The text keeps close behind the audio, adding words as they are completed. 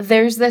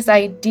there's this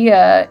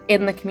idea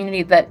in the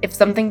community that if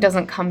something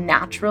doesn't come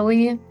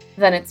naturally,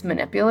 then it's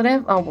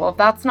manipulative. Oh, well, if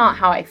that's not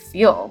how I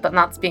feel, then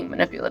that's being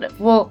manipulative.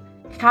 Well,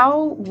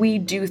 how we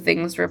do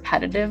things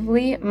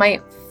repetitively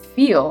might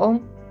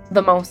feel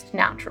the most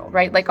natural,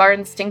 right? Like our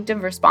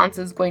instinctive response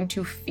is going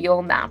to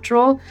feel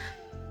natural.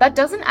 That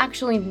doesn't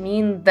actually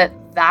mean that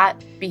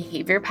that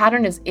behavior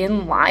pattern is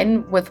in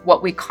line with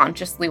what we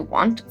consciously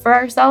want for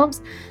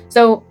ourselves.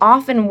 So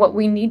often, what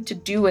we need to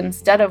do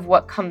instead of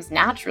what comes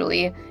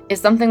naturally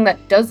is something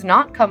that does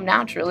not come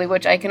naturally,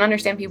 which I can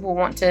understand people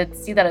want to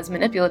see that as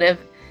manipulative.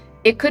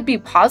 It could be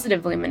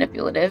positively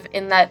manipulative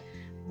in that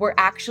we're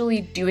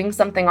actually doing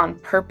something on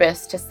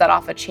purpose to set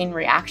off a chain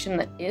reaction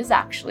that is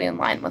actually in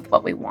line with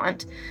what we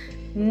want.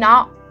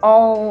 Not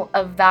all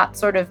of that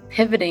sort of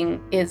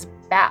pivoting is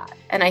bad.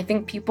 And I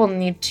think people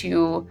need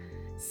to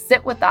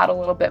sit with that a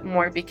little bit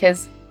more,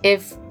 because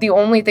if the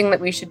only thing that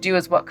we should do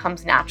is what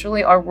comes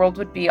naturally, our world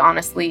would be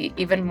honestly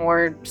even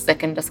more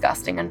sick and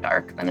disgusting and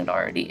dark than it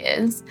already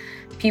is.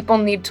 People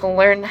need to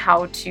learn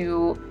how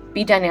to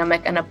be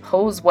dynamic and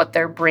oppose what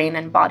their brain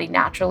and body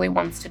naturally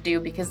wants to do,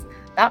 because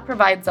that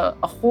provides a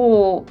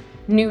whole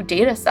new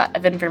data set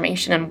of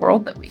information and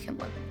world that we can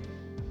live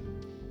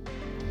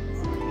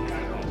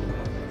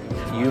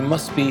in. You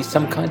must be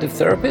some kind of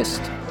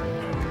therapist?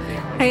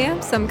 I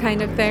am some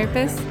kind of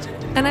therapist,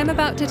 and I'm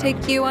about to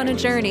take you on a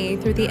journey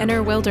through the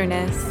inner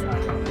wilderness.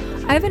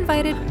 I've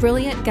invited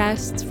brilliant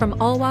guests from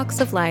all walks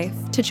of life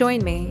to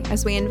join me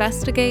as we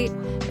investigate,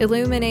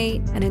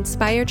 illuminate, and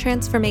inspire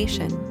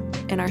transformation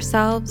in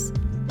ourselves,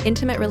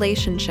 intimate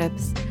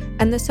relationships,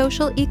 and the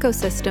social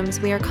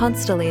ecosystems we are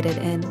constellated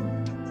in.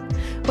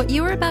 What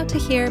you are about to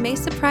hear may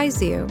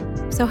surprise you,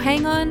 so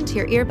hang on to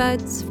your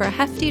earbuds for a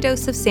hefty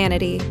dose of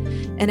sanity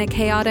in a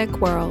chaotic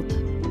world.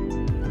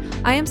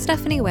 I am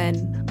Stephanie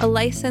Wynn, a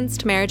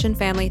licensed marriage and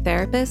family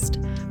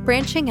therapist,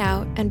 branching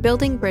out and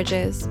building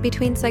bridges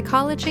between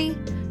psychology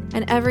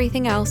and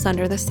everything else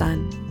under the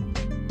sun.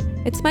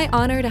 It's my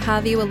honor to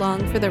have you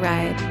along for the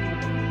ride.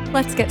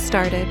 Let's get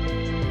started.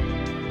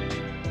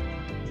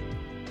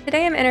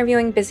 Today I'm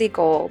interviewing Bizzie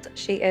Gold.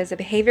 She is a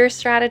behavior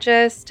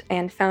strategist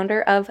and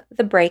founder of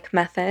The Break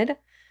Method.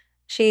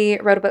 She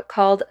wrote a book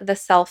called The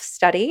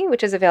Self-Study,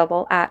 which is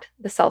available at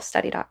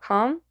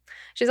theselfstudy.com.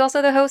 She's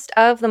also the host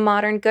of the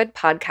Modern Good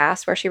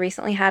podcast, where she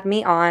recently had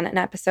me on an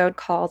episode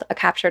called A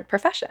Captured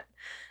Profession.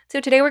 So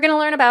today we're going to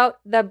learn about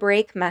the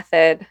break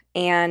method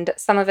and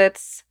some of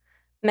its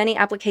many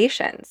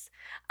applications.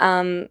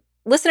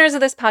 Listeners of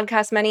this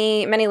podcast,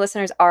 many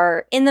listeners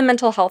are in the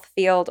mental health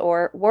field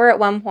or were at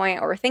one point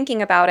or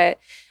thinking about it,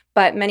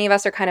 but many of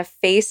us are kind of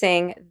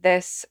facing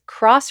this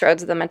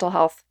crossroads the mental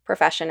health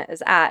profession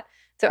is at.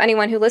 So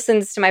anyone who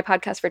listens to my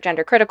podcast for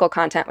gender critical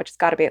content, which has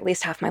got to be at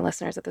least half my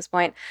listeners at this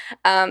point,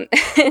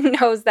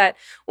 knows that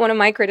one of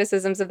my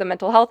criticisms of the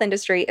mental health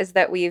industry is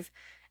that we've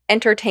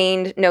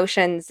entertained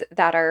notions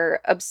that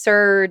are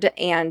absurd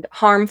and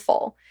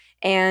harmful.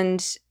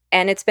 And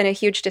it's been a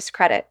huge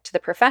discredit to the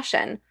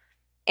profession.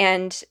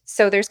 And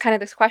so there's kind of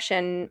this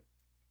question,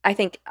 I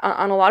think,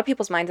 on a lot of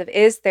people's minds of,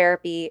 is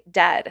therapy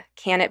dead?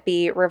 Can it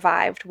be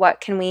revived? What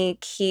can we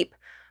keep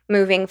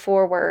moving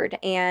forward?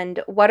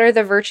 And what are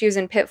the virtues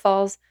and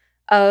pitfalls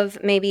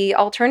of maybe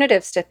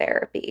alternatives to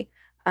therapy,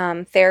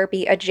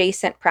 therapy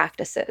adjacent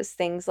practices,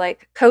 things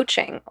like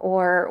coaching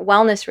or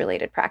wellness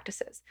related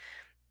practices?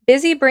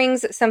 Bizzie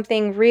brings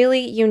something really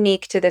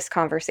unique to this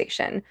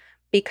conversation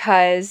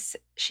because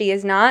she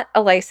is not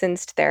a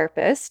licensed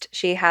therapist.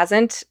 She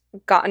hasn't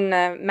gotten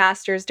a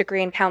master's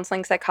degree in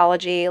counseling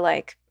psychology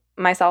like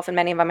myself and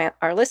many of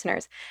our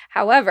listeners.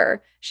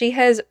 However, she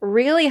has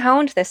really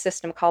honed this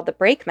system called the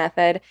break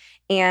method,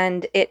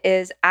 and it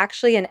is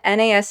actually an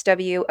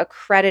NASW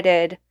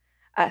accredited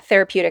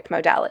therapeutic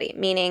modality,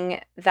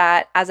 meaning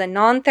that as a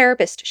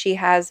non-therapist, she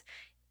has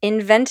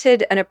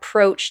invented an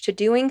approach to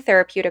doing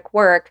therapeutic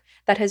work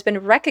that has been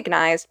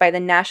recognized by the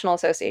National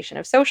Association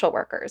of Social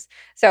Workers.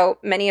 So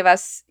many of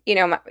us,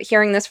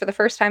 hearing this for the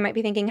first time might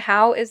be thinking,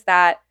 how is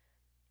that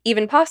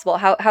even possible?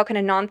 How can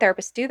a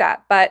non-therapist do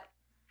that? But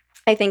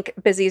I think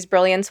Bizzie's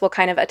brilliance will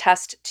kind of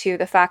attest to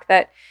the fact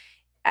that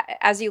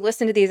as you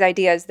listen to these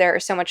ideas, there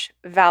is so much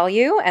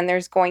value, and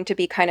there's going to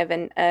be kind of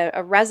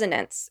a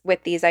resonance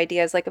with these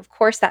ideas. Like, of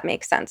course, that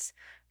makes sense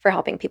for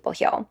helping people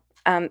heal.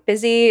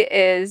 Bizzie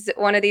is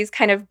one of these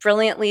kind of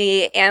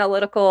brilliantly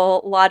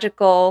analytical,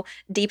 logical,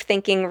 deep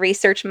thinking,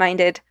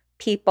 research-minded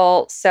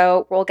people.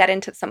 So we'll get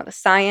into some of the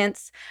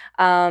science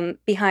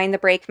behind the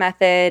break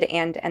method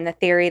and the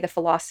theory, the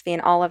philosophy,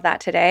 and all of that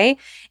today.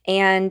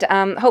 And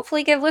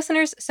hopefully give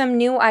listeners some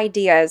new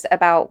ideas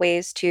about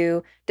ways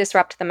to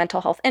disrupt the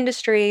mental health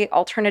industry,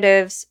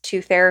 alternatives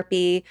to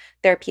therapy,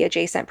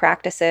 therapy-adjacent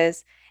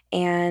practices,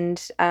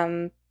 and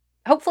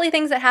hopefully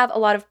things that have a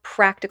lot of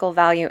practical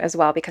value as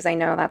well, because I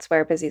know that's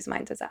where Bizzie's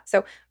mind is at.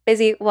 So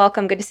Bizzie,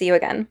 welcome. Good to see you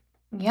again.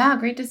 Yeah,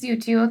 great to see you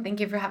too. Thank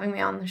you for having me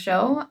on the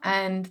show,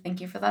 and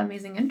thank you for that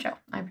amazing intro.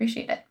 I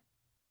appreciate it.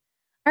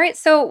 All right,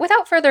 so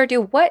without further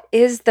ado, what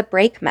is the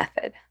break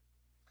method?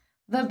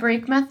 The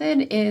break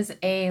method is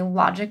a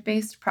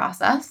logic-based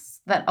process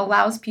that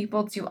allows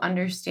people to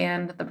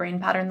understand the brain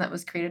pattern that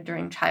was created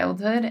during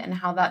childhood and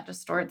how that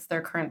distorts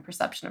their current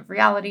perception of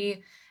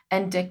reality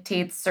and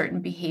dictates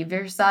certain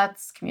behavior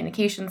sets,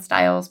 communication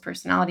styles,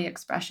 personality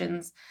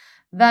expressions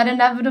that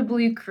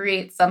inevitably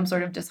create some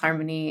sort of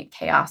disharmony,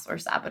 chaos, or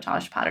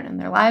sabotage pattern in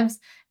their lives,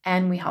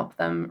 and we help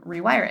them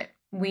rewire it.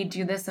 We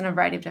do this in a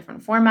variety of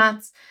different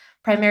formats.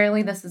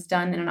 Primarily, this is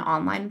done in an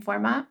online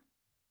format.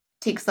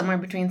 Takes somewhere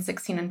between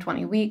 16 and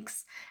 20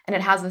 weeks, and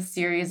it has a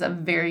series of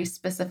very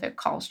specific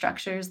call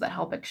structures that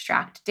help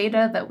extract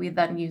data that we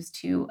then use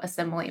to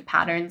assimilate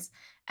patterns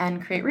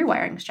and create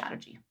rewiring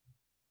strategy.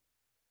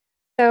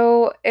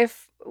 So,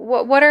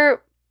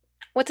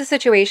 what's a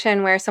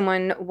situation where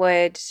someone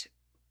would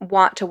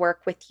want to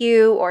work with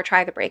you or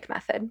try the break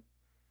method?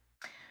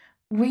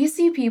 We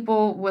see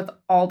people with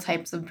all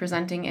types of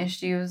presenting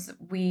issues.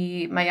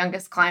 My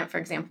youngest client, for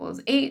example,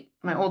 is 8.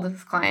 My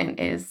oldest client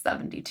is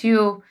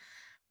 72.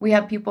 We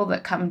have people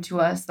that come to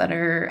us that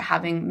are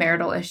having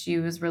marital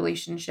issues,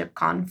 relationship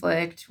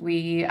conflict.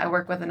 I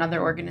work with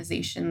another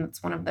organization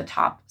that's one of the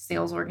top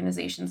sales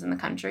organizations in the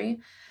country.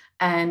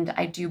 And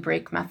I do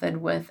break method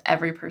with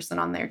every person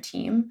on their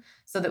team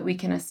so that we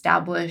can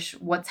establish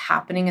what's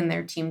happening in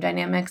their team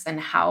dynamics and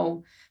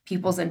how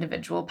people's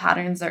individual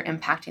patterns are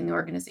impacting the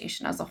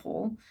organization as a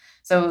whole.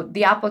 So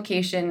the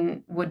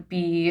application would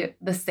be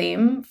the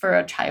same for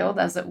a child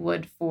as it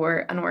would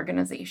for an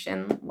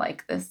organization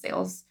like this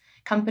sales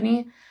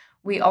company.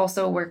 We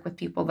also work with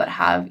people that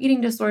have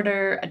eating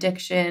disorder,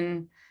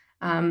 addiction.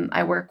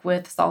 I work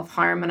with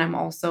self-harm, and I'm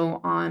also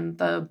on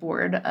the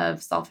board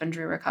of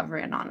Self-Injury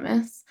Recovery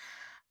Anonymous.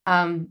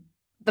 Um,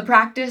 the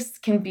practice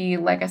can be,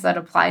 like I said,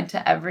 applied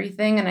to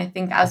everything. And I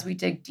think as we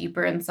dig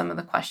deeper in some of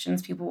the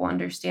questions, people will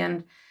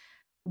understand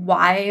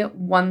why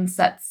one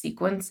set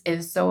sequence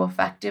is so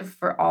effective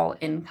for all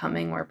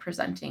incoming or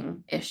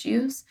presenting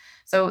issues.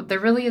 So there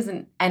really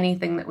isn't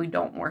anything that we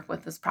don't work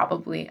with is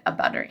probably a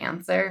better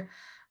answer.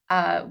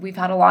 We've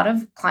had a lot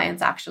of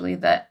clients actually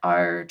that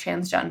are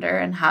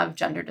transgender and have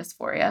gender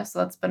dysphoria. So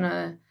that's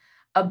been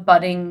a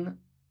budding,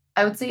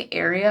 I would say,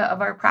 area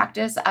of our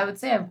practice. I would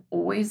say I've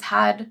always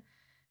had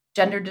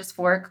gender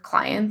dysphoric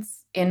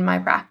clients in my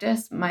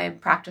practice. My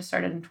practice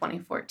started in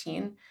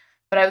 2014.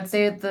 But I would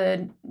say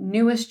the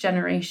newest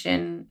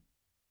generation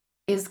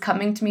is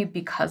coming to me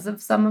because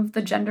of some of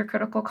the gender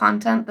critical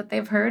content that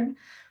they've heard,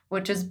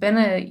 which has been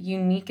a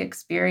unique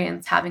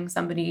experience having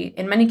somebody,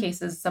 in many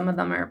cases, some of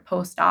them are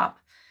post op,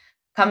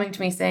 coming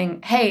to me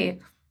saying, hey,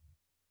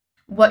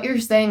 what you're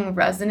saying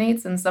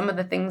resonates, and some of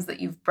the things that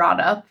you've brought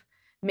up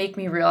make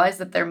me realize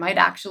that there might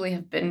actually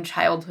have been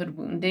childhood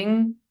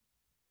wounding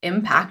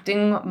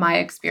impacting my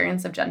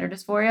experience of gender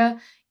dysphoria.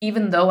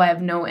 Even though I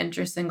have no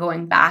interest in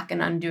going back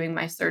and undoing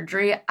my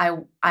surgery,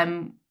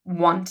 I'm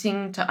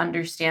wanting to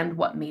understand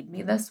what made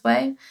me this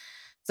way.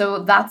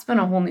 So that's been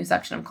a whole new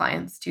section of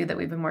clients too that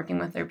we've been working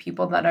with. They're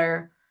people that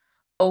are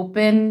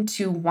open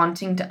to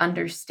wanting to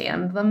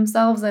understand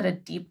themselves at a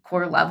deep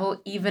core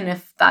level, even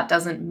if that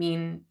doesn't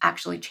mean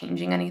actually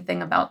changing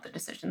anything about the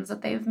decisions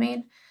that they've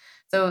made.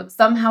 So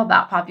somehow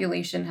that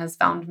population has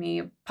found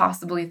me,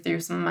 possibly through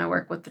some of my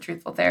work with the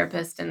Truthful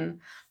Therapist and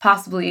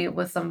possibly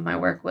with some of my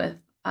work with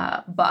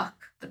Buck,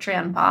 the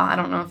Tranpa. I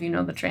don't know if you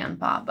know the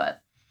Tranpa,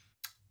 but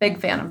big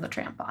fan of the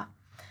Tranpa.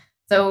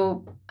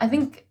 So I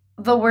think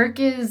the work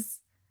is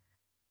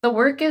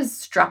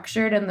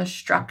structured, and the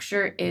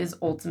structure is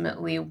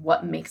ultimately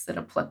what makes it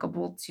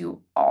applicable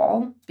to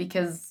all,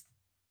 because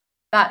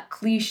that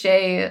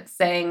cliche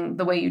saying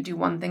the way you do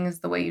one thing is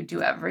the way you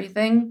do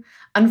everything,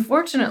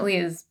 unfortunately,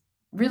 is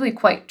really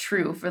quite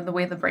true for the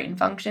way the brain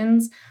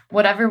functions.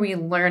 Whatever we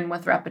learn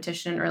with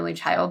repetition in early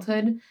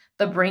childhood,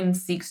 the brain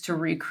seeks to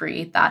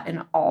recreate that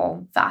in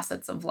all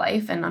facets of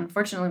life. And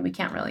unfortunately, we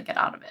can't really get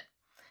out of it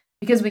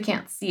because we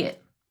can't see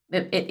it.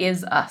 It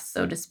is us,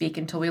 so to speak,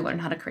 until we learn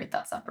how to create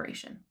that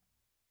separation.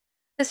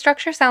 The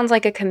structure sounds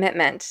like a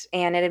commitment,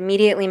 and it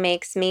immediately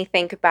makes me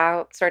think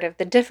about sort of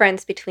the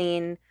difference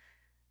between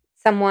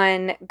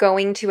someone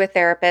going to a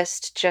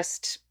therapist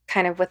just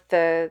kind of with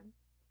the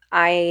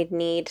I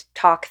need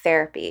talk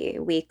therapy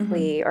Mhm.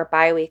 weekly or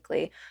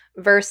biweekly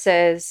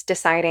versus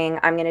deciding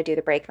I'm going to do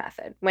the break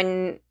method.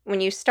 When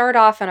you start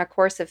off on a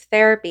course of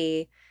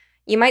therapy,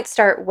 you might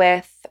start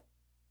with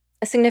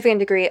a significant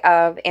degree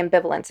of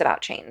ambivalence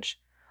about change.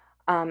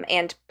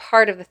 And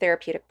part of the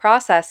therapeutic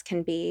process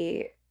can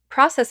be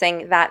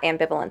processing that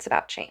ambivalence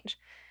about change.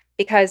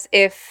 Because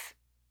if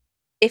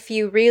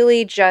you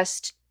really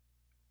just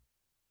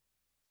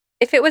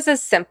if it was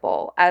as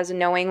simple as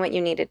knowing what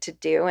you needed to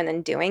do and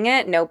then doing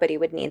it, nobody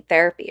would need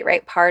therapy,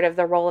 right? Part of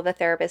the role of the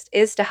therapist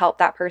is to help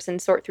that person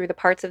sort through the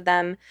parts of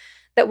them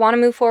that want to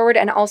move forward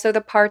and also the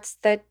parts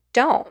that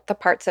don't, the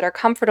parts that are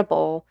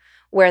comfortable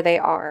where they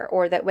are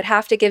or that would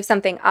have to give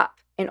something up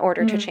in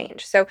order to Mm.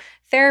 change. So,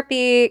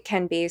 therapy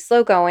can be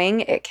slow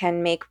going, it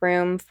can make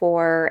room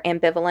for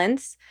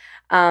ambivalence.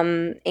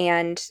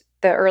 And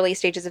the early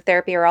stages of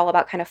therapy are all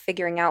about kind of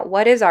figuring out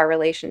what is our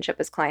relationship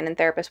as client and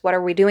therapist? What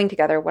are we doing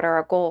together? What are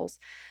our goals?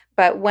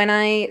 But when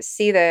I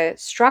see the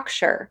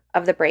structure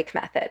of the break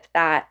method,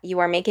 that you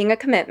are making a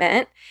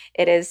commitment,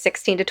 it is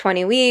 16 to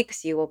 20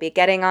 weeks, you will be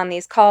getting on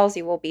these calls,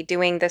 you will be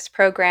doing this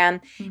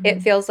program,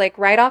 it feels like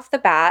right off the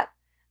bat,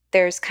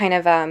 there's kind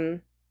of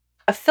a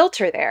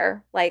filter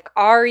there. Like,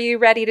 are you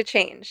ready to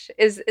change?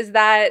 Is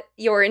that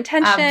your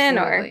intention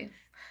or? Absolutely.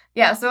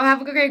 Yeah, so I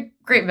have a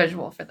great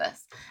visual for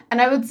this. And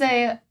I would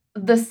say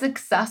the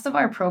success of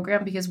our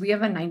program, because we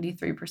have a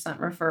 93%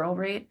 referral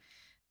rate,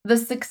 the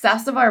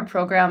success of our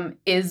program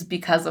is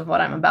because of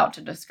what I'm about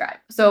to describe.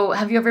 So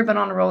have you ever been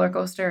on a roller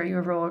coaster? Are you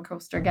a roller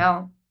coaster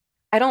gal?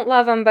 I don't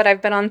love them, but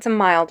I've been on some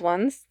mild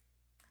ones.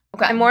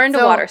 Okay. I'm more into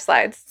water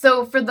slides.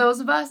 So for those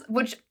of us,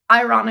 which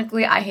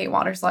ironically, I hate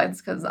water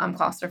slides because I'm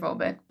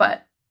claustrophobic,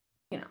 but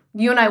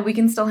you and I, we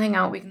can still hang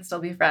out, we can still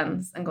be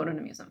friends and go to an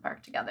amusement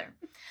park together.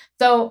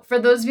 So for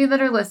those of you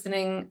that are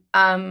listening,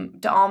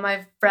 to all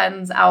my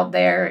friends out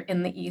there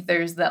in the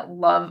ethers that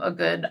love a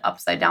good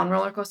upside down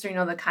roller coaster,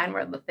 the kind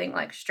where the thing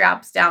like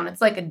straps down,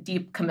 it's like a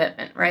deep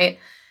commitment, right?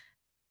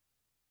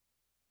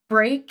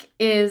 Break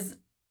is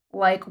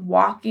like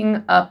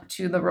walking up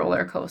to the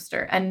roller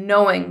coaster and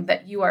knowing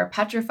that you are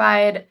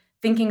petrified,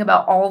 thinking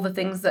about all the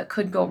things that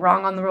could go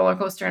wrong on the roller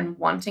coaster and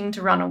wanting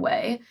to run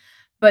away,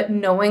 but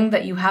knowing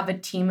that you have a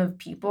team of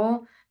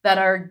people that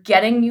are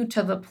getting you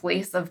to the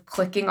place of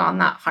clicking on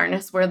that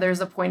harness where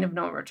there's a point of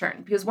no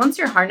return. Because once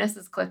your harness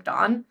is clicked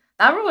on,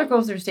 that roller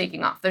coaster is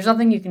taking off. There's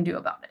nothing you can do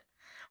about it.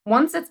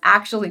 Once it's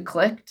actually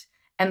clicked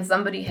and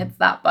somebody hits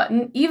that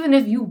button, even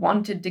if you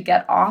wanted to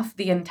get off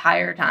the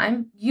entire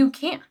time, you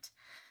can't.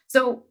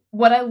 So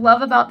what I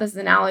love about this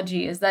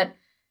analogy is that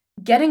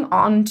getting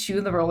onto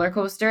the roller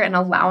coaster and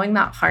allowing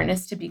that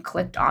harness to be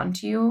clicked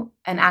onto you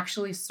and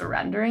actually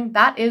surrendering,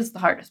 that is the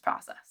hardest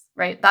process,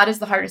 right? That is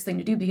the hardest thing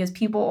to do because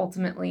people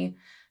ultimately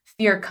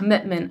fear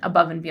commitment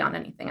above and beyond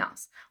anything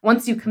else.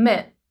 Once you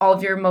commit, all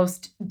of your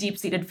most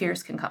deep-seated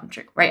fears can come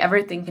true, right?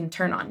 Everything can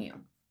turn on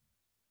you.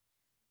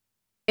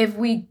 If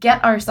we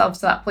get ourselves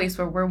to that place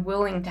where we're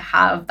willing to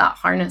have that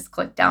harness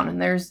click down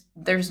and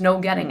there's no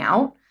getting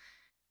out,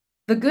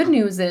 the good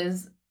news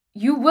is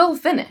you will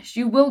finish.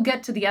 You will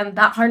get to the end.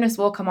 That harness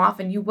will come off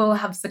and you will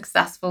have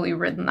successfully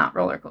ridden that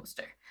roller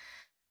coaster.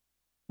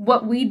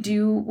 What we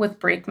do with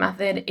Break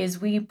Method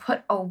is we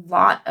put a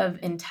lot of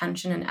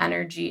intention and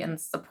energy and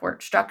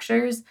support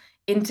structures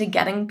into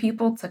getting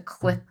people to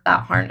click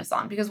that harness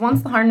on. Because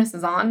once the harness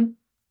is on,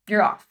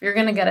 you're off. You're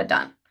going to get it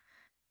done.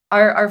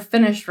 Our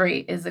finish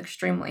rate is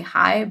extremely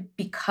high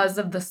because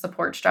of the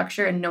support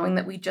structure and knowing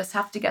that we just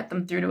have to get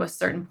them through to a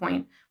certain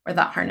point where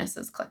that harness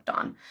is clicked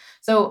on.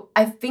 So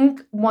I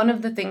think one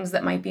of the things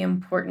that might be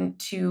important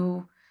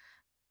to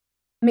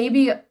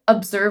maybe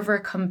observe or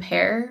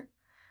compare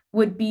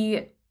would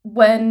be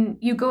when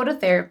you go to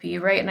therapy,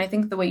 right? And I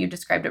think the way you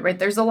described it, right?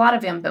 There's a lot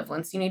of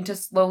ambivalence. You need to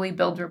slowly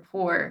build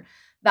rapport.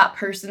 That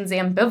person's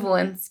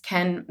ambivalence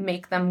can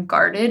make them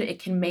guarded. It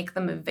can make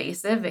them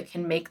evasive. It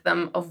can make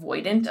them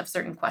avoidant of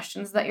certain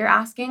questions that you're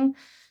asking.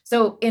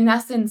 So in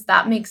essence,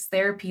 that makes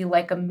therapy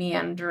like a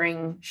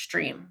meandering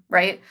stream,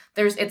 right?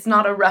 It's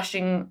not a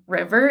rushing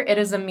river. It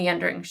is a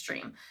meandering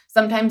stream.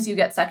 Sometimes you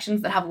get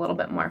sections that have a little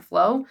bit more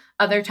flow.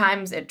 Other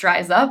times it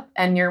dries up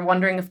and you're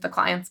wondering if the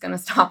client's going to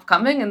stop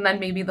coming and then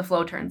maybe the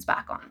flow turns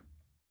back on.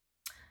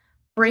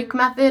 Break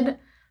Method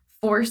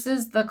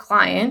forces the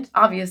client,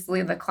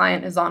 obviously the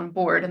client is on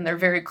board and they're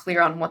very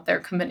clear on what they're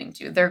committing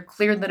to. They're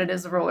clear that it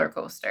is a roller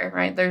coaster,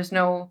 right? There's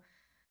no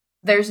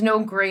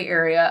gray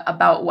area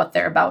about what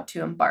they're about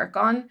to embark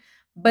on,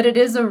 but it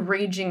is a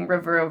raging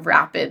river of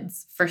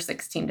rapids for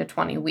 16 to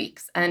 20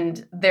 weeks.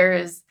 And there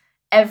is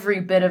every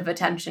bit of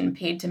attention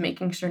paid to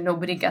making sure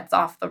nobody gets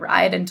off the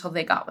ride until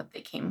they got what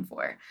they came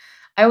for.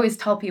 I always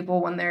tell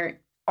people when they're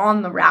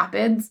on the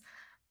rapids,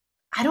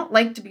 I don't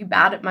like to be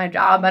bad at my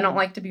job. I don't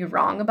like to be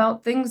wrong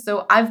about things.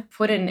 So I've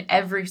put in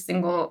every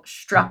single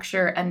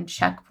structure and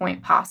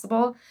checkpoint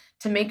possible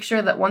to make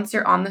sure that once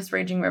you're on this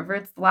raging river,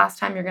 it's the last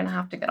time you're going to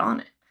have to get on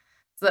it.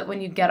 So that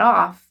when you get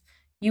off,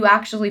 you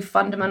actually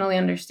fundamentally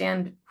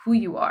understand who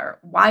you are,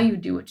 why you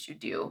do what you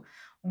do,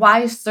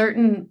 why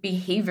certain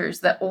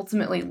behaviors that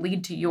ultimately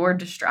lead to your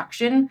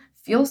destruction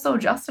feel so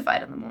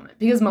justified in the moment.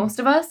 Because most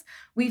of us,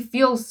 we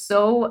feel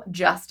so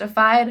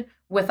justified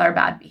with our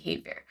bad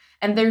behavior.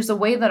 And there's a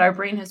way that our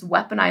brain has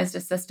weaponized a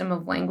system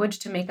of language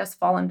to make us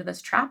fall into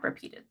this trap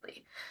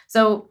repeatedly.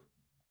 So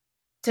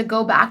to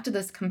go back to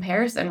this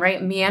comparison,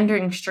 right?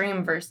 Meandering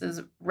stream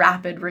versus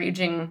rapid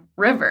raging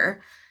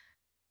river.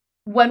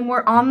 When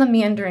we're on the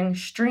meandering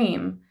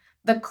stream,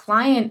 the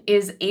client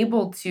is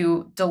able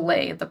to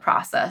delay the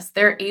process.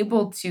 They're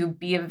able to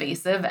be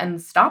evasive and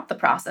stop the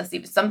process.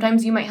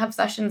 Sometimes you might have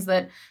sessions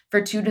that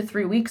for 2 to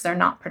 3 weeks are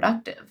not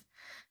productive.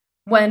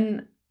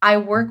 When I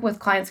work with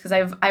clients,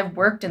 because I've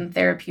worked in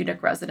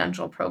therapeutic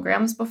residential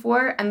programs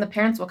before, and the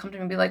parents will come to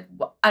me and be like,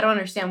 I don't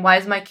understand. Why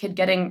is my kid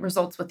getting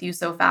results with you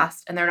so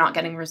fast and they're not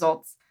getting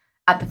results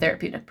at the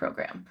therapeutic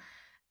program?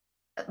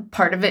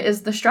 Part of it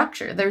is the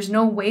structure. There's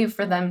no way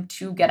for them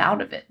to get out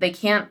of it. They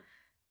can't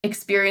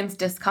experience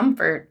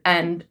discomfort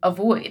and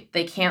avoid.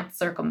 They can't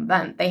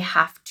circumvent. They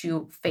have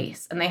to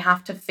face, and they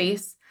have to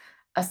face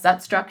a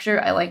set structure.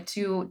 I like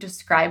to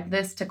describe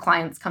this to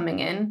clients coming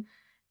in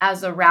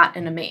as a rat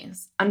in a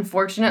maze.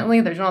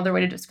 Unfortunately, there's no other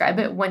way to describe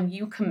it. When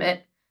you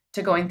commit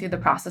to going through the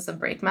process of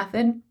break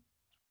method,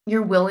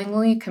 you're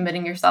willingly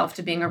committing yourself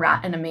to being a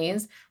rat in a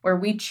maze where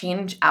we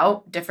change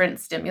out different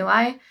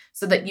stimuli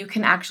so that you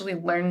can actually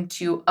learn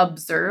to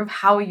observe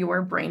how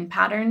your brain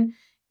pattern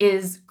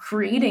is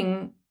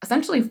creating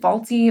essentially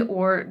faulty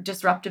or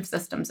disruptive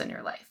systems in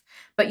your life.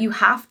 But you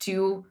have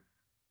to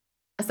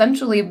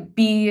essentially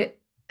be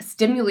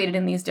stimulated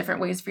in these different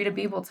ways for you to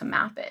be able to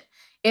map it.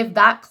 If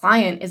that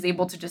client is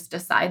able to just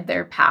decide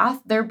their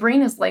path, their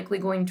brain is likely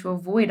going to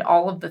avoid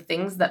all of the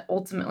things that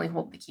ultimately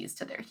hold the keys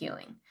to their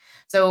healing.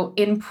 So,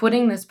 in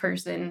putting this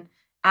person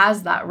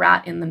as that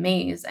rat in the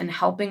maze and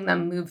helping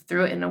them move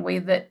through it in a way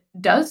that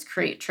does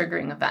create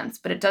triggering events,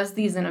 but it does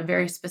these in a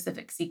very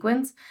specific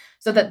sequence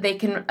so that they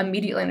can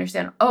immediately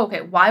understand, oh,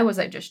 okay, why was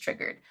I just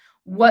triggered?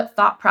 What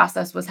thought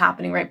process was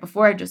happening right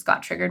before I just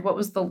got triggered? What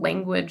was the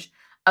language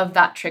of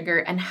that trigger?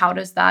 And how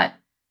does that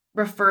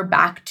refer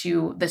back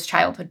to this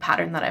childhood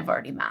pattern that I've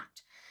already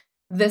mapped?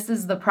 This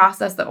is the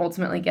process that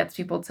ultimately gets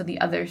people to the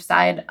other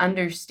side,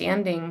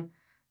 understanding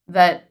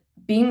that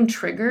being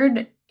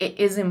triggered, it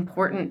is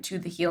important to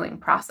the healing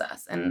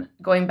process. And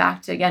going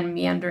back to, again,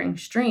 meandering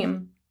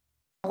stream,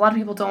 a lot of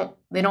people don't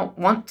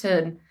want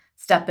to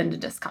step into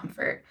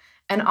discomfort.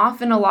 And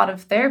often a lot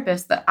of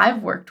therapists that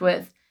I've worked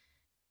with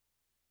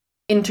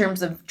in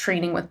terms of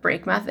training with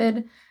break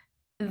method,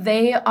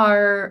 they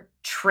are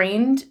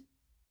trained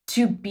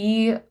to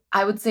be,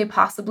 I would say,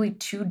 possibly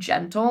too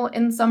gentle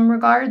in some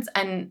regards,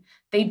 and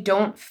they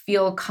don't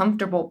feel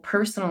comfortable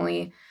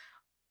personally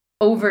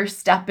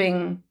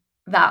overstepping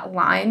that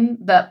line,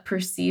 that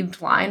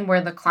perceived line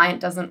where the client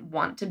doesn't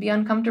want to be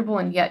uncomfortable,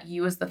 and yet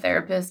you as the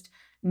therapist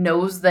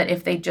knows that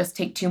if they just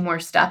take 2 more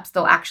steps,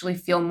 they'll actually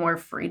feel more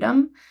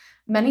freedom.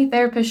 Many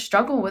therapists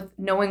struggle with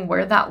knowing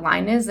where that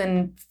line is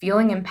and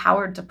feeling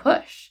empowered to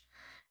push.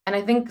 And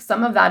I think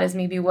some of that is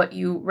maybe what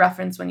you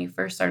referenced when you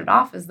first started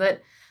off, is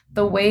that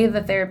the way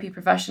the therapy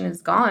profession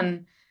has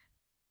gone,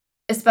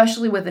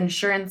 especially with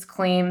insurance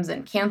claims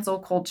and cancel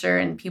culture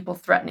and people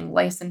threatening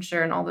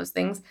licensure and all those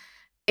things,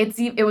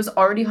 it was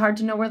already hard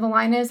to know where the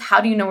line is.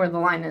 How do you know where the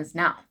line is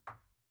now?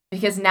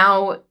 Because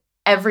now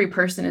every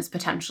person is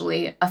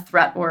potentially a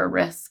threat or a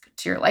risk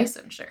to your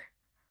licensure.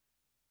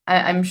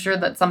 I'm sure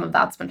that some of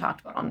that's been talked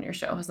about on your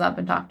show. Has that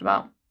been talked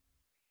about?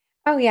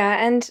 Oh,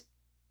 yeah. And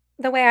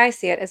the way I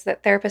see it is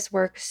that therapists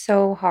work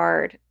so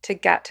hard to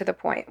get to the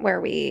point where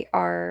we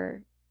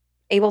are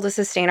able to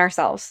sustain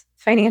ourselves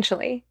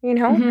financially, you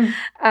know?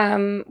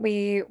 Mm-hmm.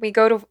 We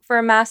go to for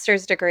a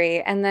master's degree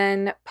and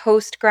then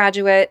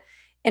postgraduate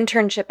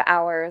internship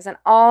hours and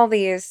all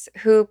these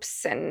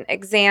hoops and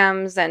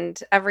exams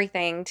and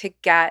everything to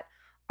get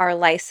our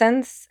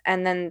license.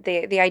 And then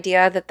the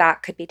idea that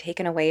that could be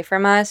taken away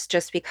from us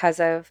just because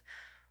of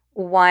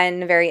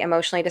one very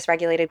emotionally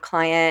dysregulated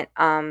client,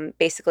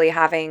 basically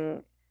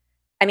having,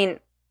 I mean,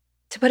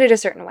 to put it a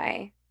certain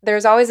way,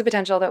 there's always a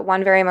potential that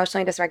one very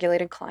emotionally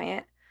dysregulated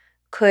client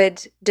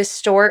could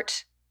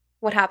distort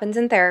what happens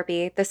in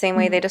therapy the same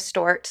way they Mm-hmm.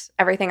 distort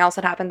everything else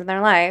that happens in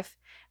their life,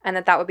 and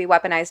that would be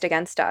weaponized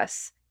against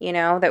us,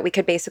 that we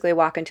could basically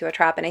walk into a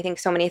trap. And I think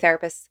so many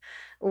therapists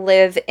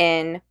live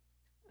in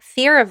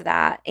fear of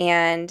that,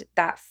 and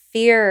that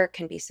fear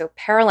can be so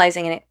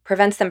paralyzing and it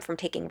prevents them from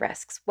taking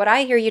risks. What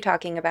I hear you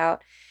talking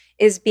about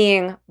is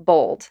being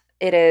bold.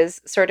 It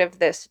is sort of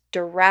this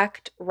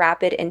direct,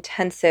 rapid,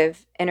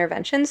 intensive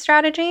intervention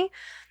strategy.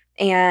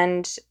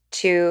 And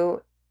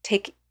to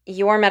take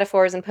your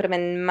metaphors and put them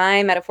in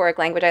my metaphoric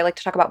language, I like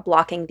to talk about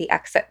blocking the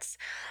exits.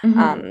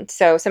 Mm-hmm.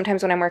 So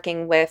sometimes when I'm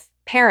working with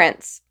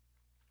parents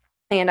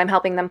and I'm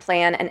helping them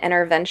plan an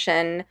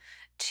intervention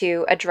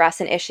to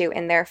address an issue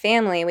in their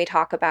family, we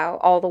talk about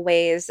all the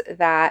ways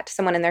that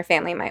someone in their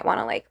family might want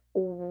to like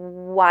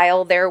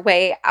wile their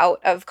way out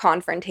of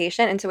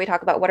confrontation. And so we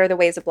talk about what are the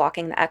ways of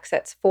blocking the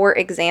exits. For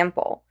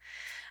example,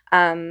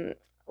 um,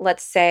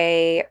 let's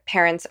say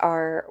parents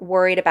are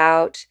worried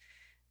about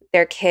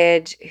their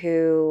kid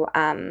who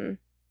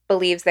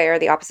believes they are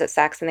the opposite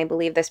sex, and they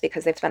believe this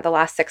because they've spent the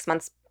last 6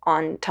 months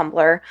on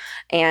Tumblr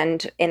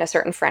and in a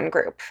certain friend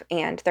group,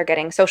 and they're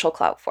getting social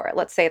clout for it.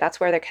 Let's say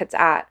that's where their kid's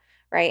at,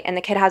 right? And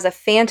the kid has a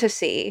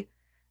fantasy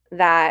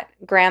that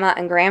grandma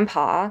and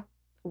grandpa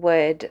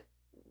would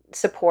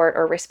support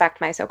or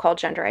respect my so-called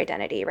gender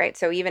identity, right?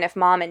 So even if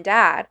mom and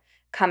dad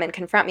come and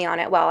confront me on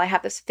it, well, I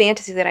have this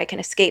fantasy that I can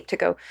escape to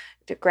go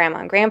to grandma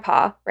and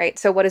grandpa, right?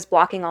 So what does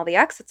blocking all the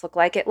exits look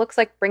like? It looks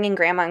like bringing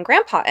grandma and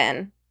grandpa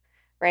in,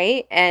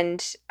 right?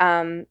 And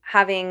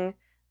having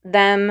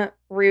them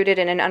rooted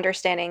in an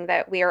understanding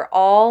that we are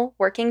all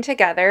working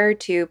together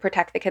to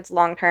protect the kid's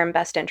long-term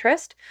best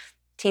interest.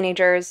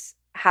 Teenagers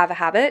have a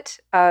habit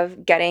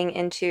of getting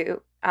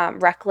into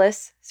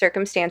reckless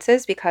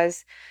circumstances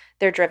because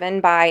they're driven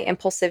by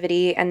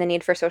impulsivity and the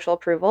need for social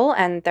approval,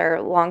 and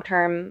their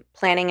long-term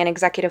planning and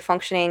executive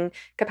functioning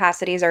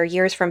capacities are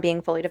years from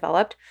being fully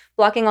developed.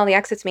 Blocking all the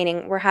exits,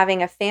 meaning we're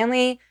having a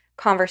family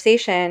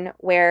conversation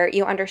where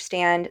you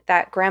understand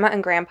that grandma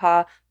and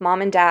grandpa,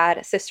 mom and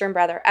dad, sister and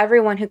brother,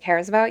 everyone who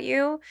cares about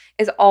you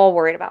is all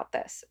worried about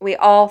this. We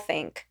all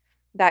think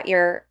that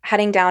you're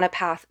heading down a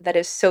path that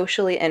is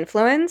socially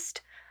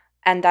influenced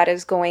and that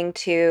is going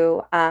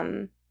to,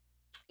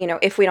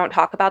 if we don't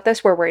talk about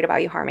this, we're worried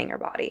about you harming your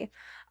body.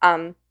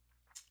 Um,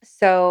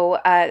 so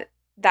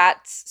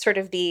that's sort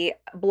of the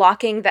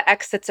blocking the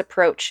exits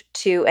approach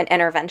to an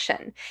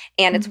intervention.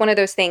 And it's one of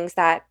those things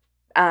that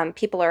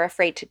people are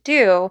afraid to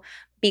do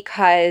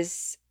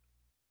because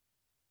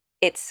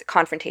it's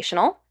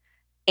confrontational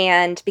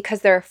and because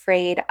they're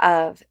afraid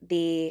of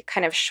the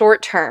kind of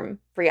short-term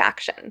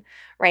reaction,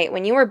 right?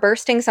 When you are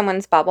bursting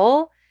someone's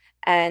bubble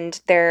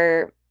and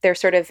their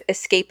sort of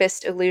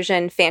escapist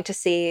illusion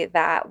fantasy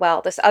that,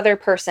 well, this other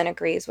person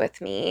agrees with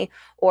me,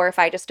 or if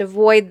I just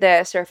avoid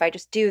this, or if I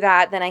just do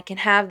that, then I can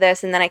have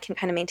this, and then I can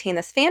kind of maintain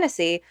this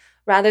fantasy,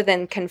 rather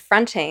than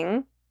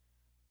confronting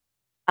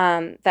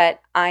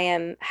that I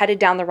am headed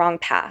down the wrong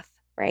path,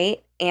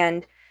 right?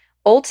 And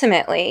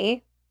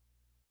ultimately,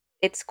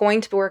 it's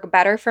going to work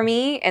better for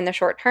me in the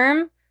short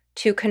term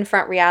to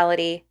confront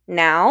reality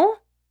now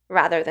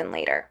rather than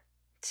later.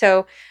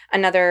 So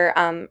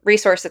another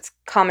resource that's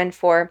common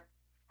for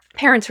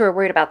parents who are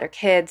worried about their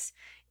kids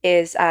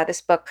is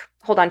this book,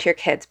 Hold On to Your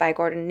Kids by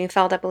Gordon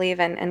Neufeld, I believe,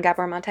 and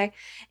Gabor Mate.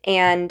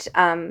 And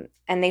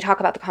they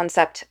talk about the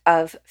concept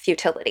of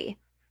futility,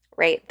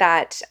 right?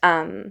 That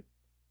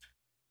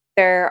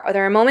there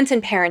are moments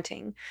in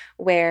parenting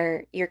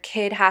where your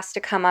kid has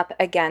to come up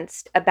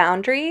against a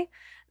boundary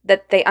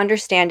that they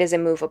understand is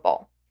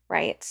immovable,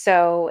 right?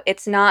 So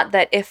it's not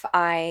that if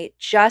I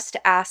just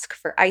ask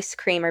for ice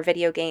cream or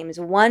video games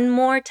one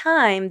more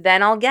time,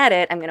 then I'll get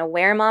it. I'm going to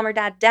wear mom or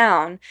dad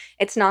down.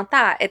 It's not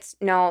that. It's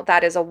no,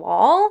 that is a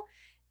wall.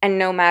 And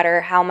no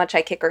matter how much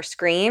I kick or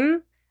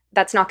scream,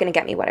 that's not going to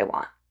get me what I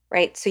want,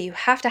 right? So you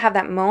have to have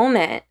that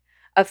moment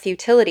of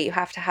futility. You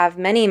have to have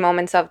many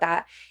moments of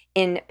that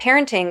in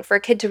parenting for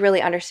a kid to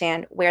really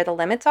understand where the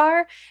limits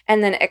are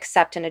and then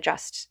accept and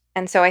adjust.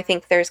 And so I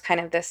think there's kind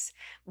of this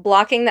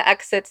blocking the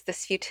exits,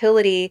 this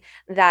futility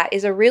that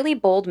is a really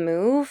bold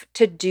move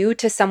to do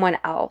to someone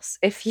else.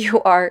 If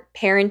you are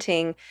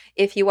parenting,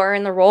 if you are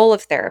in the role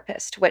of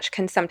therapist, which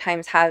can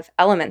sometimes have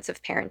elements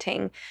of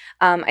parenting,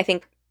 I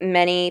think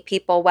many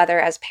people,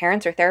 whether as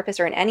parents or therapists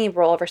or in any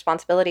role of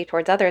responsibility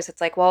towards others, it's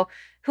like, well,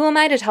 who am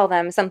I to tell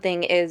them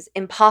something is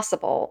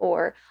impossible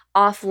or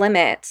off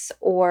limits?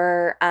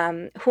 Or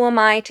who am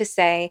I to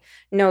say,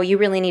 no, you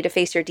really need to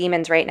face your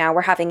demons right now.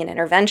 We're having an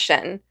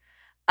intervention.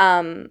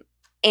 Um,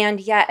 and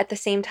yet at the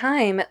same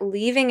time,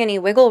 leaving any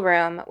wiggle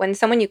room when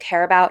someone you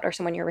care about or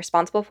someone you're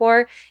responsible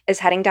for is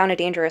heading down a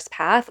dangerous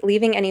path,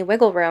 leaving any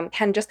wiggle room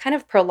can just kind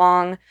of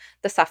prolong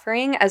the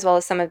suffering as well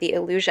as some of the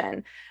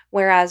illusion.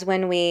 Whereas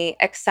when we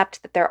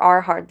accept that there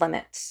are hard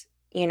limits,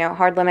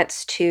 hard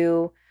limits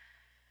to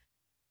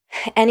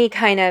any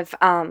kind of,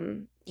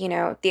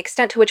 the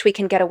extent to which we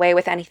can get away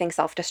with anything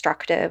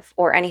self-destructive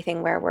or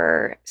anything where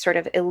we're sort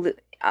of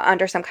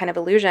under some kind of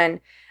illusion,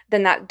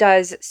 then that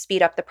does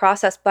speed up the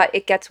process, but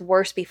it gets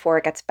worse before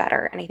it gets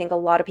better. And I think a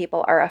lot of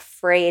people are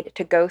afraid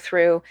to go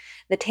through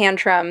the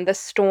tantrum, the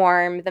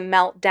storm, the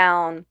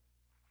meltdown,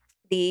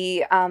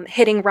 the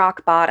hitting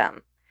rock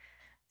bottom.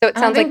 So it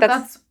sounds like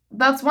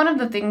that's one of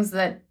the things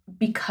that,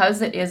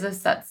 because it is a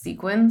set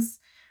sequence,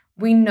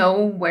 we know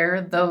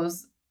where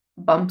those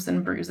bumps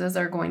and bruises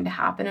are going to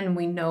happen, and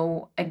we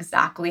know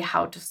exactly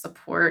how to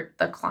support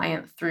the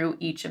client through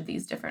each of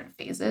these different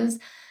phases.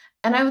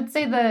 And I would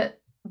say the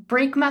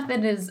break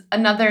method is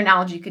another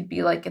analogy, could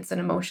be like it's an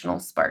emotional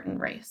Spartan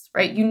race,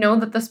 right? You know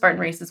that the Spartan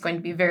race is going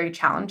to be very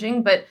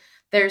challenging, but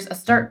there's a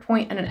start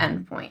point and an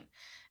end point.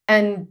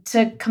 And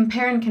to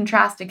compare and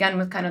contrast again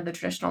with kind of the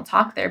traditional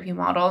talk therapy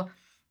model,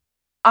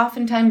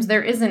 oftentimes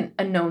there isn't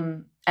a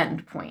known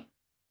end point,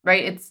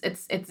 right?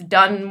 It's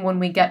done when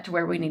we get to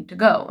where we need to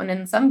go. And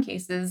in some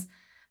cases,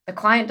 the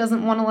client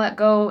doesn't want to let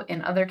go.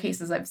 In other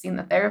cases, I've seen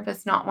the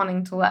therapist not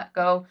wanting to let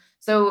go.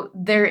 So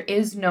there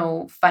is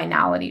no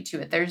finality to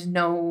it. There's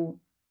no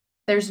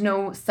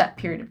set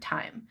period of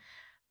time.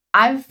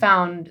 I've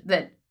found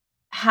that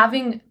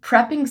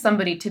prepping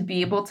somebody to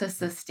be able to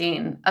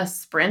sustain a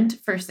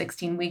sprint for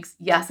 16 weeks,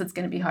 yes, it's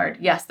going to be hard.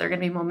 Yes, there are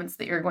going to be moments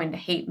that you're going to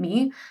hate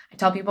me. I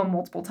tell people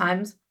multiple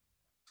times,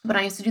 when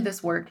I used to do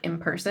this work in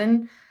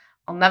person,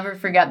 I'll never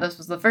forget, this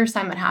was the first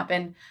time it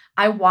happened.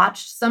 I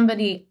watched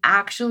somebody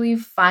actually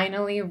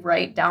finally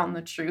write down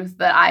the truth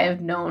that I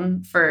have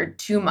known for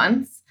 2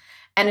 months.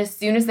 And as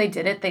soon as they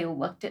did it, they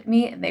looked at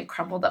me and they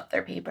crumpled up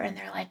their paper and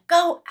they're like,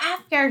 go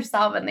F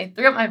yourself. And they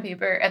threw up my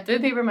paper, threw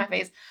the paper in my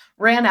face,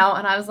 ran out.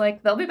 And I was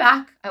like, they'll be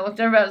back. I looked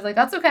over, I was like,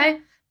 that's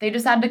okay. They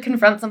just had to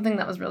confront something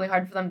that was really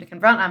hard for them to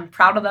confront. I'm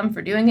proud of them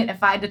for doing it.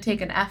 If I had to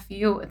take an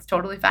FU, it's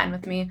totally fine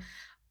with me.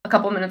 A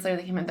couple minutes later,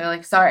 they came in, they're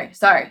like, sorry.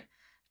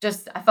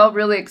 Just, I felt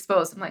really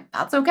exposed. I'm like,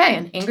 that's okay.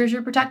 And anger is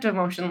your protective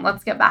emotion.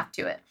 Let's get back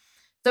to it.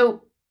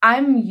 So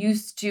I'm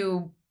used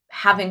to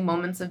having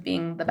moments of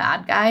being the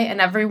bad guy,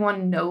 and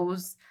everyone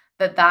knows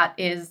that that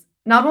is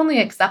not only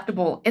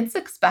acceptable, it's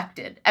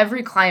expected.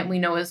 Every client we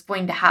know is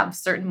going to have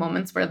certain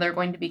moments where they're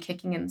going to be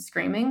kicking and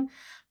screaming.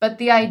 But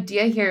the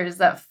idea here is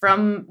that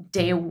from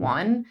day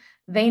one,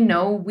 they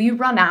know we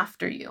run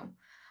after you.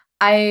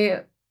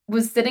 I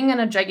was sitting in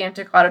a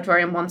gigantic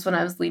auditorium once when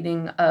I was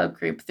leading a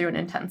group through an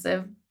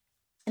intensive,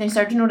 and I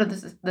started to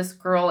notice this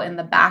girl in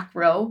the back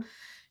row.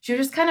 She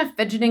was just kind of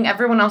fidgeting.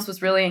 Everyone else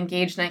was really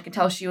engaged, and I could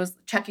tell she was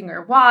checking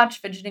her watch,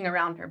 fidgeting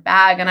around her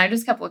bag. And I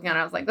just kept looking at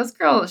her. I was like, this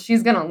girl,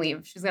 she's going to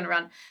leave. She's going to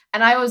run.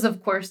 And I was,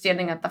 of course,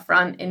 standing at the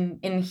front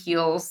in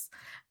heels.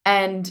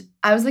 And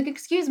I was like,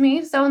 excuse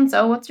me,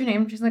 so-and-so, what's your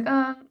name? She's like,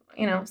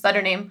 said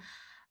her name.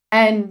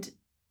 And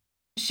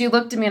she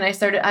looked at me and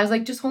I was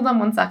like, just hold on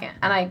one second.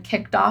 And I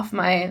kicked off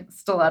my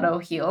stiletto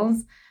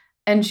heels.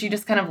 And she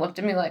just kind of looked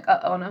at me like,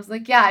 uh-oh. And I was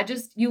like, yeah,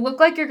 you look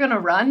like you're going to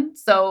run.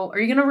 So are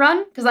you going to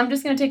run? Because I'm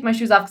just going to take my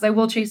shoes off because I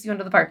will chase you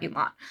into the parking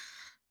lot.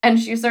 And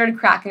she started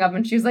cracking up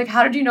and she was like,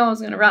 how did you know I was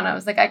going to run? I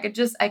was like, I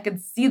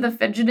could see the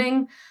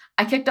fidgeting.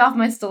 I kicked off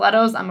my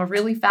stilettos. I'm a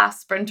really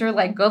fast sprinter.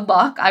 Like, good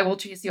luck. I will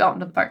chase you out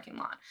into the parking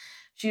lot.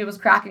 She was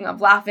cracking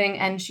up laughing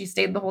and she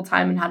stayed the whole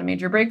time and had a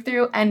major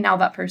breakthrough. And now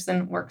that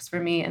person works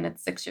for me and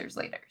it's 6 years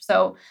later.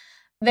 So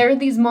there are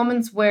these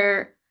moments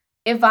where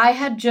if I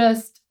had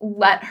just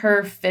let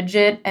her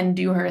fidget and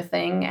do her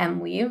thing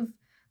and leave,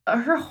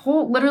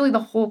 literally the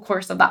whole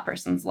course of that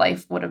person's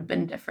life would have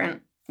been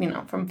different,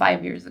 from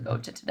 5 years ago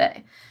to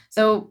today.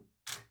 So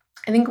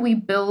I think we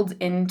build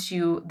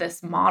into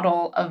this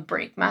model of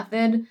break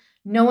method,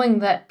 knowing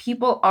that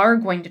people are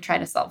going to try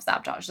to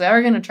self-sabotage. They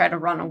are going to try to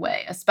run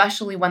away,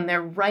 especially when they're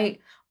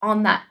right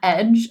on that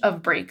edge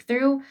of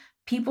breakthrough.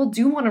 People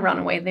do want to run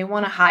away. They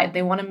want to hide.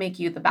 They want to make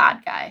you the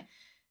bad guy.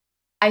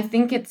 I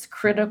think it's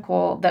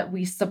critical that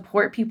we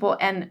support people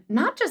and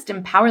not just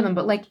empower them,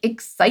 but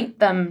excite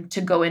them to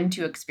go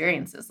into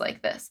experiences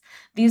like this.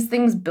 These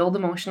things build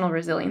emotional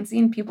resiliency.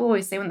 And people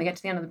always say when they get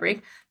to the end of the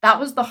break, that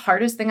was the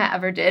hardest thing I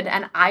ever did.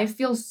 And I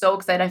feel so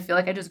excited. I feel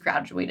like I just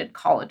graduated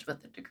college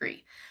with a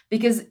degree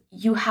because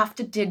you have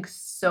to dig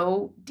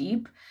so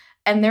deep.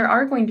 And there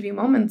are going to be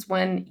moments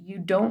when you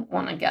don't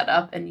want to get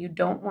up and you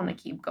don't want to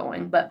keep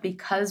going. But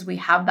because we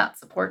have that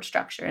support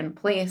structure in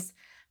place,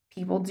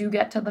 people do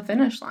get to the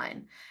finish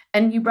line.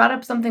 And you brought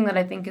up something that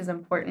I think is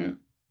important,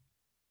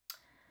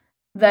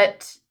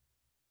 that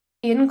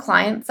in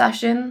client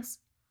sessions,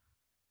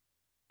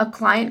 a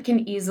client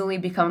can easily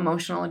become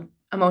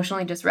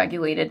emotionally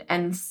dysregulated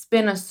and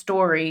spin a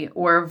story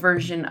or a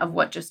version of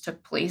what just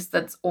took place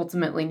that's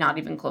ultimately not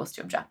even close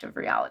to objective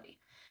reality.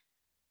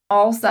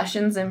 All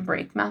sessions in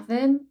break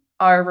method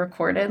are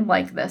recorded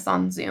like this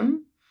on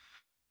Zoom.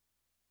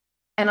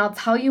 And I'll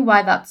tell you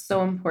why that's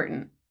so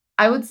important.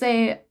 I would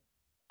say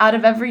out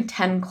of every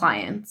 10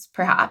 clients,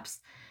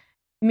 perhaps,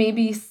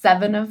 maybe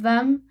 7 of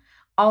them,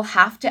 I'll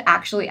have to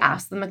actually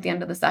ask them at the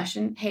end of the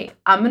session, hey,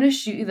 I'm going to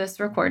shoot you this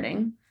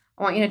recording.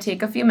 I want you to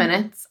take a few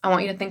minutes. I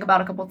want you to think about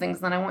a couple things.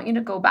 Then I want you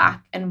to go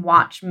back and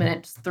watch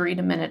minutes 3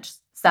 to minutes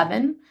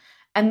 7.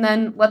 And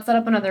then let's set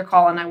up another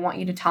call and I want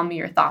you to tell me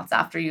your thoughts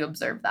after you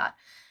observe that.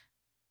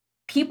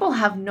 People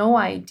have no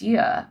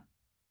idea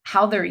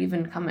how they're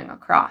even coming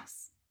across.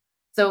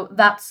 So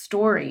that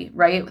story,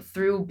 right,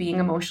 through being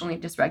emotionally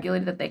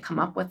dysregulated that they come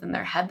up with in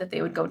their head that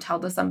they would go tell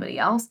to somebody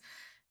else,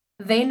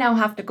 they now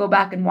have to go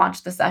back and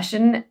watch the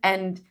session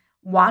and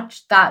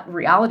watch that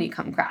reality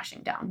come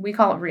crashing down. We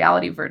call it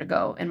reality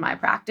vertigo in my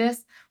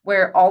practice,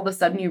 where all of a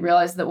sudden you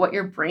realize that what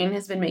your brain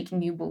has been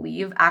making you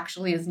believe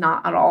actually is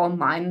not at all in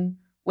line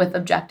with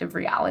objective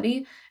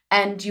reality.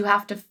 And you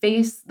have to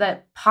face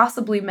that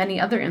possibly many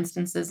other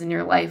instances in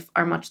your life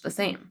are much the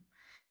same.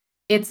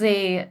 It's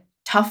a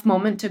tough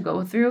moment to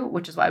go through,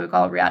 which is why we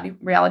call it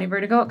reality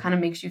vertigo. It kind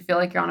of makes you feel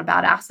like you're on a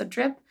bad acid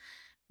trip.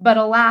 But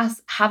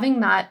alas, having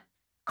that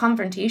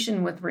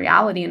confrontation with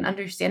reality and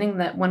understanding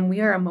that when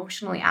we are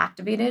emotionally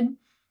activated,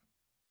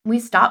 we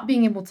stop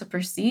being able to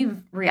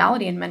perceive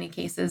reality in many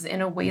cases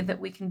in a way that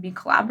we can be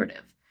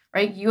collaborative,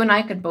 right? You and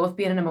I could both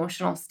be in an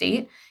emotional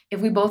state. If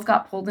we both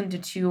got pulled into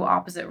 2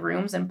 opposite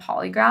rooms and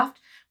polygraphed,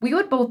 we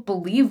would both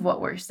believe what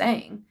we're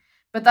saying.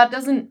 But that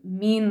doesn't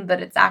mean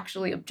that it's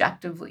actually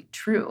objectively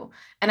true.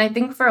 And I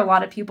think for a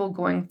lot of people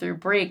going through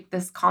break,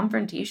 this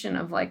confrontation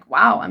of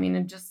wow,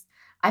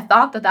 I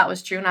thought that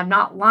was true and I'm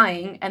not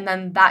lying. And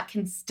then that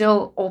can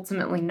still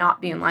ultimately not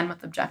be in line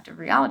with objective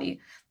reality.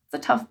 It's a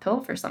tough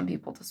pill for some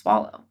people to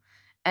swallow.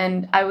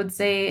 And I would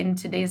say in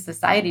today's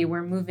society,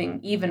 we're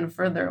moving even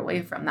further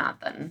away from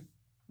that than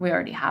we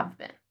already have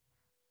been.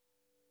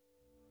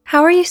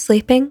 How are you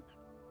sleeping?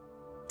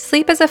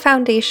 Sleep is a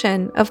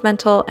foundation of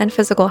mental and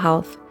physical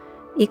health,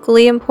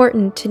 equally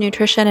important to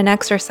nutrition and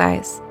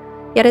exercise,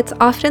 yet it's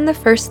often the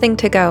first thing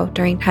to go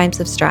during times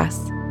of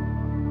stress.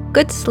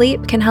 Good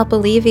sleep can help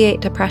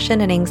alleviate depression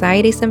and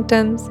anxiety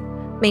symptoms,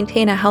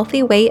 maintain a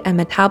healthy weight and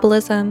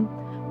metabolism,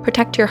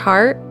 protect your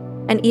heart,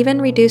 and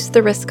even reduce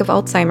the risk of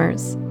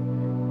Alzheimer's.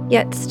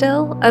 Yet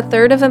still,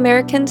 1/3 of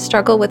Americans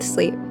struggle with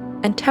sleep,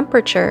 and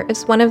temperature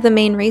is one of the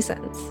main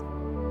reasons.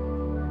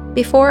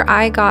 Before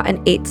I got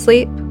an 8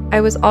 sleep, I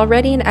was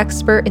already an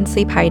expert in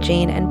sleep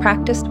hygiene and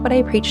practiced what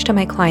I preach to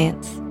my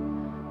clients.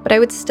 but I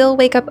would still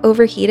wake up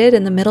overheated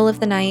in the middle of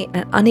the night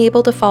and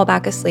unable to fall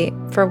back asleep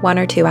for 1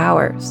 or 2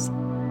 hours.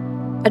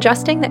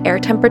 Adjusting the air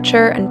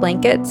temperature and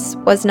blankets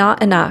was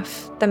not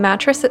enough. The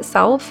mattress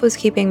itself was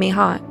keeping me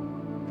hot.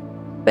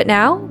 But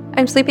now,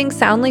 I'm sleeping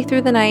soundly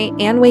through the night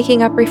and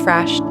waking up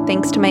refreshed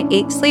thanks to my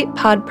 8 Sleep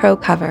Pod Pro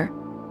cover.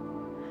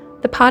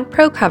 The Pod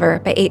Pro cover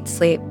by 8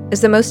 Sleep is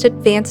the most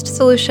advanced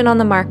solution on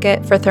the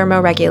market for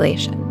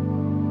thermoregulation.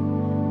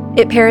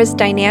 It pairs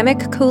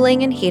dynamic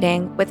cooling and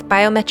heating with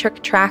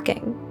biometric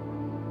tracking.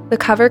 The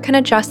cover can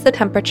adjust the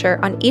temperature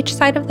on each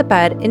side of the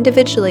bed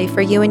individually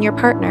for you and your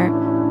partner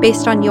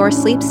based on your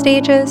sleep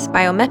stages,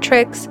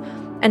 biometrics,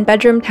 and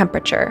bedroom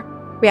temperature,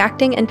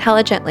 reacting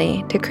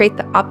intelligently to create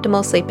the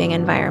optimal sleeping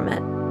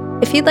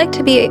environment. If you'd like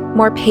to be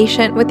more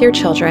patient with your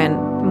children,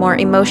 more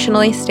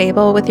emotionally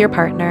stable with your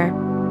partner,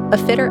 a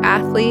fitter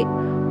athlete,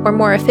 or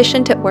more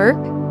efficient at work,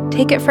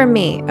 take it from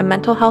me, a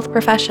mental health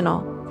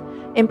professional.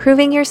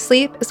 Improving your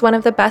sleep is one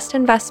of the best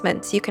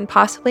investments you can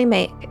possibly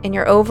make in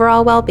your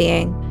overall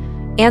well-being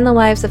and the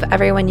lives of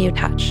everyone you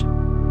touch.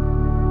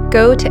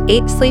 Go to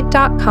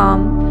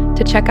 8sleep.com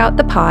to check out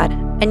the pod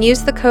and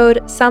use the code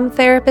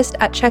SOMETHERAPIST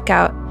at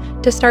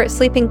checkout to start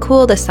sleeping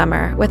cool this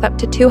summer with up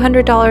to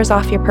 $200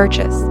 off your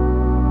purchase.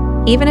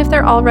 Even if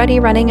they're already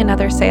running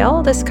another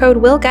sale, this code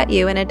will get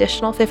you an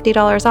additional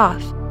 $50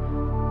 off.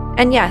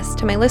 And yes,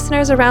 to my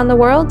listeners around the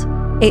world,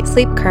 8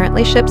 Sleep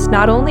currently ships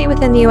not only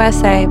within the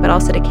USA, but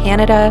also to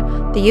Canada,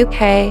 the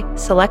UK,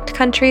 select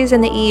countries in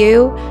the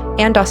EU,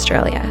 and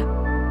Australia.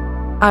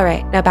 All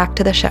right, now back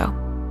to the show.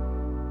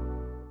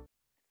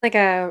 Like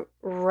a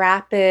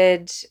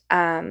rapid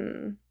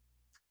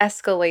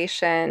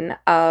escalation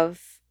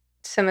of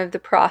some of the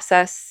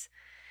process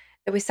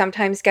that we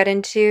sometimes get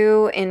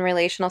into in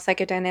relational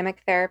psychodynamic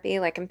therapy.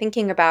 Like I'm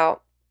thinking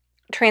about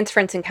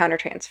transference and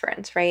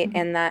countertransference, right? Mhm.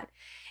 And that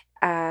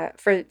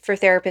for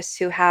therapists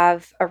who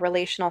have a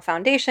relational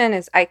foundation,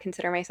 as I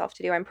consider myself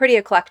to do, I'm pretty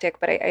eclectic,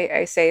 but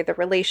I say the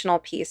relational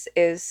piece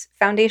is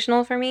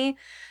foundational for me,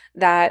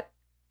 that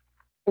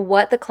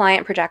what the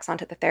client projects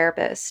onto the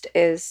therapist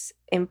is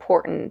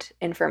important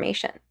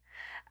information.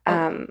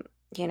 Okay.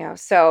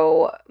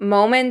 So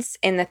moments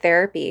in the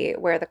therapy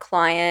where the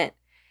client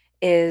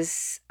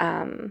is,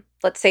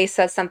 let's say,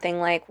 says something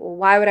like, well,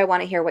 why would I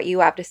want to hear what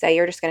you have to say?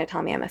 You're just going to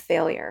tell me I'm a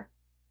failure,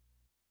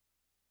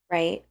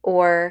 right?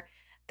 Or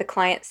the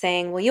client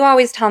saying, well, you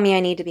always tell me I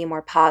need to be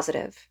more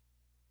positive,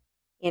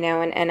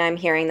 and I'm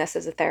hearing this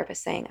as a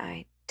therapist saying,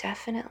 I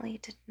definitely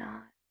did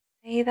not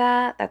say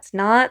that. That's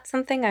not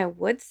something I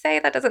would say.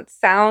 That doesn't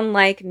sound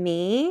like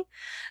me.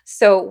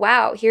 So,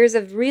 wow, here's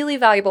a really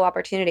valuable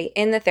opportunity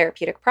in the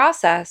therapeutic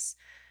process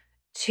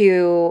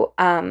to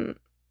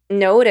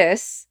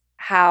notice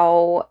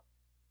how,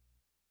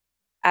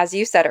 as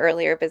you said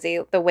earlier,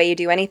 Bizzie, the way you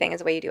do anything is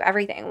the way you do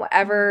everything.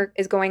 Whatever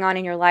is going on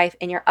in your life,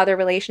 in your other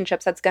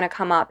relationships, that's going to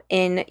come up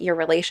in your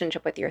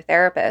relationship with your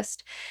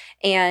therapist.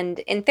 And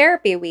in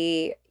therapy,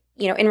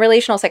 in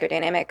relational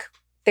psychodynamic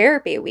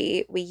therapy,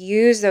 we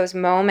use those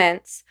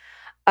moments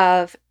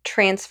of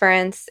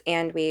transference,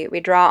 and we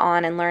draw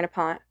on and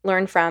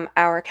learn from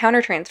our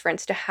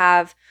countertransference to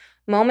have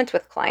moments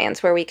with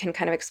clients where we can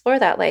kind of explore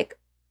that, like,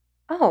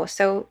 oh,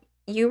 so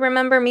you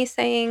remember me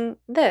saying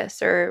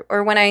this, or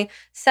when I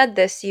said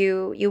this,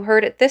 you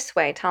heard it this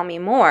way. Tell me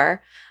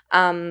more.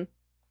 Um,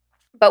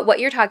 but what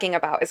you're talking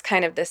about is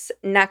kind of this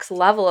next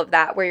level of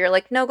that, where you're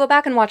like, no, go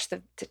back and watch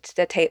the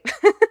tape.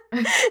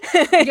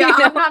 Yeah, You I'm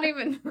know? not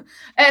even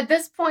at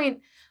this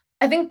point.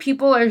 I think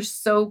people are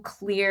so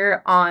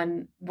clear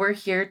on we're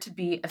here to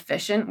be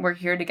efficient. We're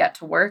here to get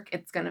to work.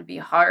 It's going to be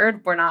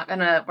hard. We're not going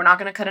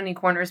to cut any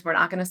corners. We're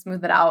not going to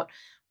smooth it out.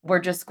 We're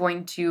just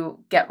going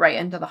to get right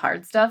into the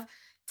hard stuff.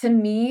 To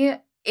me,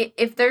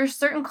 if there's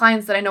certain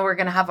clients that I know are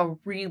going to have a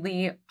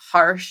really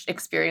harsh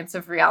experience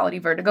of reality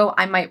vertigo,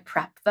 I might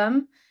prep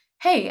them.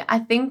 Hey, I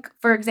think,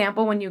 for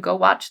example, when you go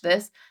watch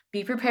this,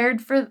 be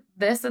prepared for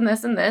this and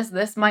this and this.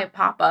 This might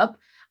pop up.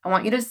 I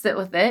want you to sit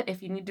with it.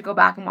 If you need to go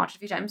back and watch it a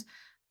few times,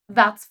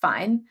 that's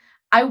fine.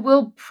 I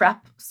will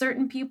prep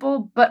certain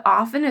people, but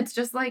often it's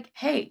just like,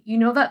 hey, you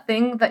know that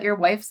thing that your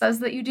wife says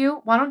that you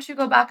do? Why don't you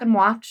go back and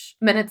watch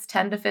minutes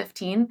 10 to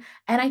 15?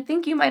 And I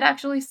think you might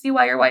actually see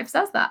why your wife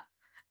says that.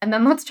 And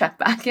then let's check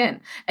back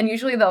in. And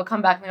usually they'll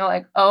come back and they're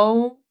like,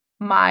 oh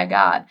my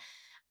God.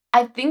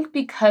 I think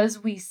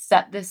because we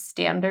set this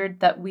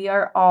standard that we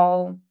are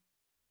all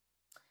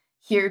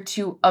here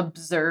to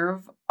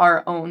observe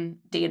our own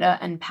data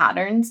and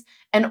patterns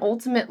and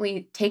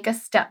ultimately take a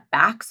step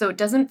back so it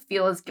doesn't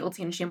feel as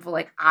guilty and shameful,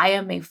 like I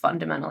am a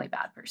fundamentally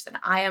bad person.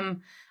 I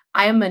am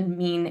a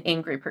mean,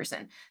 angry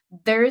person.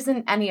 There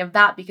isn't any of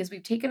that because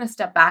we've taken a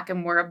step back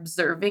and we're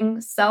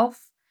observing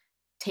self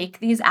take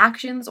these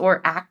actions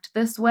or act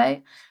this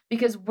way,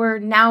 because we're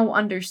now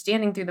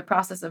understanding through the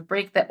process of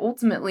break that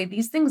ultimately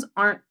these things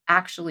aren't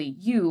actually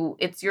you.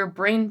 It's your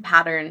brain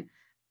pattern,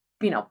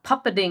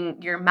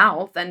 puppeting your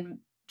mouth and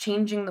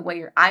changing the way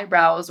your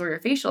eyebrows or your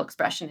facial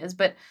expression is,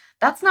 but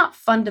that's not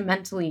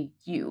fundamentally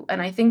you. And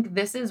I think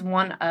this is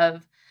one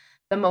of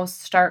the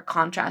most stark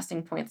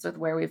contrasting points with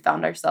where we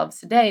found ourselves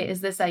today, is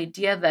this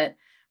idea that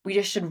we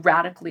just should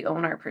radically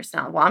own our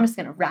personality. Well, I'm just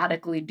going to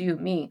radically do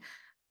me.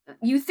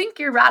 You think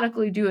you're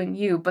radically doing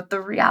you, but the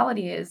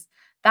reality is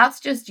that's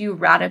just you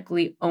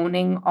radically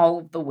owning all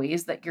of the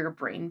ways that your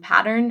brain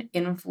pattern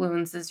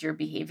influences your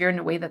behavior in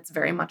a way that's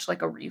very much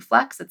like a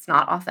reflex. It's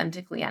not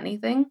authentically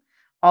anything.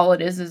 All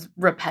it is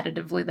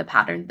repetitively the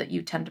pattern that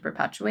you tend to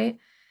perpetuate.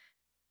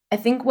 I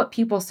think what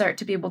people start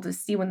to be able to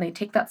see when they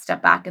take that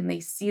step back and they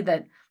see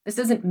that this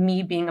isn't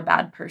me being a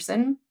bad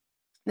person,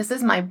 this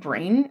is my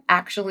brain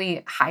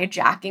actually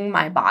hijacking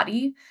my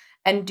body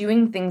and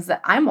doing things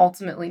that I'm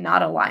ultimately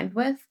not aligned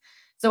with,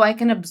 so I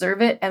can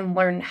observe it and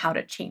learn how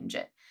to change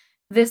it.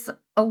 This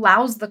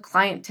allows the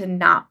client to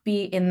not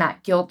be in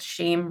that guilt,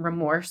 shame,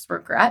 remorse,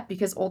 regret,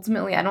 because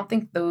ultimately I don't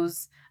think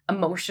those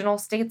emotional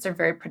states are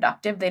very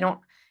productive. You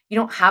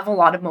don't have a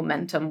lot of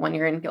momentum when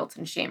you're in guilt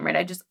and shame, right?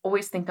 I just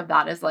always think of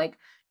that as like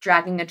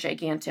dragging a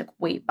gigantic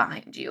weight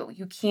behind you.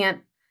 You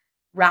can't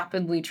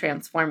rapidly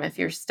transform if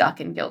you're stuck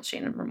in guilt,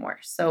 shame, and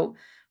remorse. So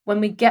when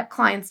we get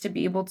clients to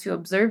be able to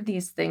observe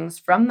these things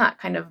from that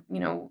kind of,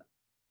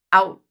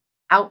 out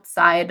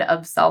outside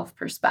of self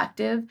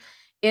perspective,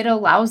 it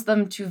allows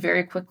them to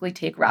very quickly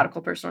take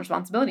radical personal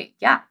responsibility.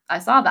 Yeah, I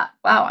saw that.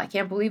 Wow, I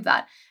can't believe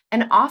that.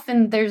 And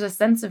often there's a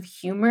sense of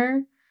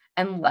humor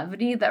and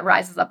levity that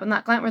rises up in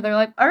that client where they're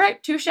like, all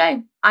right, touche.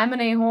 I'm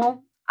an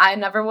a-hole. I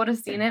never would have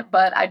seen it,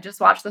 but I just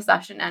watched the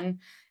session and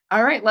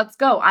all right, let's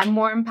go. I'm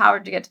more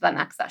empowered to get to that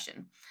next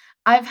session.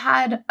 I've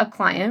had a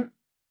client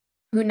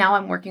who now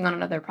I'm working on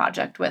another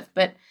project with,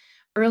 but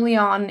early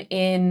on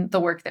in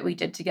the work that we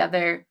did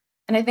together,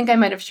 and I think I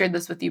might have shared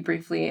this with you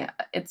briefly.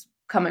 It's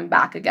coming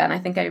back again. I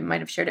think I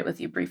might have shared it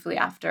with you briefly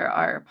after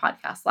our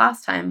podcast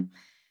last time.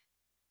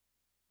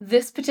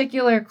 This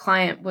particular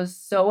client was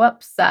so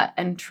upset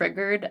and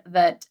triggered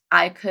that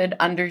I could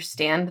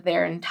understand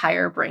their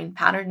entire brain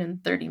pattern in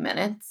 30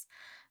 minutes.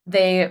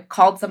 They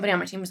called somebody on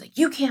my team and was like,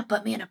 you can't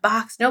put me in a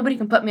box. Nobody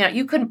can put me out.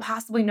 You couldn't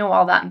possibly know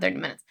all that in 30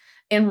 minutes.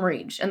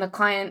 Enraged. And the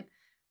client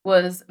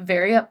was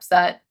very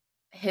upset.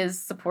 His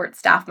support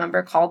staff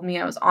member called me.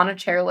 I was on a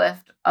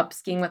chairlift up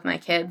skiing with my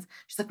kids.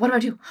 She's like, what do I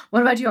do?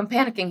 What do I do? I'm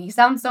panicking. He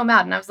sounds so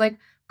mad. And I was like,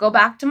 go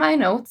back to my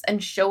notes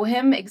and show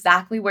him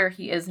exactly where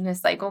he is in his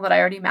cycle that I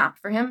already mapped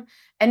for him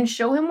and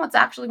show him what's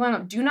actually going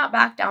on. Do not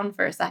back down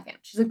for a second.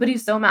 She's like, but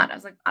he's so mad. I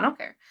was like, I don't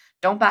care.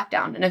 Don't back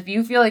down. And if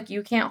you feel like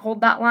you can't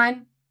hold that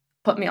line,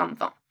 put me on the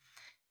phone.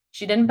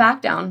 She didn't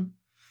back down.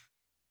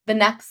 The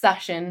next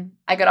session,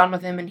 I got on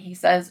with him and he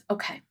says,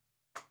 okay,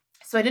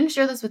 so I didn't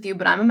share this with you,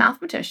 but I'm a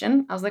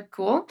mathematician. I was like,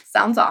 cool,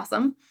 sounds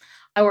awesome.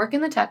 I work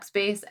in the tech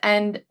space.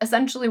 And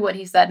essentially what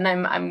he said, and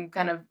I'm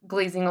kind of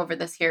glazing over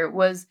this here,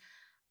 was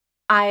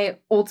I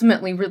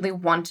ultimately really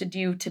wanted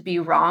you to be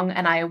wrong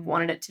and I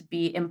wanted it to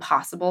be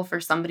impossible for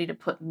somebody to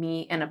put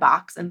me in a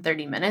box in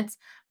 30 minutes,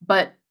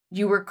 but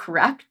you were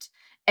correct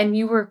and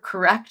you were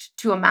correct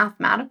to a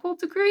mathematical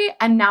degree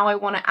and now I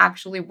want to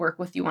actually work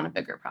with you on a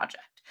bigger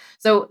project.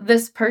 So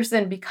this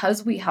person,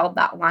 because we held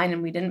that line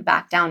and we didn't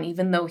back down,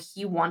 even though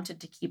he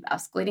wanted to keep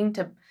escalating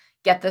to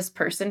get this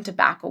person to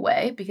back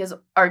away, because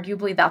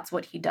arguably that's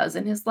what he does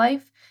in his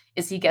life,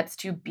 is he gets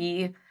to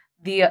be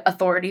the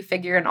authority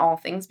figure in all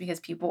things because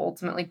people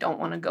ultimately don't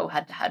want to go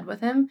head to head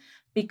with him.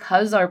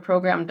 Because our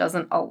program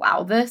doesn't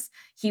allow this,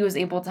 he was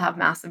able to have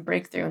massive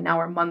breakthrough. And now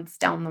we're months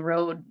down the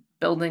road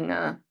building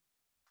a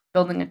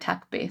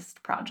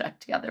tech-based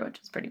project together, which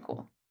is pretty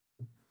cool.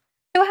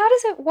 So how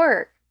does it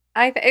work?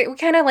 We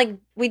kind of like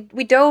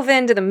we dove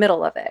into the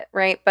middle of it,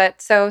 right?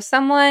 But so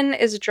someone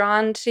is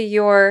drawn to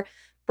your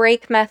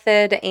break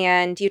method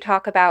and you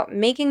talk about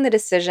making the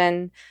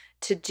decision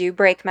to do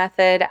break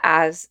method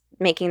as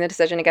making the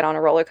decision to get on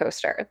a roller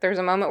coaster. There's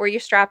a moment where you're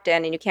strapped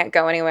in and you can't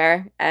go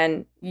anywhere.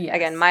 And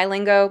again, my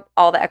lingo,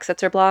 all the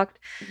exits are blocked.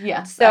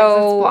 Yes, so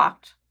exits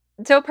blocked.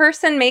 So a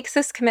person makes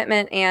this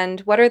commitment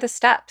and what are the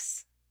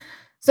steps?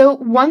 So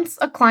once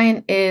a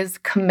client is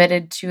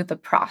committed to the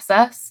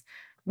process,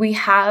 we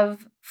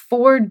have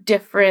 4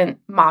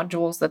 different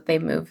modules that they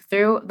move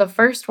through. The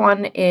first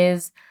one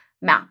is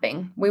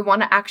mapping. We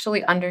want to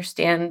actually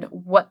understand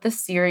what the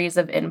series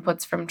of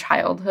inputs from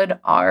childhood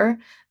are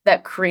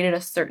that created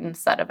a certain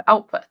set of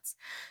outputs.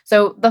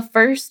 So the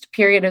first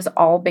period is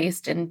all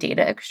based in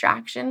data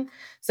extraction.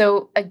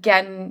 So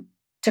again,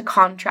 to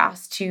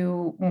contrast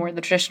to more the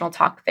traditional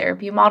talk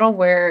therapy model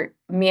where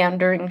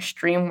meandering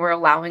stream, we're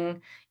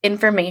allowing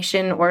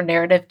information or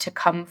narrative to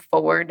come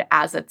forward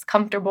as it's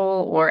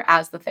comfortable or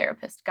as the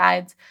therapist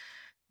guides.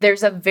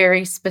 There's a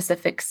very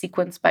specific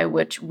sequence by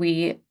which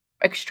we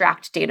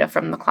extract data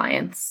from the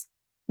client's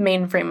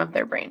mainframe of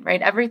their brain,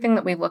 right? Everything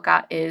that we look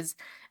at is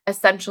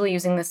essentially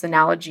using this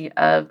analogy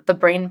of the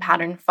brain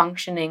pattern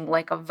functioning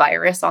like a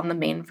virus on the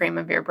mainframe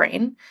of your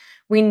brain.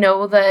 We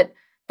know that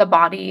the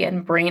body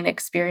and brain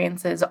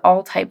experiences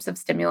all types of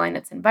stimuli in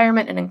its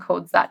environment and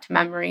encodes that to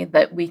memory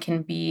that we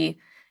can be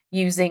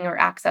using or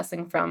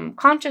accessing from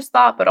conscious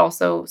thought, but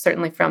also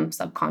certainly from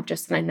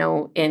subconscious. And I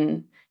know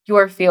in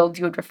your field,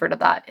 you would refer to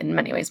that in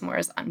many ways more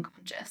as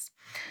unconscious.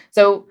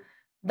 So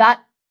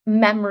that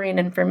memory and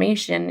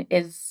information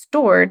is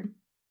stored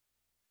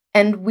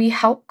And we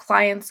help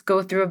clients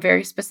go through a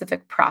very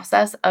specific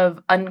process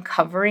of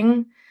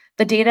uncovering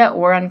the data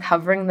or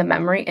uncovering the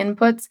memory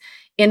inputs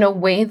in a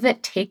way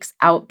that takes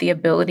out the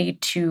ability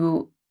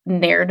to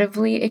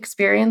narratively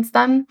experience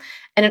them.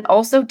 And it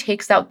also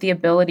takes out the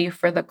ability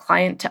for the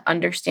client to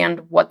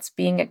understand what's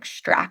being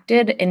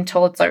extracted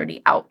until it's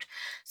already out.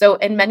 So,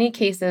 in many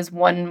cases,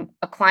 when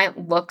a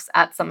client looks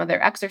at some of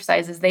their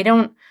exercises, they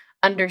don't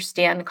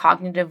understand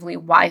cognitively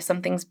why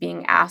something's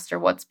being asked or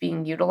what's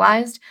being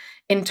utilized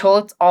until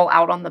it's all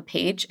out on the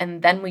page.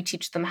 And then we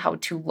teach them how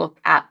to look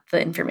at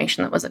the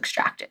information that was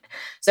extracted.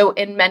 So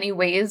in many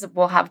ways,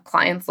 we'll have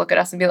clients look at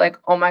us and be like,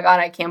 "Oh my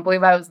God, I can't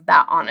believe I was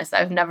that honest.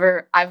 I've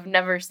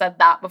never said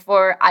that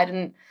before. I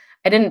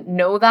didn't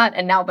know that.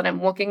 And now that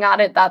I'm looking at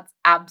it, that's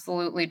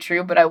absolutely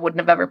true. But I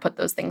wouldn't have ever put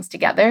those things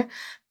together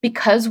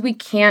because we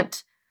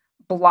can't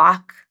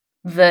block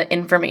the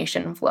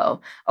information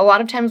flow. A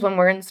lot of times when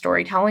we're in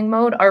storytelling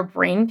mode, our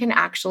brain can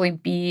actually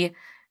be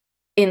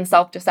in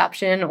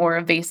self-deception or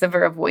evasive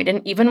or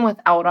avoidant, even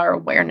without our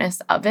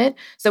awareness of it.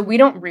 So we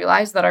don't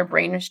realize that our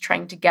brain is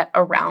trying to get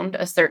around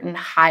a certain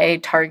high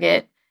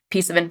target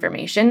piece of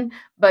information,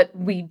 but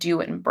we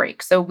do in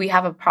break. So we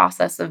have a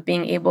process of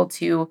being able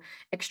to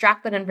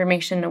extract that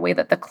information in a way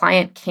that the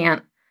client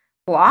can't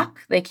block,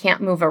 they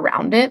can't move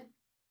around it,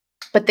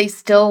 but they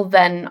still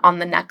then on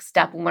the next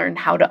step learn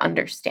how to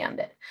understand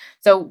it.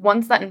 So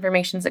once that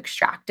information is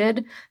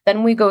extracted,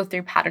 then we go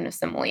through pattern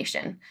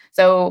assimilation.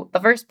 So the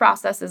first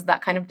process is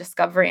that kind of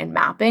discovery and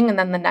mapping, and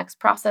then the next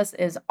process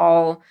is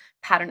all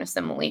pattern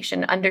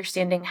assimilation,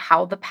 understanding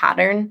how the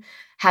pattern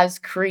has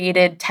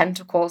created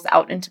tentacles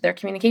out into their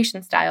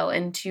communication style,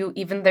 into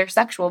even their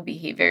sexual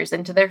behaviors,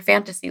 into their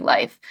fantasy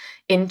life,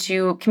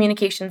 into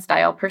communication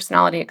style,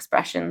 personality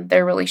expression,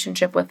 their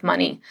relationship with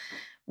money.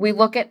 We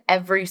look at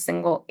every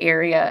single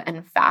area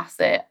and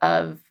facet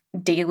of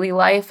daily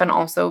life and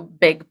also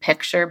big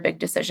picture, big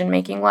decision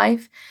making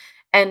life.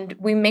 And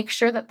we make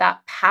sure that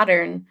that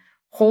pattern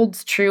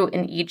holds true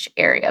in each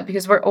area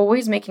because we're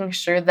always making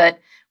sure that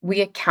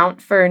we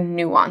account for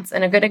nuance.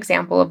 And a good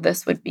example of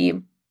this would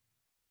be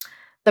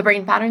the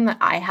brain pattern that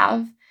I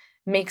have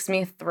makes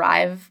me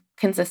thrive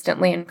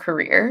consistently in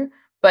career.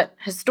 But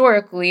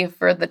historically,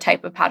 for the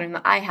type of pattern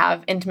that I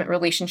have, intimate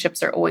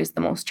relationships are always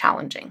the most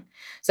challenging.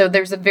 So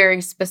there's a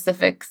very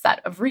specific set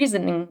of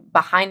reasoning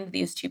behind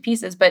these two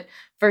pieces. But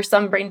for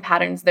some brain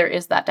patterns, there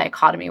is that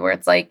dichotomy where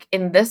it's like,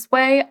 in this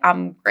way,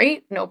 I'm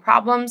great, no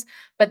problems.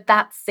 But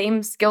that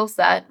same skill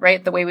set,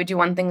 right, the way we do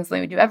one thing is the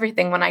way we do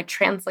everything, when I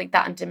translate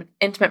that into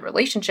intimate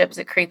relationships,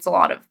 it creates a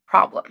lot of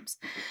problems.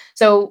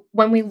 So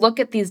when we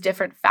look at these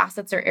different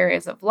facets or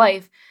areas of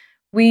life,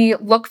 we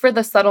look for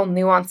the subtle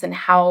nuance in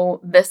how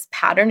this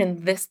pattern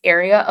in this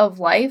area of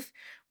life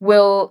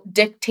will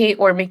dictate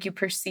or make you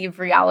perceive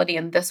reality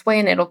in this way,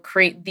 and it'll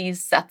create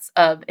these sets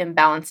of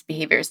imbalanced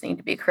behaviors that need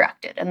to be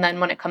corrected. And then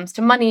when it comes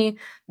to money,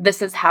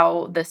 this is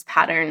how this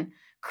pattern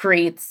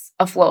creates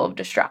a flow of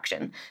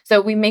destruction.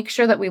 So we make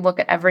sure that we look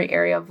at every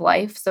area of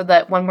life so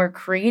that when we're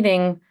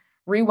creating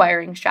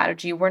rewiring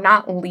strategy, we're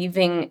not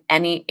leaving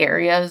any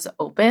areas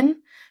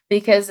open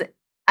because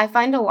I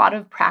find a lot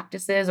of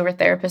practices or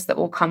therapists that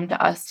will come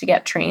to us to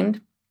get trained,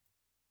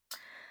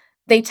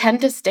 they tend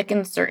to stick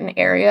in certain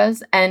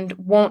areas and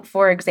won't,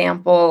 for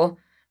example,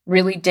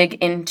 really dig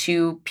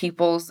into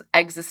people's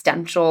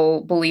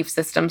existential belief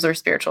systems or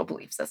spiritual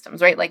belief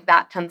systems, right? Like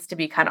that tends to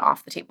be kind of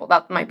off the table.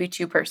 That might be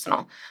too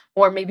personal.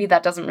 Or maybe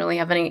that doesn't really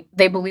have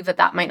they believe that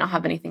that might not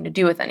have anything to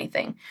do with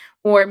anything.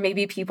 Or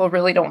maybe people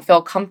really don't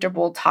feel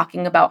comfortable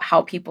talking about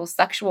how people's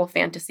sexual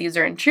fantasies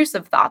or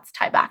intrusive thoughts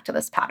tie back to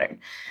this pattern.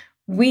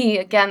 We,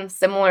 again,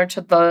 similar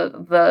to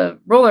the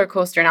roller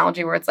coaster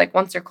analogy where it's like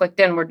once you're clicked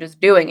in, we're just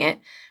doing it.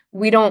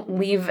 We don't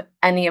leave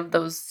any of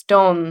those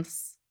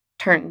stones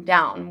turned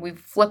down. We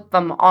flip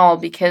them all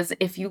because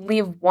if you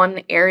leave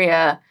one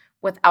area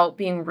without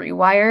being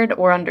rewired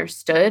or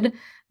understood,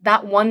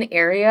 that one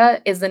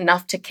area is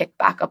enough to kick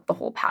back up the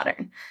whole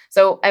pattern.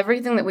 So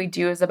everything that we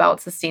do is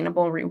about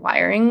sustainable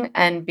rewiring.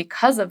 And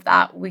because of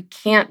that, we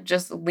can't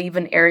just leave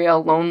an area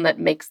alone that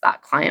makes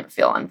that client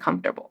feel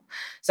uncomfortable.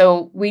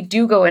 So we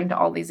do go into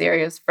all these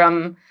areas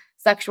from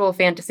sexual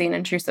fantasy and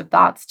intrusive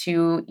thoughts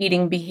to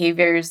eating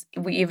behaviors.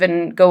 We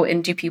even go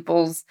into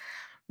people's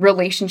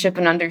relationship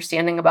and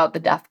understanding about the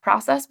death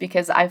process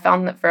because I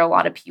found that for a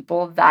lot of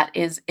people that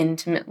is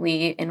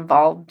intimately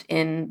involved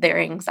in their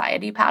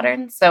anxiety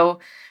patterns. So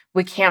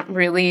we can't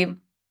really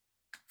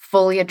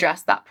fully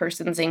address that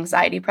person's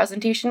anxiety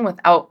presentation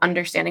without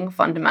understanding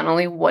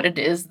fundamentally what it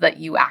is that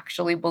you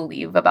actually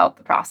believe about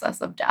the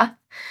process of death.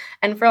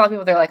 And for a lot of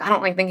people, they're like, I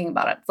don't like thinking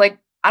about it. It's like,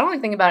 I don't like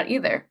thinking about it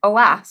either.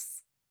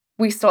 Alas,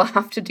 we still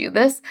have to do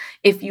this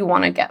if you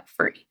want to get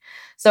free.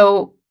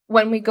 So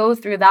when we go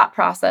through that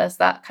process,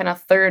 that kind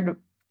of third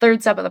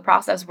step of the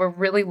process, we're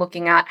really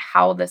looking at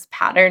how this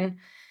pattern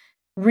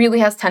really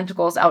has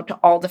tentacles out to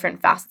all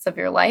different facets of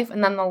your life.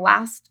 And then the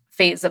last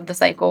phase of the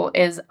cycle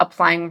is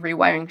applying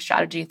rewiring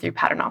strategy through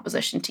pattern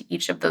opposition to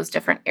each of those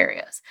different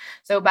areas.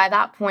 So by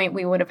that point,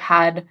 we would have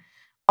had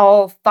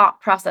all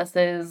thought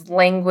processes,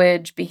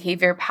 language,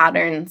 behavior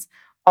patterns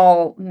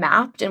all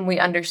mapped and we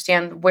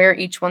understand where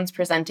each one's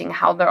presenting,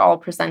 how they're all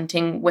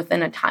presenting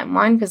within a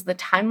timeline, because the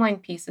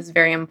timeline piece is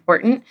very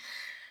important.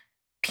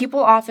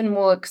 People often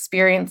will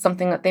experience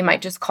something that they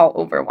might just call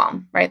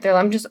overwhelm, right? They're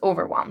like, I'm just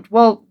overwhelmed.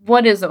 Well,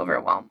 what is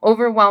overwhelm?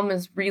 Overwhelm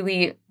is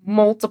really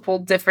multiple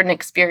different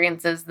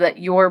experiences that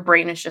your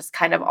brain is just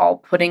kind of all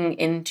putting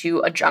into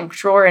a junk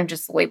drawer and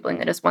just labeling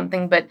it as one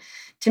thing. But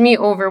to me,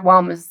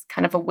 overwhelm is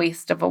kind of a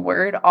waste of a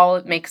word. All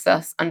it makes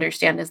us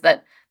understand is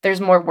that there's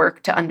more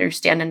work to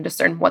understand and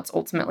discern what's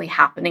ultimately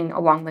happening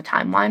along the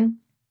timeline.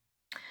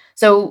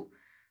 So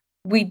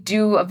we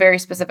do a very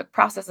specific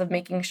process of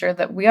making sure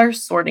that we are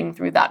sorting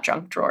through that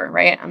junk drawer,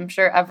 right? I'm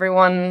sure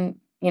everyone,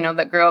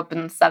 that grew up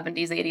in the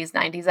 70s, 80s,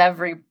 90s,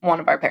 every one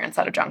of our parents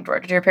had a junk drawer.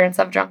 Did your parents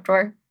have a junk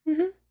drawer?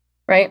 Mm-hmm.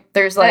 Right?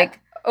 There's That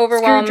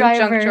overwhelmed junk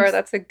screwdrivers. drawer.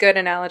 That's a good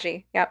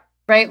analogy. Yep.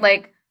 Right?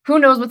 Like, who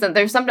knows what's in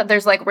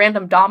there's like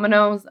random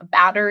dominoes, a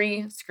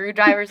battery,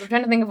 screwdrivers. I'm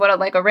trying to think of what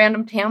like a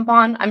random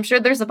tampon. I'm sure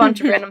there's a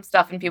bunch of random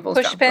stuff in people's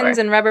push junk drawer. pins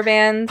and rubber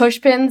bands.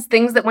 Push pins,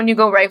 things that when you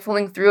go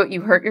rifling through it,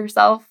 you hurt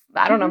yourself.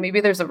 I don't know,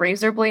 maybe there's a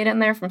razor blade in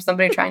there from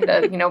somebody trying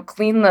to,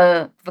 clean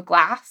the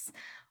glass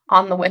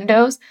on the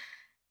windows.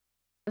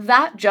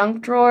 That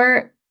junk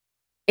drawer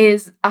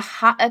is a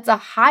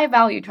high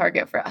value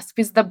target for us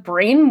because the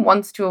brain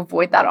wants to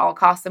avoid that at all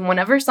costs. And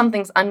whenever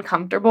something's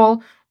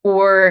uncomfortable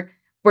or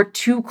we're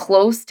too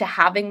close to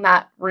having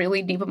that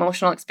really deep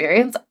emotional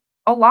experience,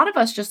 a lot of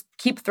us just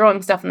keep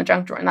throwing stuff in the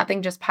junk drawer and that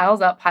thing just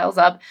piles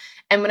up.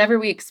 And whenever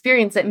we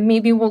experience it,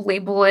 maybe we'll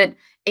label it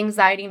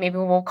anxiety, maybe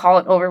we'll call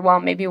it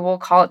overwhelm, maybe we'll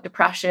call it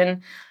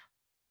depression.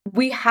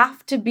 We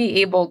have to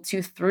be able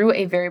to, through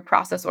a very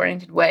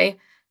process-oriented way,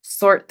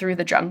 sort through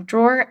the junk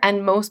drawer.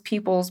 And most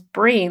people's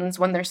brains,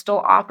 when they're still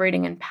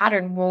operating in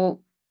pattern,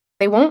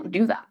 they won't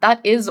do that.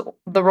 That is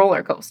the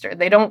roller coaster.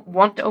 They don't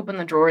want to open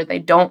the drawer. They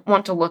don't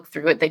want to look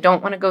through it. They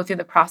don't want to go through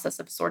the process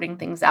of sorting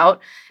things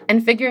out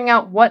and figuring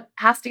out what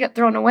has to get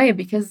thrown away,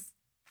 because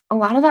a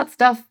lot of that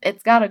stuff,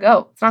 it's got to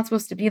go. It's not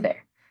supposed to be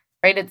there,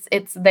 right?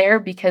 It's there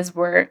because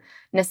we're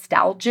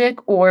nostalgic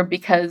or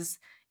because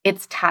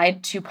it's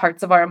tied to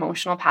parts of our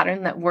emotional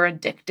pattern that we're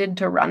addicted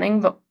to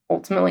running, but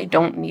ultimately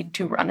don't need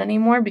to run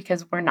anymore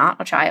because we're not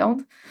a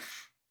child.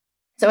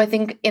 So I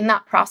think in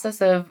that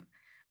process of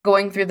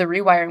going through the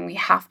rewiring, we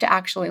have to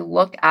actually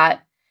look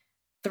at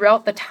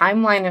throughout the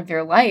timeline of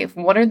your life,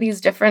 what are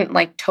these different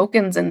like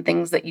tokens and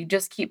things that you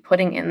just keep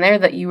putting in there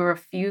that you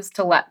refuse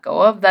to let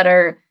go of that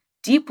are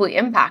deeply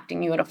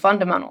impacting you at a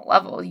fundamental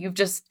level. You've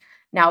just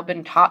now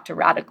been taught to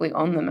radically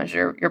own them as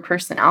your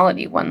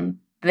personality when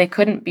they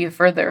couldn't be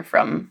further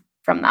from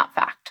that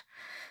fact.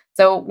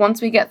 So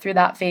once we get through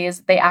that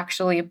phase, they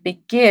actually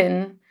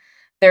begin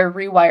their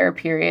rewire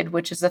period,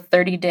 which is a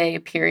 30-day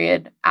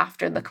period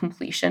after the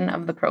completion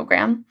of the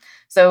program.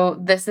 So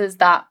this is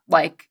that,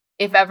 like,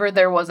 if ever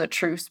there was a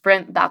true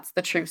sprint, that's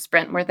the true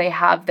sprint where they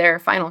have their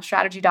final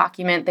strategy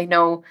document. They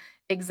know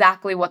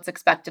exactly what's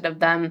expected of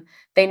them.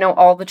 They know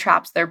all the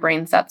traps their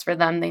brain sets for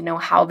them. They know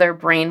how their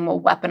brain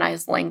will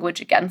weaponize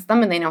language against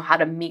them, and they know how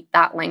to meet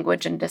that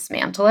language and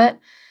dismantle it.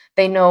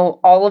 They know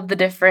all of the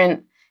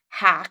different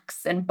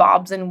hacks and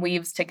bobs and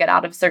weaves to get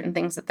out of certain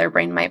things that their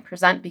brain might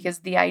present, because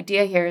the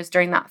idea here is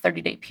during that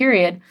 30-day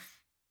period,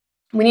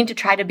 we need to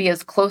try to be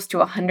as close to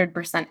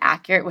 100%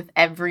 accurate with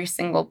every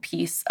single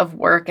piece of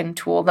work and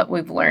tool that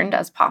we've learned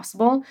as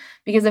possible.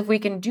 Because if we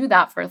can do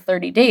that for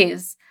 30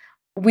 days,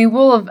 we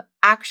will have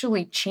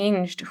actually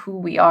changed who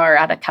we are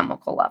at a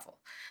chemical level.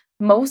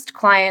 Most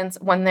clients,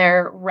 when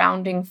they're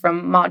rounding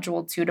from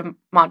module 2 to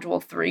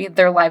module 3,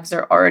 their lives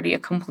are already a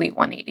complete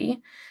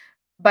 180.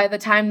 By the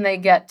time they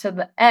get to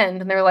the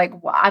end and they're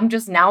like, well, I'm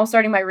just now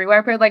starting my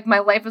rewire period, like my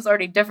life is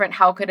already different.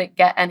 How could it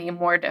get any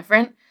more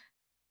different?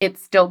 It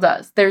still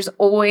does. There's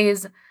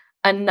always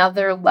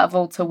another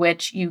level to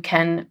which you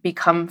can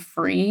become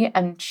free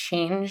and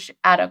change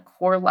at a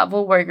core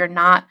level where you're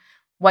not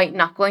white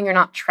knuckling, you're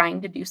not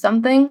trying to do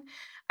something.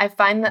 I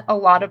find that a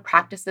lot of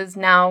practices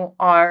now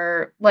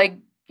are like,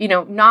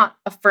 not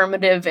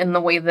affirmative in the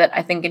way that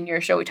I think in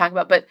your show we talk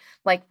about, but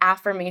like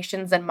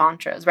affirmations and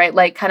mantras, right?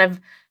 Like kind of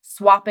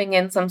swapping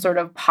in some sort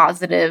of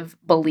positive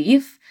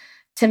belief.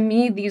 To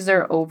me, these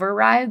are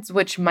overrides,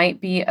 which might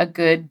be a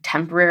good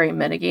temporary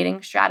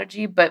mitigating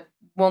strategy, but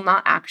will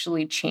not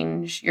actually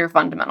change your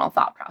fundamental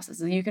thought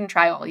processes. You can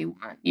try all you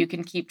want. You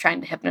can keep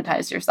trying to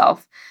hypnotize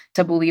yourself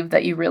to believe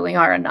that you really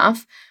are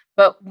enough.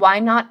 But why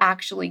not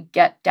actually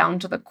get down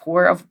to the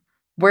core of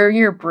where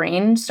your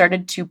brain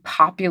started to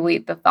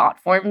populate the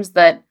thought forms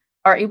that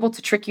are able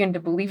to trick you into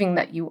believing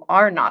that you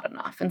are not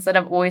enough, instead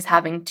of always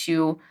having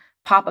to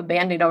pop a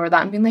Band-Aid over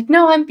that and being like,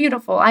 no, I'm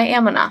beautiful. I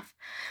am enough.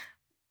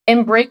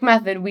 In Break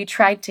Method, we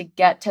tried to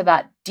get to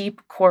that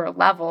deep core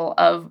level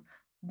of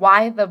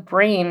why the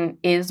brain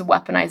is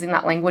weaponizing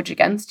that language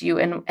against you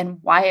and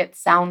why it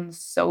sounds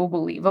so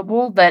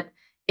believable that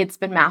it's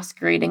been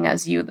masquerading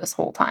as you this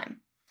whole time.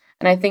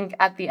 And I think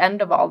at the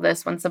end of all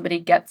this, when somebody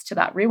gets to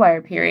that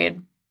rewire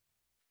period,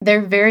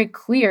 they're very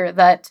clear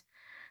that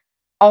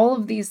all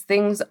of these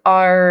things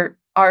are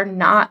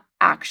not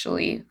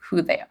actually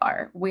who they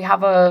are. We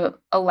have a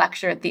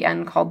lecture at the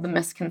end called The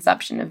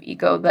Misconception of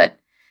Ego that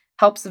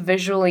helps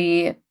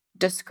visually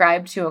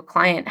describe to a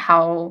client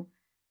how,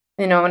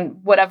 in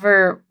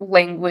whatever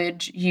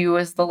language you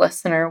as the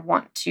listener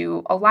want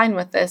to align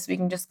with this, we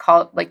can just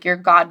call it like your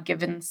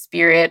God-given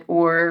spirit,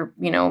 or,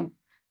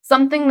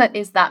 something that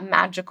is that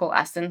magical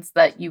essence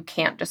that you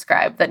can't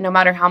describe, that no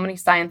matter how many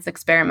science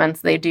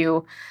experiments they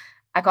do.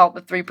 I call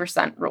it the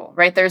 3% rule,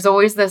 right? There's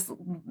always this,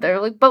 they're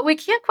like, but we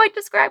can't quite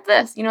describe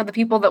this. The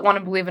people that want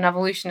to believe in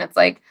evolution, it's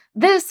like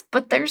this,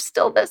 but there's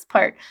still this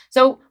part.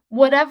 So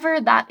whatever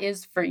that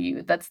is for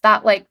you, that's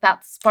that, like,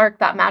 that spark,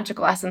 that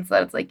magical essence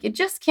that it's like, you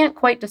just can't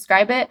quite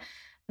describe it.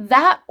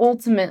 That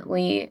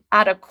ultimately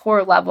at a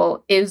core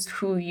level is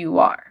who you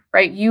are,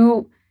 right?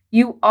 You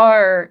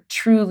are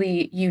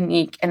truly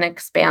unique and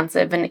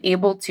expansive and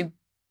able to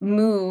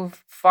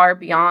move far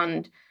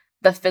beyond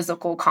the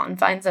physical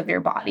confines of your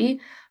body.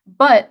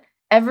 But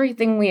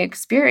everything we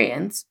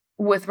experience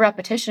with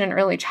repetition in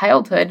early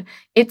childhood,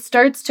 it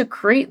starts to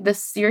create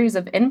this series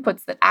of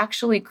inputs that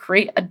actually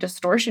create a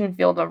distortion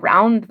field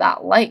around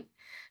that light.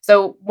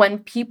 So when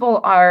people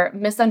are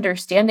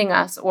misunderstanding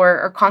us or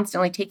are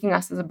constantly taking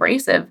us as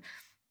abrasive,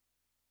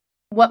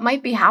 what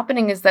might be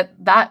happening is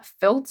that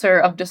filter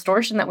of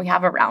distortion that we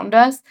have around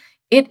us,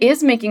 it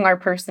is making our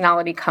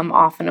personality come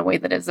off in a way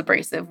that is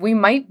abrasive. We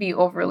might be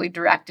overly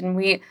direct and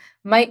we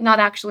might not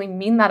actually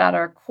mean that at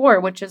our core,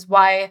 which is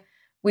why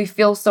we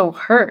feel so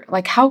hurt.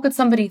 Like, how could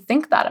somebody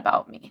think that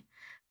about me?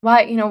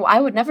 Why, I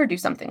would never do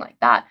something like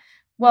that.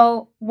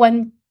 Well,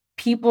 when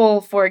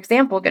people, for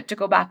example, get to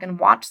go back and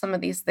watch some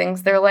of these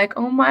things, they're like,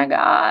 oh my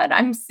God,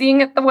 I'm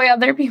seeing it the way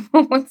other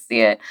people would see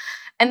it.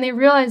 And they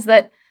realize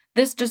that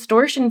this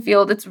distortion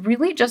field, it's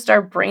really just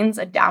our brain's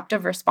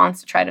adaptive response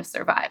to try to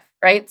survive,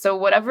 right? So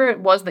whatever it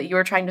was that you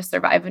were trying to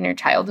survive in your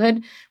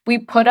childhood, we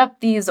put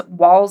up these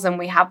walls and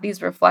we have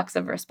these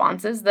reflexive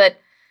responses that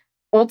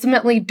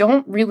ultimately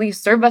don't really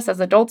serve us as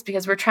adults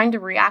because we're trying to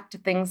react to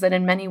things that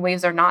in many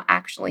ways are not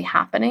actually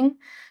happening.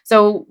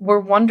 So we're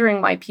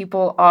wondering why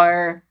people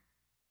are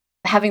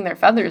having their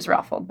feathers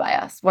ruffled by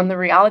us, when the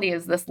reality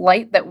is this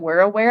light that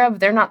we're aware of,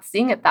 they're not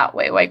seeing it that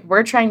way. Like,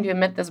 we're trying to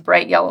emit this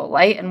bright yellow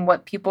light, and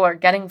what people are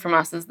getting from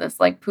us is this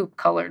like poop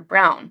colored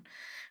brown.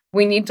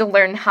 We need to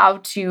learn how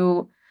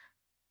to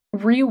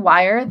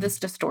rewire this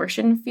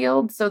distortion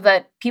field so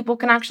that people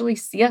can actually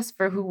see us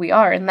for who we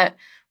are and that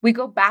we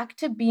go back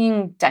to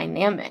being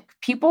dynamic.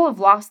 People have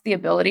lost the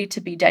ability to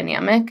be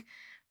dynamic.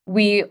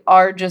 We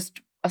are just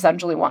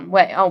essentially one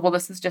way. Oh, well,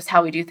 this is just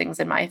how we do things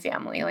in my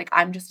family. Like,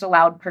 I'm just a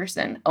loud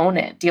person. Own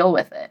it. Deal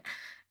with it.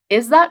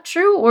 Is that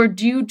true? Or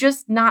do you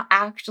just not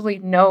actually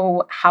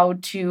know how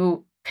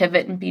to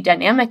pivot and be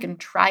dynamic and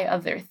try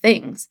other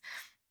things?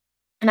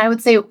 And I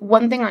would say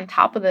one thing on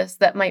top of this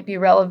that might be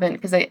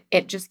relevant, because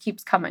it just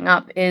keeps coming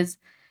up, is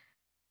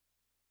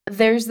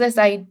there's this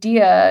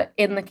idea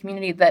in the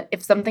community that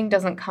if something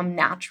doesn't come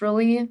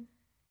naturally,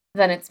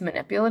 then it's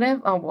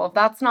manipulative. Oh, well, if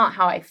that's not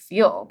how I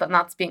feel, then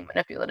that's being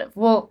manipulative.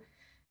 Well,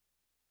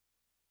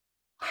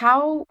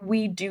 how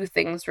we do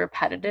things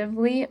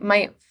repetitively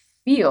might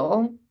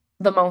feel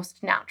the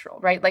most natural,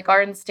 right? Like, our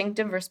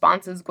instinctive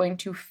response is going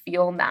to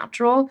feel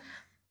natural.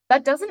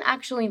 That doesn't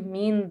actually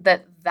mean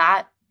that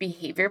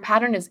behavior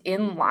pattern is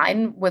in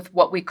line with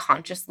what we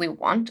consciously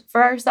want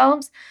for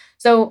ourselves.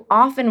 So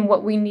often,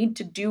 what we need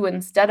to do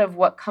instead of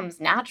what comes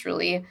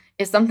naturally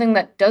is something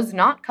that does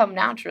not come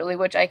naturally,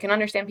 which I can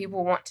understand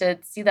people want to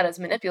see that as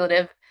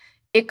manipulative.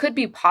 It could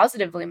be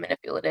positively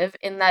manipulative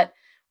in that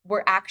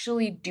we're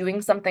actually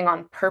doing something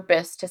on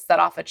purpose to set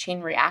off a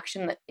chain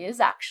reaction that is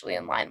actually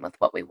in line with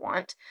what we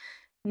want.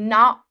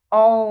 Not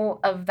all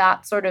of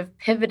that sort of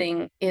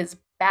pivoting is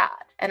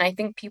bad. And I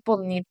think people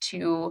need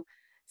to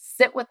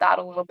sit with that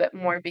a little bit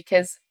more,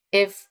 because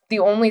if the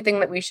only thing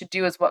that we should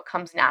do is what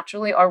comes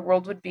naturally, our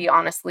world would be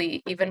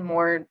honestly even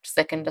more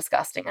sick and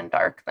disgusting and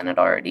dark than it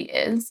already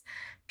is.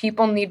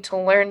 People need to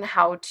learn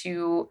how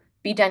to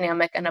be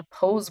dynamic and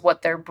oppose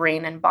what their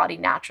brain and body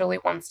naturally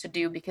wants to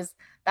do, because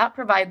that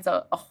provides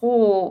a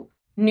whole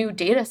new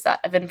data set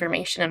of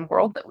information and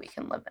world that we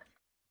can live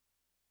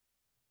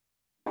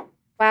in.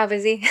 Wow,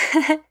 Bizzie.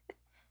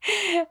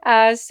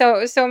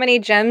 So many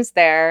gems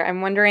there.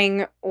 I'm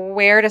wondering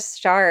where to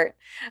start.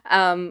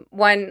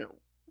 One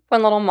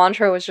little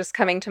mantra was just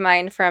coming to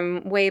mind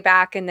from way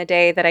back in the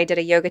day that I did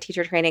a yoga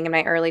teacher training in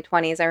my early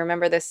 20s. I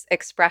remember this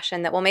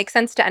expression that will make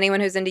sense to anyone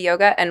who's into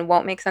yoga and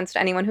won't make sense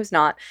to anyone who's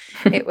not.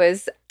 It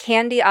was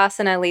candy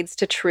asana leads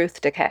to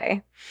truth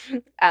decay.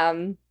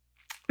 Um,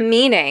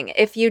 Meaning,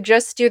 if you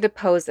just do the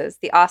poses,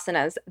 the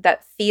asanas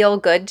that feel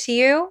good to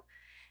you,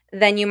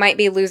 then you might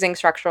be losing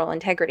structural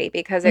integrity,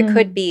 because it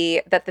could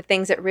be that the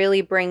things that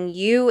really bring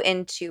you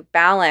into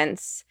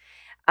balance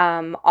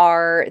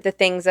are the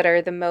things that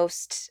are the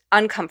most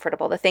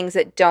uncomfortable, the things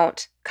that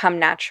don't come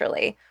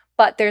naturally.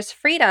 But there's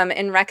freedom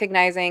in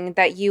recognizing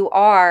that you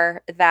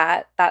are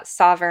that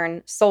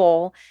sovereign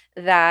soul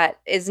that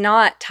is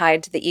not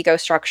tied to the ego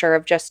structure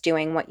of just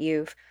doing what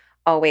you've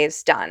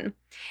always done.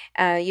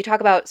 You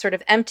talk about sort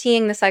of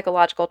emptying the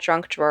psychological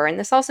junk drawer, and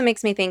this also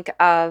makes me think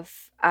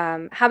of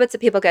habits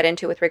that people get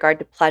into with regard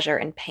to pleasure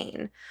and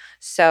pain.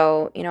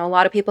 So, a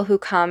lot of people who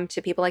come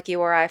to people like you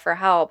or I for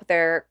help,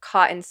 they're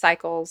caught in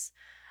cycles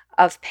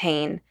of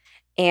pain,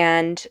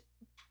 and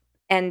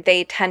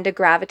they tend to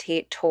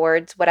gravitate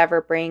towards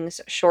whatever brings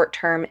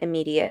short-term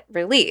immediate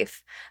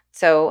relief.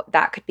 So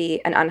that could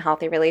be an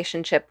unhealthy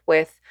relationship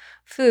with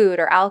food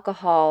or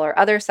alcohol or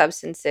other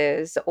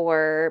substances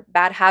or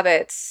bad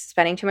habits,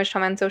 spending too much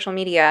time on social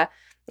media,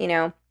 you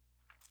know.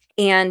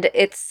 And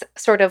it's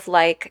sort of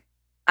like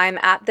I'm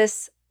at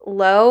this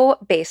low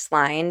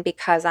baseline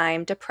because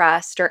I'm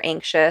depressed or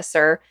anxious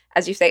or,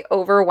 as you say,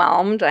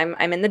 overwhelmed.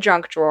 I'm in the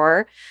junk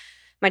drawer.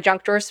 My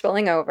junk drawer is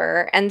spilling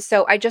over. And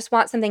so I just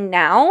want something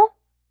now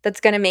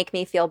that's going to make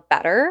me feel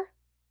better.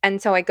 And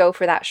so I go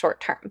for that short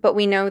term. But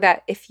we know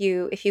that if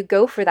you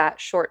go for that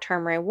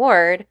short-term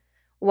reward,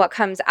 what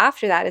comes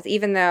after that is,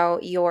 even though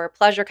your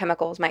pleasure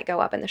chemicals might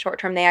go up in the short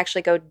term, they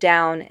actually go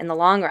down in the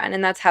long run.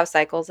 And that's how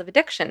cycles of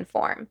addiction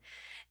form.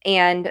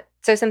 And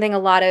so something a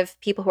lot of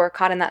people who are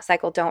caught in that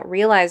cycle don't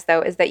realize,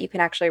 though, is that you can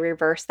actually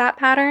reverse that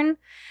pattern.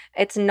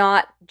 It's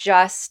not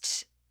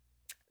just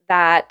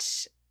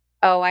that,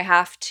 oh, I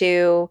have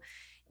to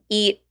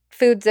eat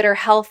foods that are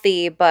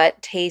healthy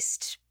but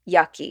taste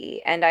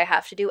yucky, and I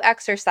have to do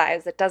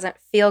exercise that doesn't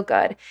feel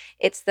good.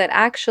 It's that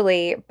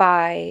actually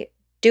by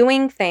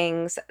doing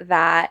things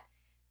that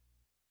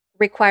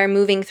require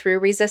moving through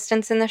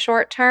resistance in the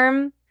short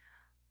term,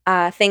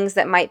 things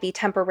that might be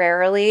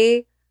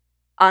temporarily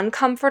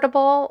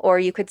uncomfortable, or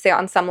you could say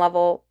on some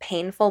level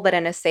painful, but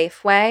in a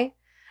safe way.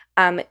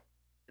 Um,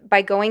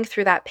 by going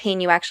through that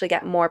pain, you actually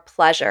get more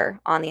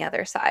pleasure on the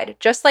other side.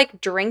 Just like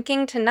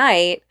drinking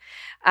tonight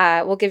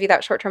will give you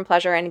that short term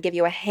pleasure and give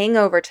you a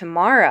hangover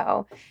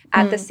tomorrow.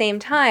 At the same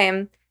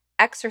time,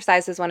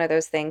 exercise is one of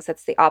those things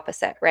that's the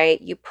opposite, right?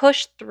 You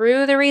push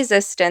through the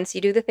resistance, you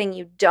do the thing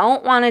you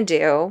don't want to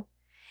do,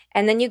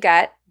 and then you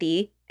get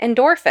the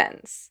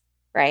endorphins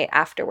right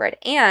afterward.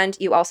 And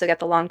you also get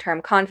the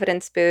long-term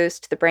confidence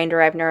boost, the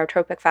brain-derived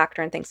neurotropic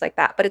factor, and things like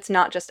that. But it's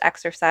not just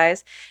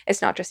exercise.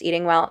 It's not just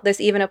eating well.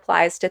 This even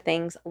applies to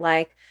things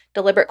like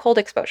deliberate cold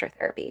exposure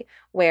therapy,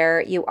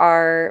 where you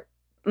are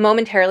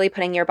momentarily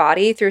putting your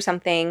body through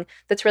something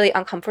that's really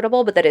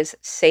uncomfortable, but that is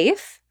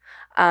safe,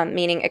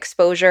 meaning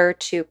exposure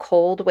to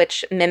cold,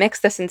 which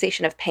mimics the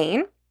sensation of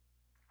pain.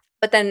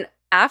 But then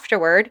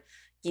afterward,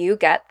 you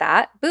get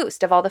that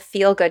boost of all the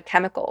feel-good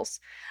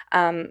chemicals.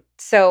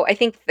 So I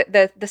think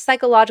the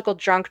psychological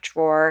junk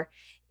drawer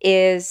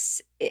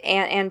is,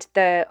 and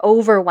the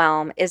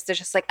overwhelm is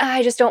just like,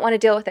 I just don't want to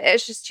deal with it.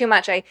 It's just too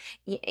much.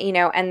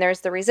 And there's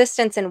the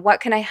resistance, and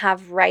what can I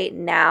have right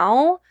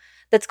now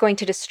that's going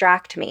to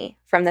distract me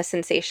from the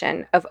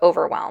sensation of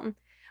overwhelm?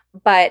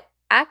 But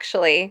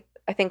actually,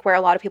 I think where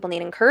a lot of people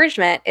need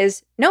encouragement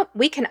is, nope,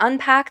 we can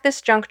unpack this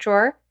junk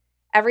drawer.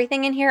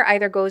 Everything in here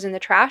either goes in the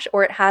trash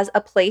or it has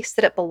a place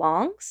that it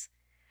belongs.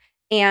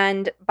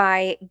 And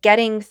by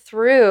getting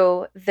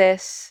through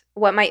this,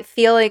 what might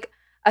feel like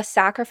a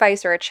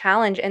sacrifice or a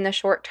challenge in the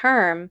short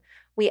term,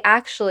 we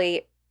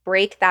actually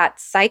break that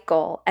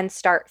cycle and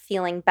start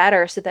feeling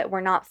better so that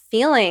we're not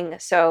feeling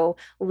so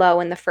low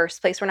in the first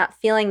place. We're not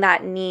feeling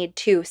that need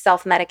to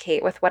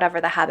self-medicate with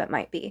whatever the habit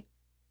might be.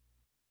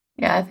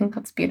 Yeah, I think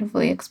that's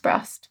beautifully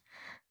expressed.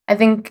 I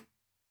think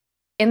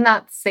in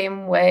that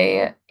same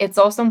way, it's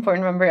also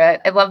important to remember,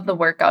 I love the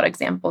workout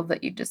example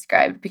that you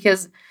described,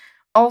 because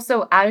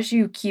also as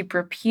you keep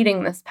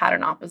repeating this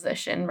pattern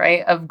opposition,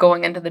 right, of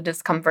going into the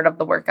discomfort of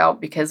the workout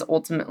because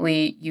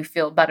ultimately you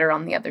feel better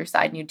on the other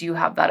side and you do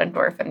have that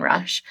endorphin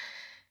rush,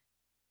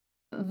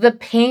 the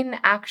pain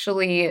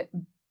actually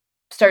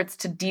starts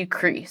to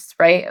decrease,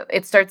 right?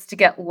 It starts to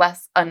get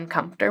less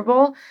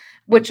uncomfortable,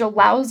 which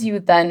allows you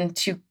then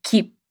to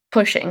keep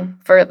pushing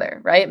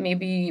further, right?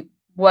 Maybe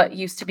what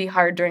used to be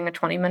hard during a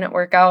 20-minute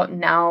workout,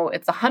 now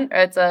it's a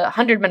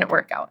 100-minute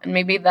workout, and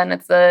maybe then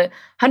it's a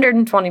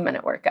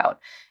 120-minute workout.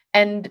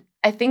 And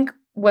I think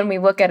when we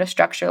look at a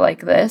structure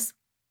like this,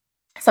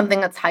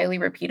 something that's highly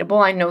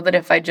repeatable, I know that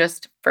if I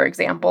just, for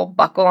example,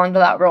 buckle onto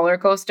that roller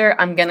coaster,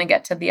 I'm going to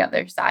get to the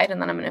other side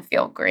and then I'm going to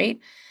feel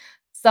great.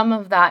 Some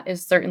of that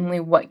is certainly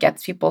what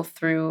gets people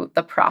through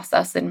the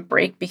process and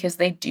break, because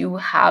they do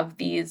have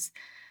these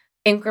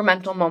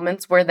incremental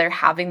moments where they're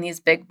having these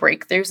big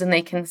breakthroughs and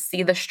they can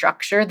see the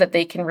structure that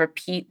they can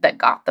repeat that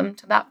got them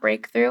to that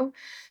breakthrough.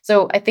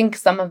 So I think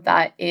some of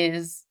that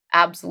is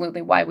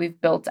absolutely why we've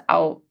built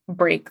out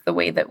break the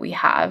way that we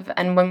have.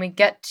 And when we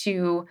get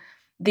to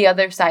the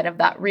other side of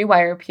that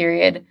rewire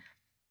period,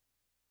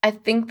 I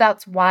think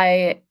that's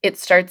why it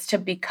starts to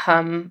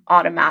become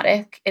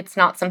automatic. It's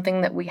not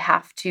something that we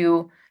have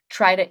to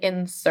try to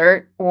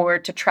insert or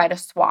to try to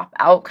swap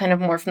out, kind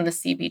of more from the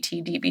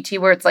CBT, DBT,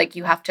 where it's like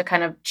you have to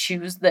kind of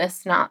choose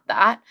this, not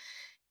that.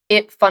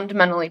 It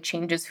fundamentally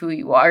changes who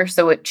you are.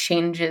 So it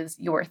changes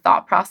your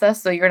thought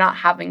process. So you're not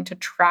having to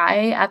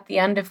try at the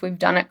end if we've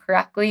done it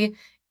correctly.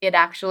 It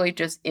actually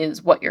just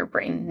is what your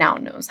brain now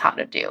knows how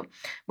to do,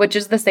 which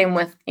is the same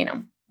with,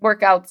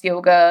 workouts,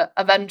 yoga,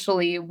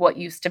 eventually what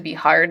used to be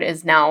hard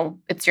is now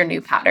it's your new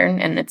pattern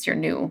and it's your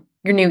new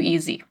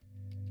easy.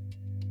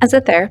 As a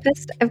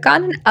therapist, I've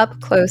gotten an up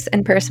close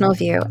and personal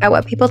view at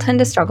what people tend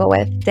to struggle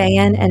with day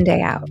in and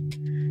day out.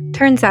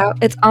 Turns out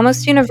it's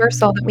almost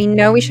universal that we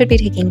know we should be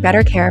taking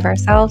better care of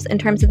ourselves in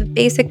terms of the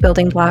basic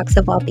building blocks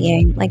of well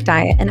being, like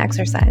diet and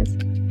exercise.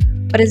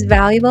 But as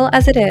valuable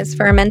as it is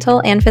for our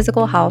mental and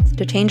physical health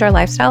to change our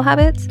lifestyle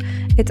habits,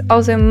 it's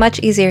also much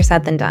easier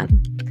said than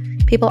done.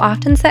 People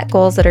often set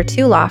goals that are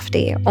too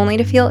lofty, only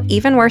to feel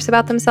even worse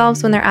about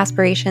themselves when their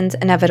aspirations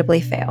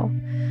inevitably fail.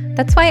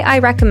 That's why I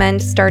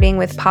recommend starting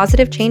with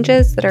positive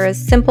changes that are as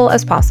simple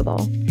as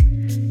possible.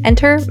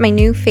 Enter my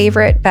new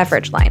favorite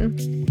beverage line.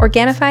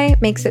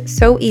 Organifi makes it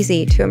so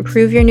easy to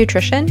improve your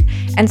nutrition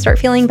and start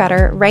feeling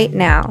better right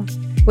now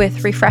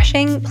with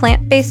refreshing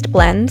plant-based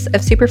blends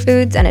of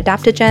superfoods and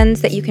adaptogens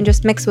that you can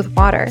just mix with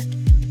water.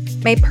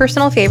 My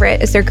personal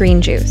favorite is their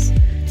green juice.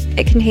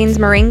 It contains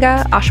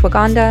moringa,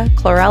 ashwagandha,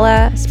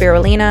 chlorella,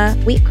 spirulina,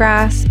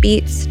 wheatgrass,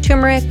 beets,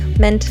 turmeric,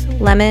 mint,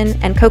 lemon,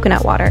 and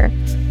coconut water.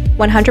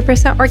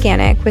 100%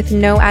 organic with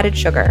no added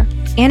sugar,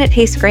 and it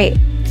tastes great.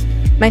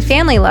 My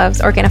family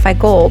loves Organifi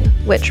Gold,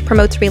 which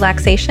promotes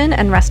relaxation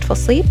and restful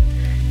sleep,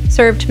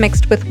 served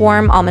mixed with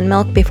warm almond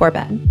milk before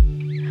bed.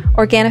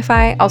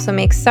 Organifi also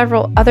makes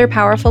several other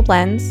powerful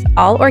blends,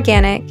 all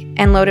organic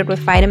and loaded with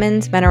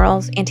vitamins,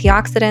 minerals,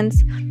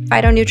 antioxidants,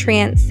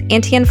 phytonutrients,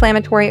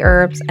 anti-inflammatory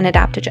herbs, and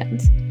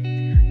adaptogens.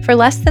 For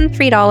less than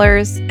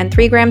 $3 and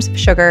 3 grams of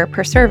sugar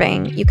per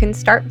serving, you can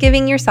start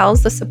giving your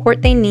cells the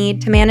support they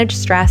need to manage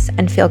stress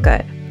and feel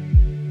good.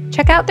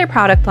 Check out their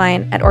product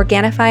line at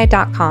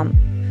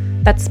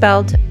Organifi.com. That's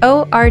spelled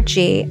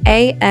Organifi.com.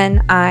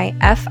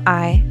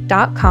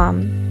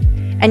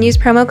 And use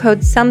promo code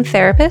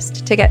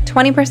SOMETHERAPIST to get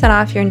 20%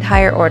 off your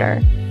entire order.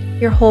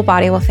 Your whole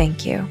body will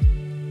thank you.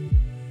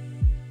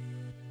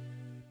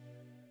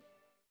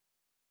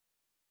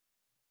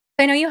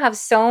 I know you have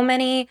so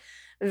many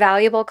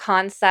valuable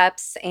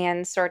concepts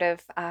and sort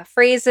of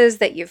phrases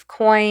that you've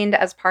coined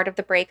as part of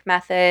the break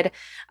method.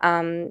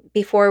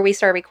 Before we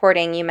start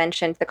recording, you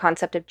mentioned the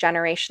concept of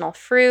generational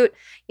fruit.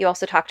 You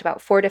also talked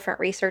about 4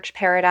 different research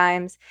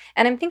paradigms.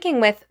 And I'm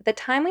thinking with the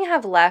time we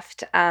have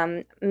left,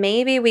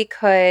 maybe we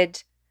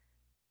could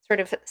sort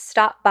of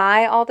stop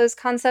by all those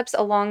concepts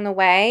along the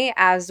way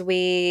as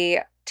we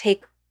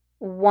take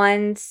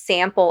one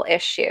sample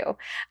issue.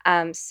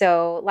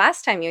 So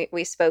last time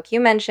we spoke, you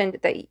mentioned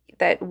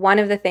that one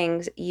of the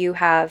things you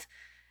have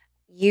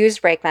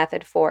used break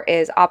method for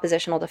is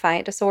oppositional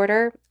defiant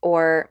disorder,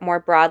 or more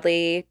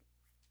broadly,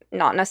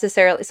 not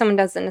necessarily, someone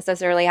doesn't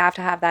necessarily have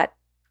to have that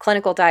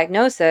clinical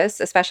diagnosis,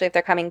 especially if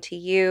they're coming to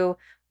you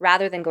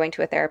rather than going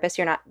to a therapist.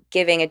 You're not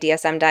giving a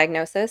DSM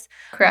diagnosis.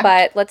 Correct.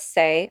 But let's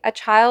say a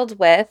child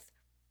with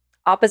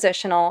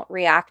oppositional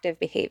reactive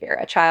behavior,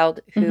 a child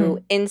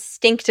who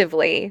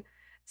instinctively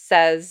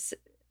says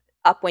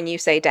up when you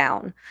say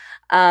down.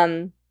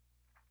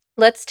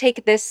 Let's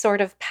take this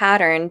sort of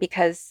pattern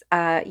because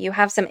you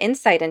have some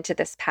insight into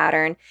this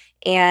pattern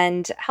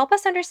and help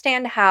us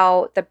understand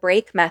how the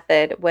break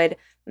method would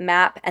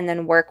map and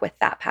then work with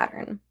that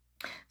pattern.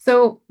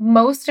 So,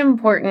 most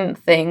important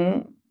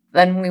thing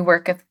when we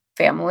work with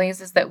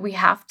families is that we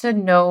have to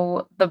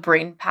know the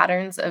brain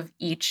patterns of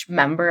each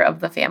member of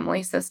the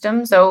family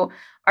system. So,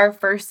 our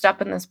first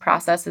step in this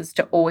process is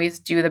to always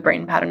do the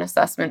brain pattern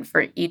assessment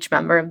for each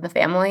member of the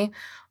family.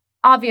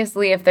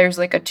 Obviously, if there's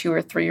like a 2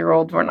 or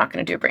 3-year-old, we're not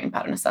going to do a brain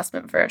pattern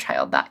assessment for a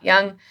child that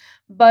young.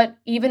 But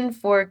even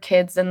for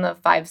kids in the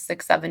 5,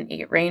 6, 7,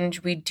 8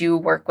 range, we do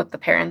work with the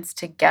parents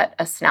to get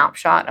a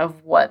snapshot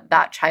of what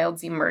that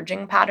child's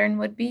emerging pattern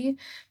would be,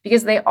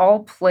 because they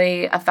all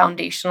play a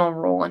foundational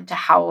role into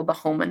how the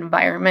home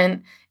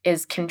environment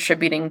is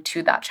contributing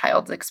to that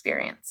child's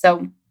experience.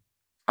 So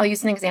I'll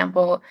use an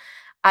example.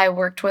 I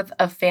worked with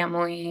a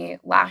family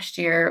last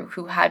year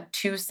who had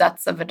 2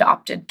 sets of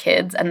adopted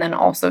kids and then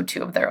also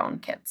 2 of their own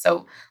kids.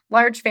 So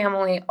large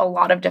family, a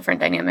lot of different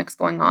dynamics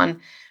going on.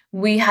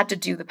 We had to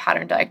do the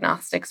pattern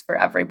diagnostics for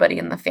everybody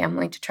in the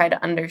family to try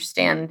to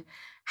understand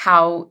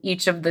how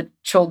each of the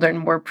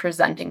children were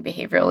presenting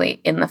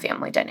behaviorally in the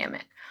family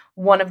dynamic.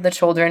 One of the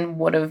children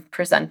would have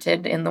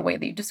presented in the way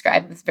that you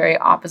described, this very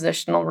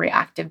oppositional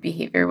reactive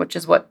behavior, which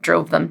is what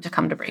drove them to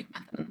come to break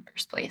method in the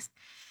first place.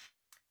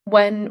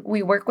 When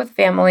we work with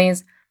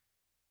families,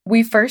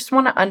 we first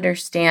want to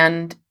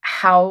understand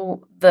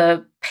how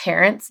the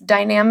parent's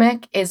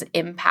dynamic is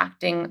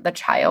impacting the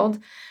child.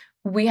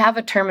 We have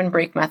a term in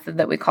break method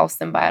that we call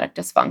symbiotic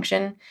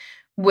dysfunction,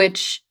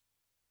 which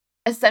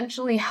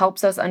essentially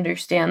helps us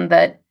understand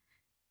that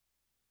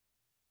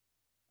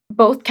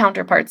both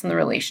counterparts in the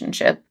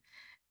relationship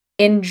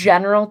in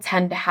general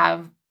tend to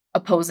have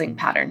opposing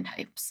pattern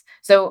types.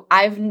 So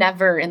I've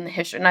never in the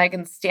history, and I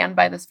can stand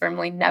by this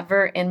firmly,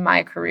 never in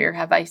my career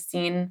have I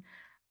seen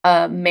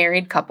a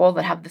married couple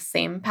that have the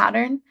same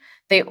pattern.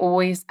 They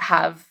always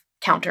have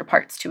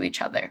counterparts to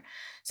each other.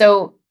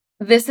 So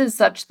this is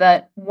such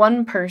that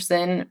one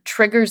person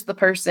triggers the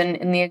person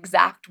in the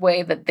exact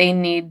way that they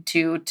need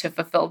to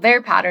fulfill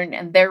their pattern,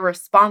 and their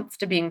response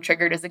to being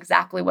triggered is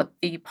exactly what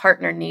the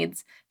partner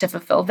needs to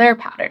fulfill their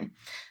pattern.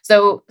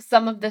 So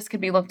some of this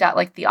could be looked at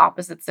like the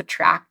opposites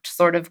attract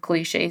sort of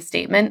cliche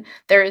statement.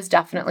 There is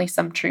definitely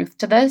some truth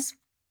to this.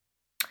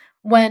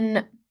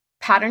 When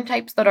pattern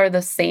types that are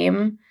the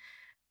same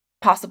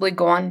possibly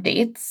go on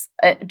dates,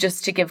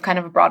 just to give kind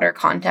of a broader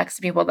context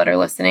to people that are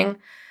listening,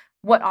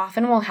 what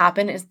often will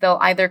happen is they'll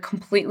either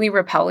completely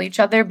repel each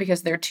other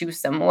because they're too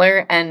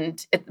similar,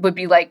 and it would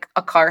be like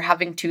a car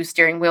having two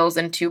steering wheels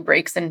and two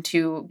brakes and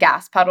two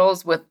gas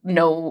pedals with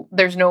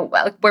there's no,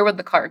 like, where would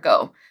the car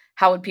go?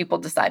 How would people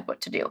decide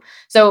what to do?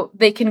 So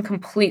they can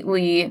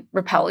completely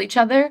repel each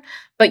other,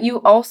 but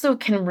you also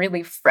can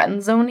really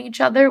friend zone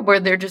each other where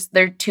there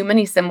are too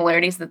many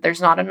similarities that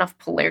there's not enough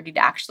polarity to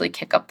actually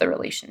kick up the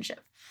relationship.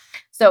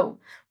 So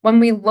when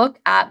we look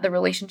at the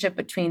relationship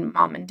between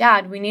mom and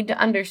dad, we need to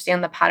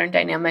understand the pattern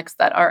dynamics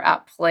that are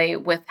at play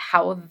with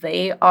how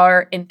they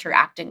are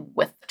interacting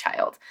with the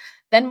child.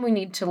 Then we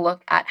need to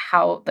look at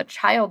how the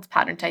child's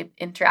pattern type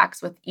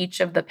interacts with each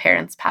of the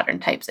parents' pattern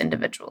types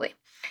individually.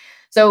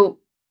 So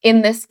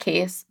in this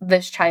case,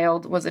 this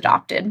child was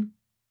adopted.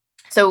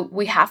 So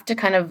we have to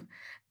kind of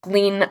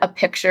glean a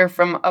picture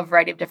from a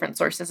variety of different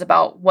sources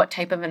about what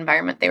type of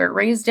environment they were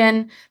raised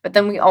in, but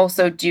then we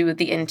also do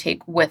the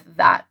intake with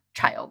that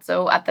child.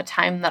 So at the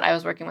time that I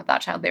was working with that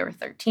child, they were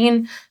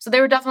 13. So they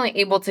were definitely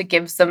able to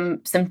give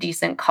some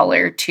decent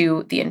color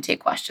to the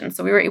intake questions.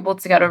 So we were able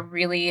to get a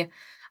really,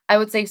 I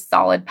would say,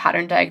 solid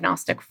pattern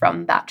diagnostic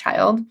from that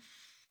child.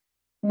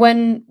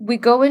 When we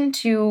go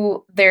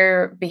into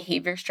their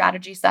behavior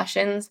strategy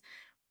sessions,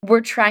 we're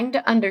trying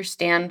to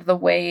understand the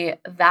way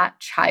that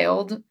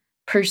child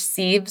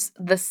perceives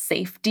the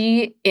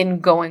safety in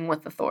going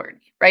with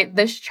authority, right?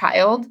 This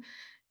child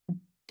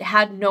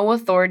had no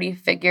authority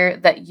figure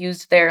that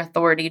used their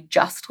authority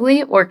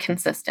justly or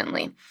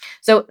consistently.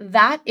 So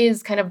that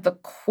is kind of the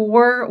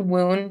core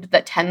wound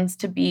that tends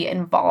to be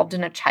involved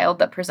in a child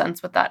that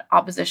presents with that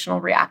oppositional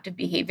reactive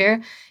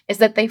behavior, is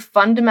that they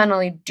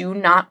fundamentally do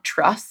not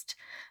trust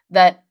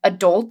that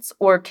adults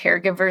or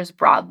caregivers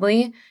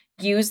broadly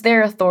use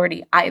their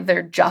authority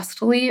either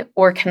justly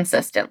or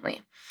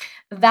consistently.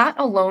 That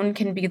alone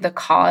can be the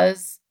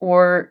cause,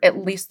 or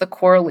at least the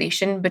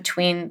correlation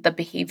between the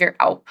behavior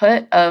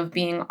output of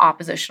being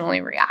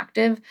oppositionally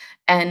reactive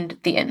and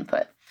the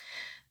input.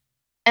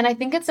 And I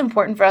think it's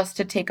important for us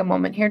to take a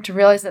moment here to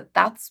realize that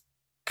that's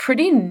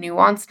pretty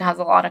nuanced and has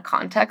a lot of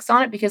context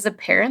on it, because a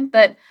parent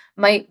that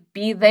might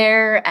be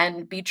there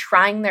and be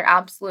trying their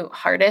absolute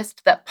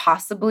hardest that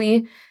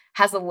possibly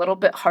has a little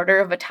bit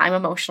harder of a time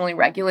emotionally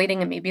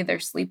regulating, and maybe they're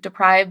sleep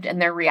deprived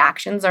and their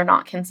reactions are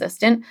not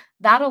consistent,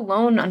 that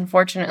alone,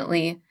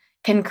 unfortunately,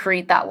 can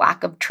create that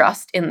lack of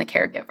trust in the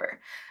caregiver.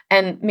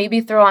 And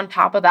maybe throw on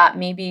top of that,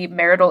 maybe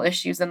marital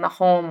issues in the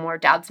home where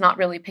dad's not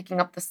really picking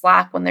up the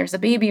slack when there's a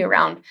baby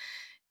around.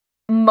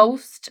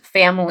 Most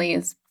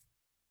families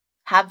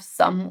have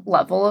some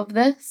level of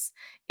this.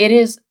 It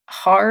is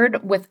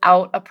hard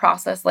without a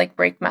process like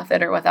break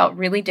method or without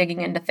really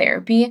digging into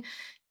therapy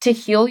to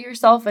heal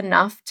yourself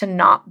enough to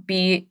not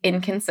be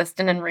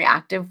inconsistent and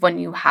reactive when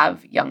you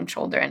have young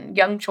children.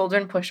 Young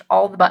children push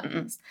all the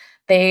buttons.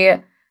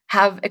 They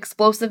have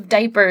explosive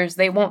diapers.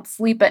 They won't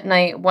sleep at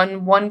night.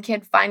 When one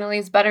kid finally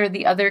is better,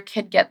 the other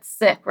kid gets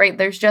sick, right?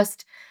 There's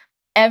just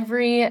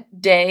every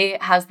day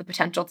has the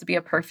potential to be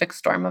a perfect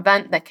storm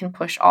event that can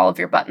push all of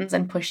your buttons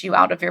and push you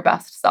out of your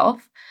best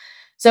self.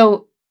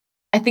 So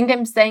I think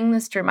I'm saying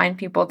this to remind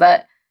people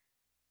that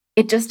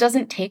it just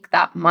doesn't take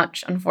that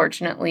much,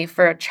 unfortunately,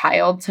 for a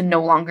child to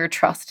no longer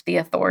trust the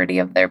authority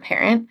of their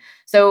parent.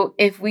 So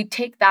if we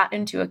take that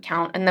into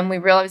account, and then we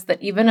realize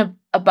that even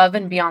above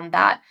and beyond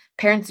that,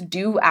 parents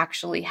do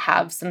actually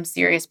have some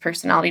serious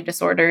personality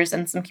disorders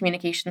and some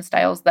communication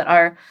styles that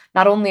are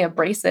not only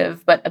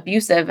abrasive, but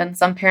abusive. And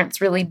some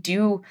parents really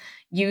do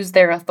use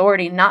their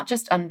authority, not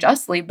just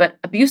unjustly, but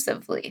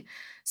abusively.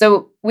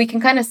 So we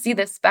can kind of see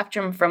this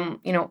spectrum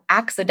from,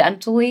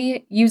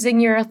 accidentally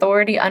using your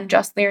authority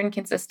unjustly or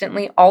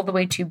inconsistently all the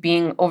way to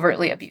being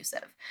overtly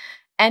abusive.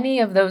 Any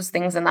of those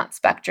things in that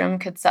spectrum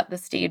could set the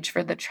stage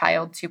for the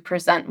child to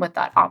present with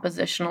that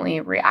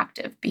oppositionally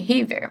reactive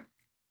behavior.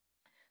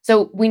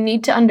 So we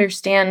need to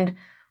understand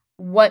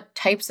what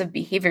types of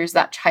behaviors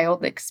that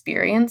child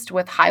experienced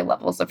with high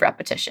levels of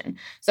repetition.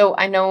 So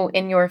I know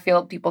in your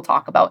field, people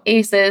talk about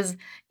ACEs.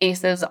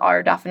 ACEs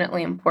are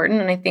definitely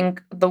important. And I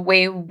think the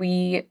way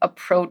we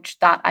approach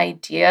that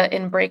idea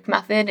in break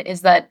method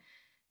is that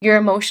your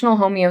emotional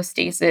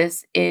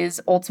homeostasis is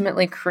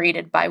ultimately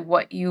created by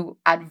what you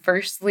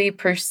adversely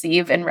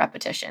perceive in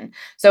repetition.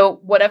 So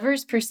whatever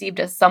is perceived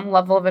as some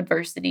level of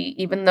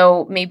adversity, even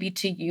though maybe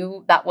to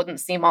you that wouldn't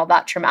seem all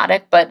that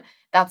traumatic, but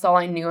that's all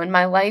I knew in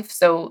my life.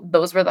 So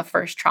those were the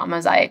first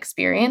traumas I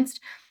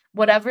experienced.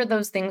 Whatever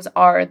those things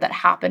are that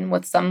happen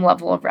with some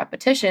level of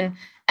repetition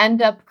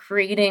end up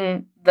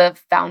creating the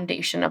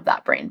foundation of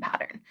that brain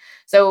pattern.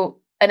 So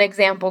an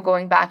example,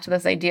 going back to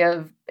this idea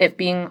of it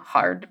being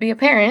hard to be a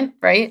parent,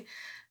 right?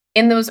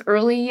 In those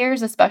early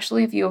years,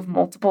 especially if you have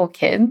multiple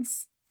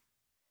kids,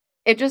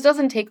 it just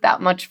doesn't take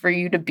that much for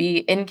you to be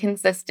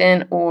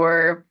inconsistent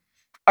or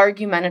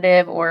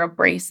argumentative or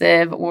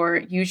abrasive or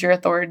use your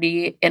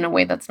authority in a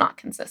way that's not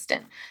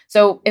consistent.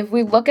 So if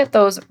we look at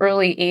those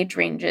early age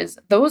ranges,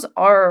 those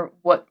are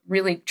what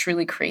really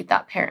truly create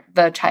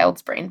the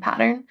child's brain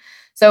pattern.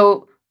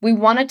 So we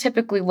want to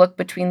typically look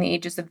between the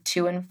ages of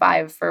 2 and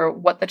 5 for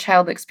what the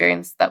child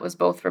experienced that was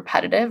both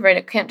repetitive, right?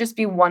 It can't just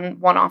be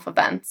one-off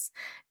events.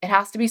 It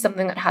has to be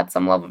something that had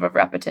some level of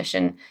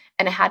repetition,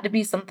 and it had to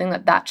be something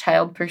that that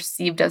child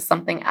perceived as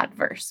something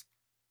adverse.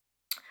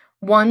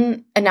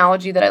 One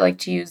analogy that I like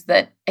to use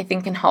that I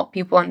think can help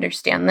people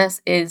understand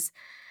this is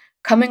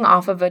coming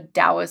off of a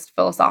Taoist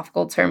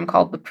philosophical term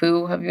called the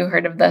poo. Have you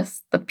heard of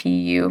this? The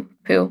PU,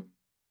 poo.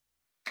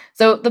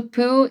 So the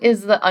poo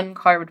is the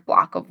uncarved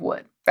block of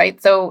wood,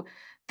 right? So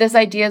this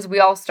idea is we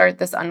all start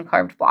this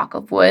uncarved block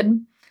of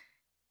wood,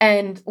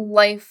 and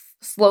life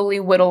slowly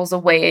whittles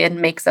away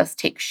and makes us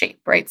take shape,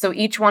 right? So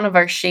each one of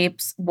our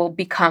shapes will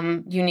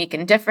become unique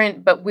and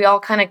different, but we all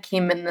kind of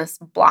came in this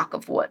block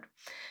of wood.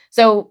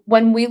 So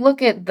when we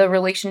look at the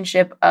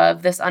relationship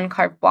of this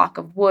uncarved block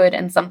of wood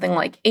and something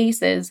like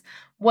ACEs,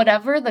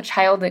 whatever the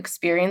child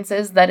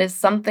experiences that is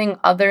something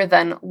other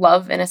than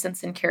love,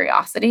 innocence, and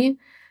curiosity,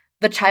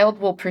 the child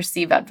will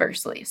perceive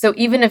adversely. So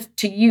even if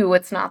to you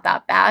it's not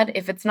that bad,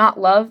 if it's not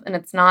love and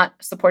it's not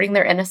supporting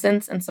their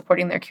innocence and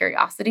supporting their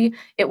curiosity,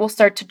 it will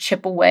start to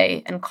chip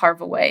away and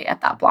carve away at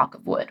that block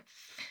of wood.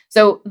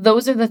 So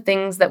those are the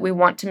things that we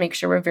want to make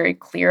sure we're very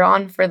clear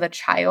on for the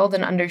child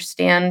and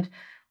understand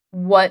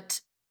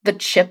what the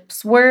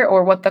chips were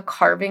or what the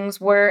carvings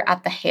were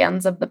at the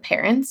hands of the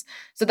parents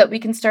so that we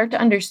can start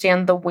to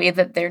understand the way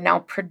that they're now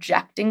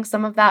projecting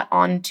some of that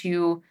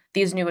onto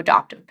these new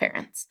adoptive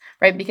parents,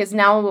 right? Because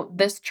now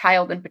this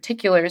child in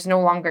particular is no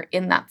longer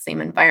in that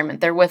same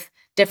environment. They're with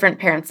different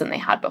parents than they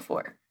had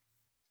before.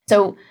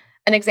 So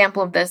an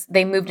example of this,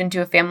 they moved into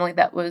a family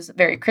that was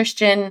very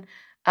Christian,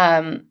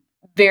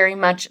 very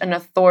much an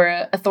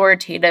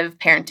authoritative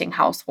parenting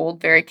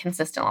household, very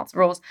consistent, lots of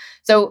rules.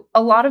 So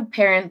a lot of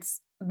parents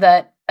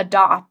that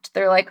adopt,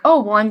 they're like,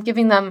 oh, well, I'm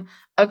giving them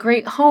a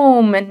great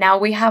home and now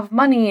we have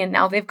money and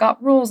now they've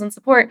got rules and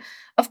support.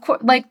 Of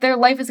course, like their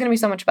life is going to be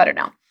so much better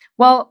now.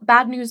 Well,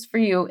 bad news for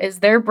you is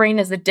their brain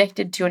is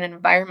addicted to an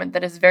environment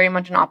that is very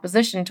much in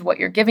opposition to what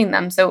you're giving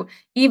them. So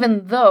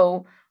even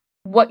though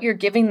what you're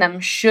giving them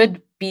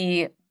should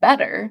be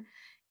better,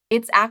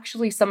 it's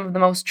actually some of the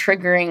most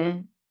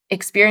triggering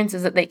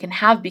experiences that they can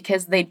have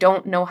because they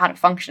don't know how to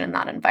function in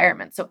that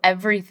environment. So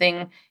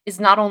everything is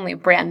not only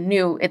brand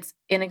new, it's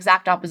in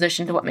exact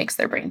opposition to what makes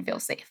their brain feel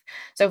safe.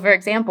 So for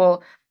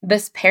example,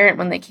 this parent,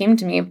 when they came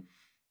to me,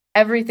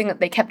 everything that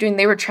they kept doing,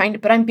 they were trying to,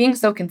 but I'm being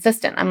so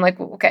consistent. I'm like,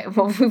 well, okay,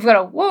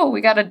 well,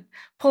 we got to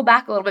pull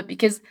back a little bit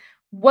because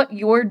what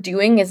you're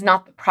doing is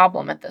not the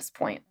problem at this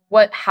point.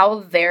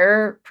 How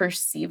they're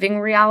perceiving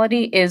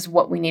reality is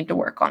what we need to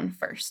work on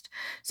first.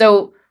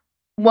 So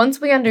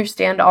once we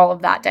understand all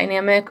of that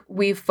dynamic,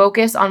 we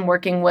focus on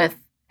working with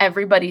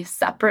everybody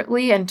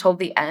separately until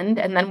the end,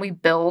 and then we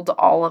build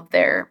all of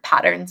their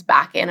patterns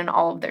back in and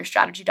all of their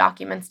strategy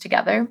documents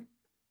together.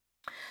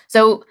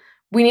 So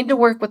we need to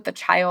work with the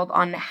child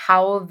on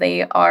how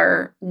they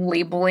are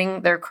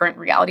labeling their current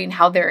reality and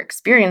how they're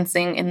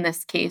experiencing, in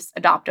this case,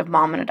 adoptive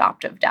mom and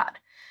adoptive dad.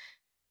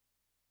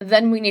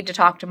 Then we need to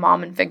talk to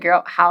mom and figure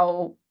out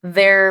how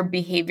their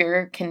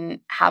behavior can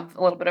have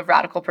a little bit of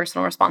radical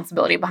personal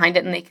responsibility behind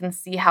it, and they can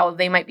see how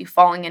they might be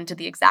falling into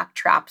the exact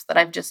traps that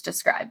I've just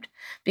described.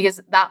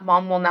 Because that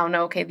mom will now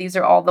know, okay, these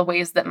are all the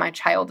ways that my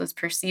child is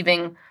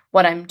perceiving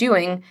what I'm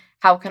doing.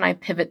 How can I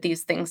pivot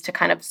these things to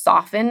kind of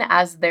soften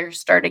as they're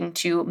starting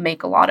to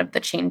make a lot of the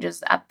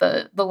changes at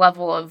the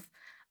level of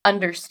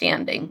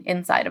understanding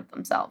inside of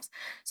themselves?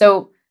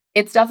 So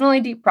it's definitely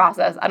a deep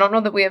process. I don't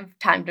know that we have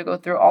time to go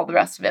through all the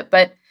rest of it,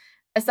 but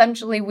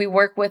essentially, we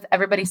work with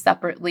everybody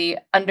separately,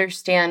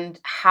 understand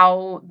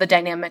how the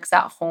dynamics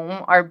at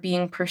home are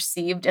being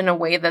perceived in a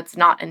way that's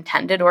not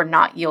intended or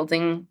not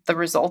yielding the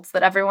results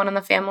that everyone in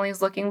the family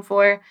is looking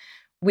for.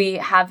 We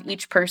have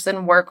each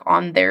person work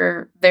on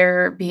their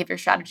behavior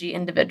strategy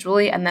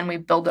individually, and then we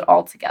build it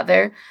all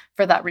together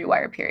for that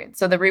rewire period.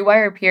 So the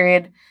rewire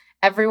period,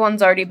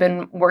 everyone's already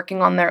been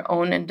working on their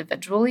own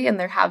individually, and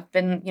there have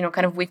been,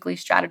 kind of weekly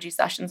strategy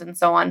sessions and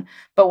so on.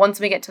 But once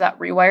we get to that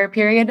rewire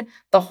period,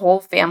 the whole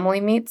family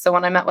meets. So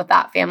when I met with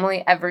that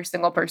family, every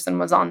single person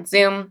was on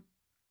Zoom.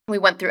 We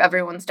went through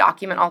everyone's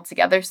document all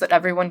together so that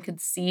everyone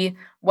could see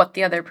what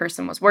the other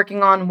person was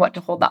working on, what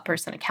to hold that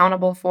person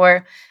accountable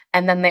for,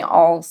 and then they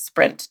all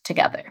sprint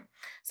together.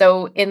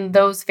 So in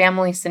those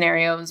family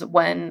scenarios,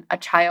 when a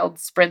child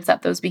sprints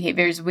at those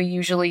behaviors, we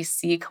usually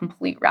see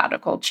complete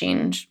radical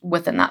change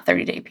within that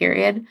 30-day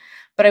period.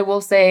 But I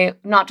will say,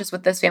 not just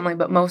with this family,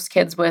 but most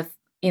kids with,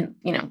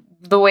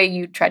 the way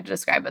you tried to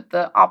describe it,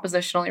 the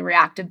oppositionally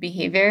reactive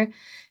behavior,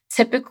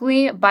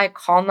 typically by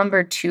call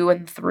number 2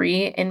 and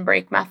 3 in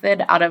break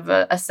method out of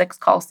a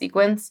 6-call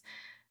sequence,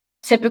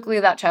 typically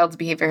that child's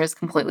behavior has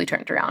completely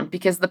turned around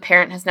because the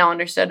parent has now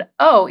understood,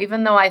 oh,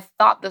 even though I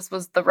thought this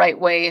was the right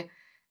way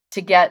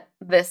to get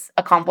this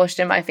accomplished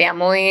in my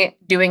family,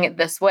 doing it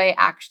this way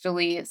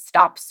actually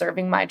stops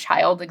serving my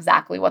child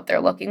exactly what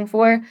they're looking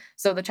for.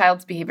 So the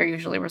child's behavior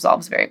usually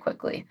resolves very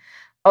quickly.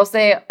 I'll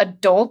say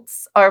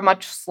adults are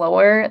much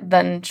slower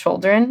than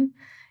children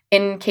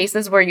in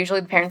cases where usually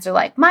the parents are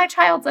like, my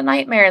child's a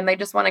nightmare, and they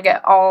just want to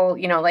get all,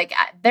 like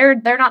they're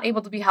not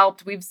able to be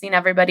helped. We've seen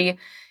everybody.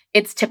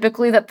 It's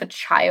typically that the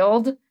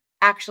child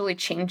actually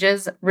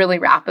changes really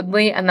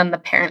rapidly, and then the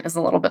parent is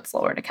a little bit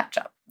slower to catch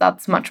up.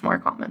 That's much more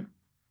common.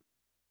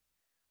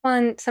 Well,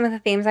 and some of the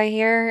themes I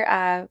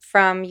hear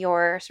from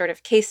your sort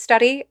of case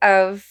study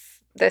of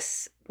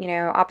this,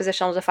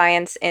 oppositional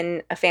defiance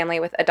in a family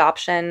with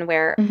adoption,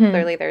 where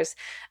clearly there's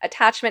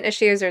attachment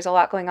issues, there's a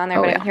lot going on there,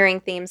 but I'm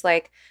hearing themes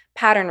like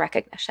pattern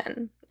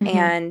recognition.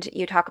 And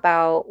you talk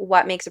about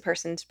what makes a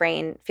person's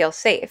brain feel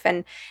safe.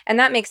 And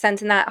that makes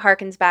sense. And that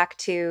harkens back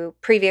to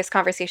previous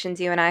conversations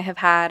you and I have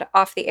had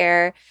off the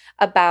air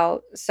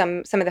about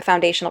some of the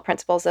foundational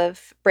principles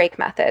of break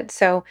method.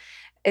 So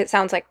it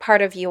sounds like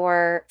part of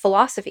your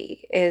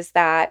philosophy is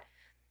that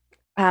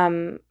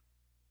that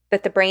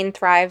the brain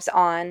thrives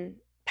on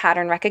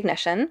pattern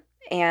recognition,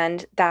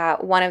 and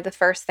that one of the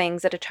first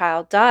things that a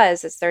child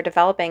does as they're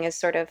developing is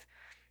sort of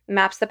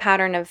maps the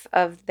pattern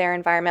of their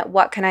environment.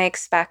 What can I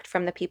expect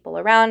from the people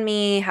around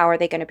me? How are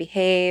they going to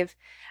behave?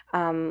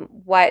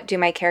 What do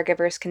my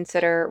caregivers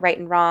consider right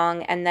and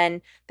wrong? And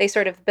then they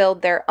sort of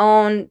build their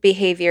own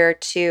behavior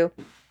to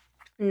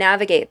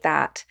navigate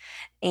that.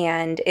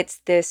 And it's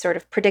this sort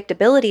of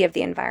predictability of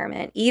the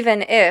environment,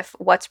 even if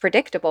what's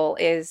predictable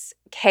is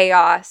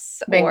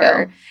chaos. Bingo.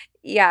 Or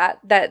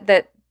that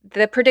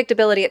the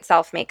predictability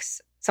itself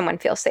makes someone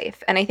feel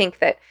safe. And I think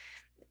that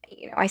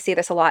I see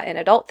this a lot in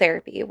adult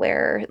therapy,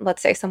 where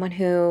let's say someone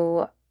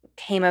who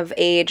came of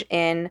age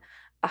in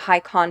a high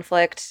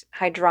conflict,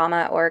 high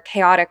drama, or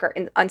chaotic or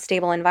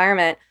unstable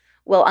environment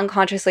will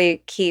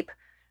unconsciously keep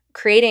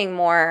creating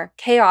more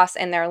chaos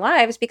in their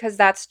lives, because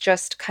that's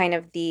just kind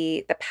of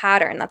the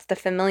pattern. That's the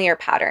familiar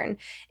pattern.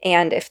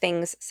 And if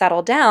things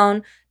settle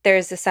down,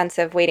 there's a sense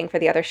of waiting for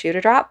the other shoe to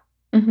drop.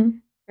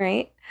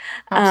 Right?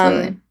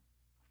 Absolutely.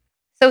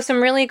 So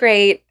some really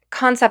great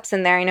concepts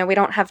in there. We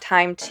don't have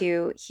time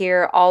to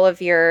hear all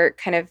of your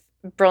kind of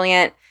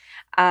brilliant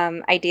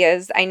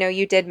ideas. I know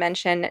you did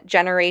mention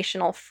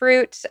generational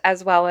fruit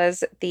as well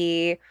as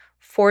the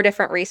 4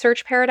 different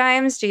research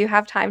paradigms. Do you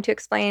have time to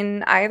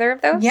explain either of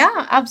those?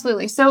 Yeah,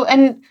 absolutely. So,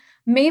 and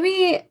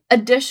maybe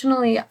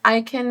additionally,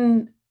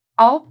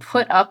 I'll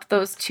put up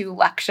those 2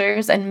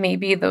 lectures, and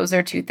maybe those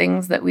are 2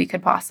 things that we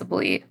could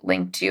possibly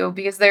link to,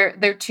 because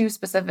they're 2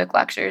 specific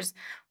lectures.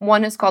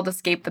 One is called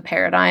Escape the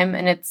Paradigm,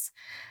 and it's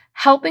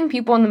helping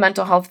people in the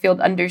mental health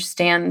field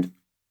understand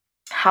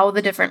how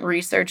the different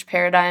research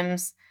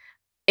paradigms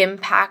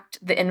impact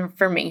the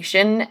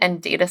information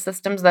and data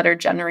systems that are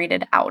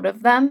generated out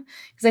of them.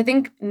 Because I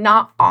think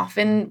not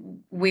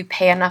often we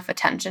pay enough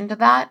attention to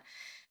that.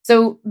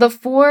 So the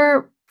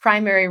 4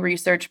 primary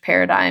research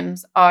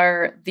paradigms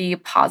are the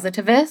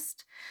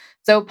positivist.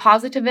 So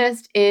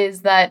positivist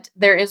is that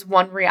there is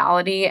one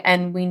reality,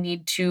 and we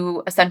need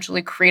to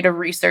essentially create a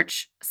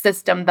research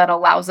system that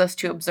allows us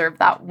to observe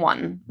that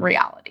one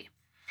reality.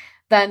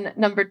 Then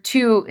number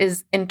 2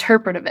 is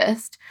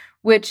interpretivist,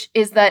 which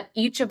is that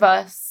each of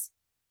us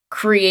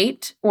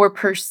create or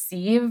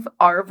perceive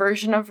our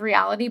version of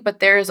reality, but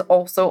there is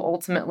also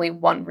ultimately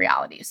one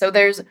reality. So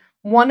there's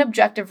one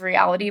objective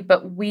reality,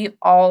 but we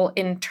all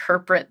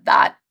interpret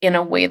that in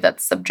a way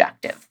that's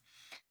subjective.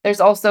 There's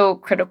also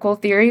critical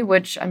theory,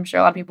 which I'm sure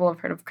a lot of people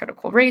have heard of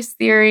critical race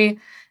theory.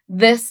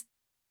 This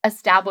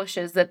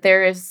establishes that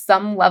there is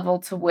some level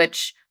to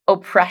which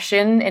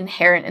oppression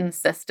inherent in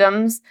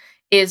systems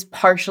is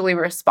partially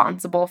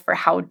responsible for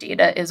how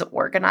data is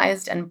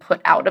organized and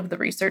put out of the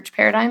research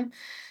paradigm.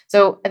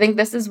 So I think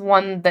this is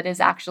one that is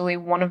actually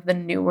one of the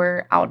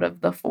newer out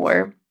of the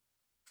 4.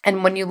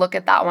 And when you look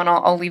at that one,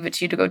 I'll leave it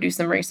to you to go do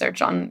some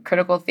research on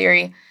critical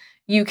theory.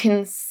 You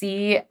can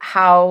see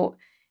how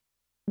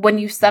when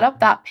you set up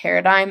that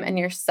paradigm and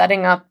you're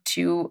setting up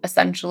to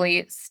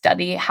essentially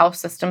study how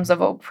systems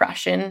of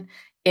oppression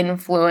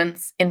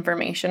influence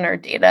information or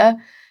data,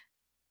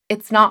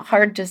 it's not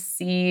hard to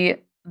see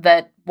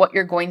that what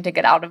you're going to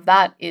get out of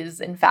that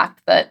is, in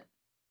fact, that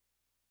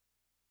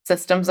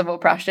systems of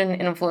oppression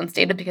influence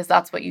data, because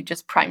that's what you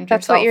just primed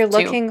yourself to. That's what you're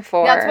looking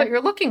for. That's what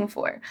you're looking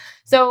for.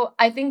 So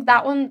I think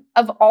that one,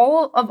 of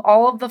all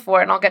of the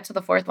 4, and I'll get to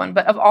the 4th one,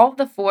 but of all of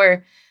the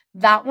 4,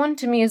 that one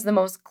to me is the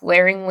most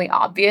glaringly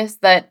obvious,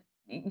 that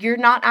you're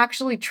not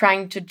actually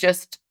trying to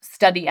just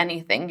study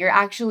anything. You're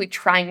actually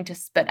trying to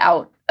spit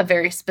out a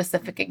very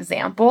specific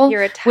example.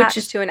 You're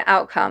attached to an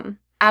outcome.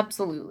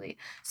 Absolutely.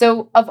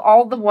 So of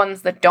all the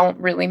ones that don't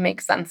really make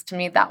sense to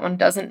me, that one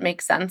doesn't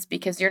make sense,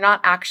 because you're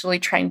not actually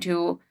trying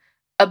to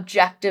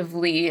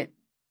objectively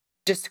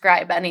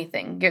describe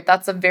anything.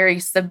 That's a very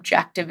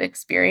subjective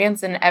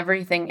experience, and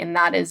everything in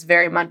that is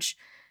very much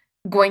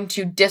going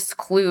to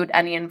disclude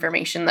any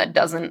information that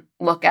doesn't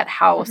look at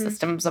how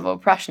systems of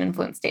oppression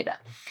influence data.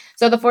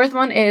 So the fourth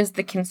one is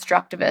the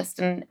constructivist.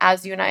 And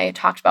as you and I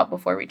talked about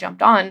before we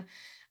jumped on,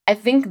 I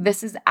think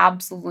this is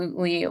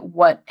absolutely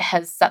what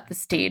has set the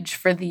stage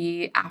for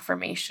the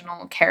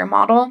affirmational care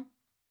model.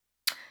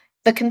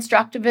 The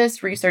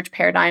constructivist research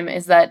paradigm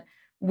is that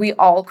we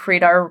all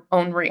create our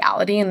own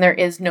reality, and there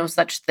is no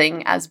such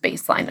thing as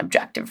baseline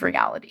objective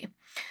reality.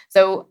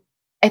 So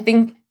I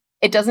think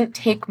it doesn't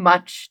take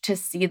much to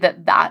see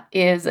that that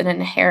is an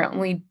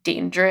inherently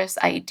dangerous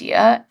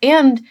idea.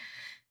 And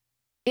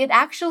it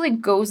actually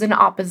goes in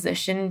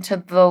opposition to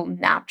the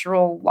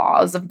natural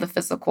laws of the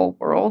physical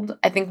world.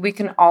 I think we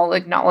can all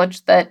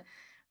acknowledge that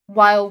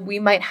while we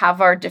might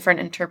have our different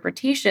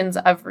interpretations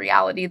of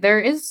reality, there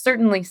is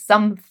certainly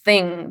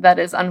something that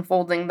is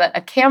unfolding that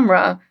a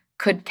camera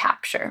could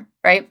capture,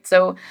 right?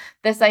 So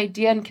this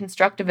idea in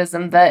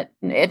constructivism that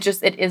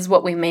it is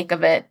what we make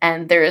of it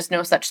and there is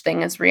no such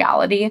thing as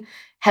reality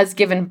has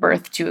given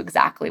birth to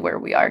exactly where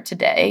we are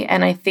today.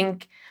 And I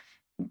think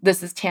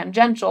this is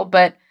tangential,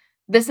 but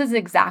this is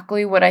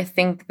exactly what I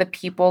think the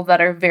people that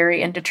are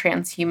very into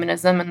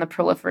transhumanism and the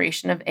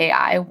proliferation of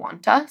AI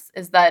want us,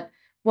 is that,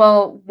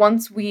 well,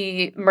 once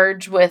we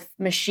merge with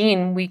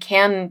machine, we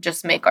can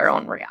just make our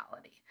own reality.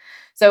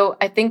 So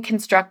I think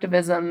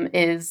constructivism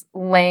is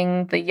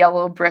laying the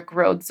yellow brick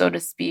road, so to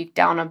speak,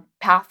 down a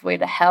pathway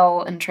to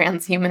hell in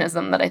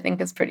transhumanism that I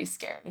think is pretty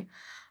scary.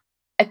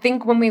 I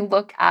think when we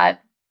look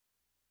at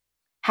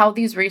how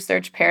these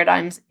research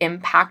paradigms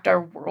impact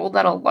our world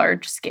at a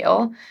large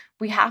scale,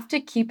 we have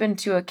to keep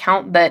into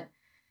account that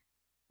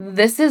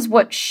this is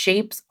what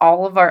shapes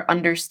all of our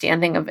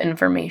understanding of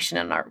information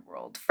in our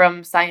world,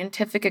 from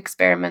scientific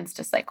experiments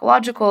to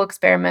psychological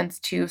experiments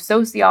to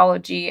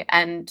sociology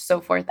and so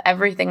forth.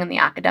 Everything in the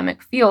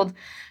academic field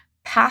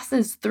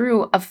passes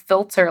through a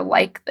filter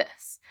like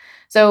this.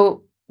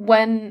 So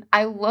when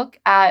I look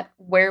at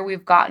where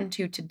we've gotten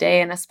to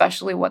today, and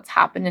especially what's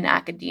happened in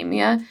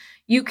academia,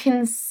 you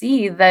can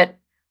see that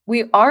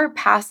we are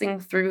passing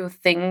through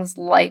things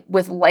like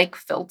with like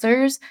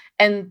filters.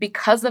 And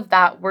because of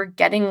that, we're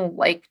getting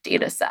like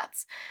data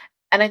sets.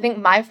 And I think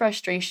my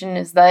frustration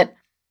is that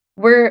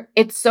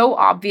it's so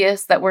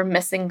obvious that we're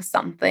missing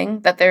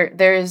something, that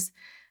there's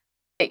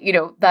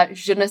that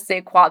je ne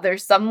sais quoi.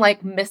 There's some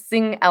like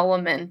missing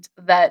element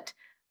that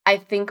I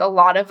think a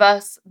lot of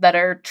us that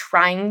are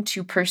trying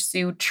to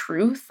pursue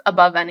truth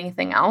above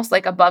anything else,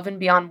 like above and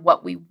beyond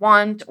what we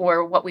want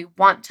or what we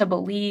want to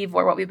believe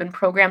or what we've been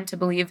programmed to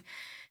believe,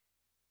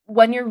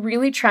 when you're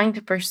really trying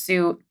to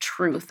pursue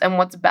truth and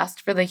what's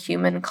best for the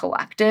human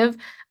collective,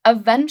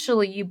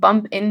 eventually you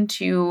bump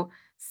into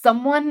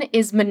someone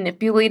is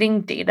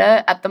manipulating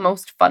data at the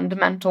most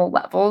fundamental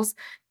levels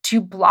to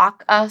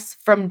block us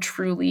from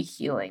truly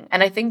healing.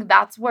 And I think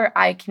that's where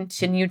I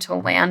continue to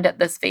land at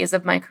this phase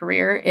of my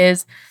career,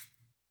 is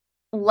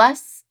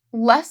less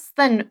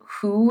than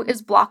who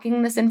is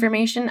blocking this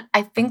information.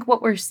 I think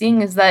what we're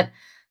seeing is that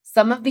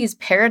some of these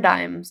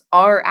paradigms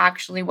are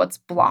actually what's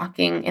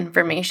blocking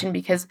information,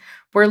 because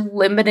we're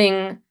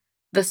limiting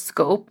the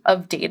scope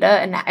of data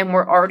and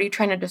we're already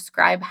trying to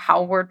describe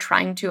how we're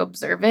trying to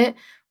observe it,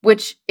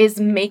 which is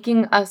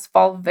making us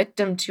fall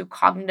victim to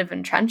cognitive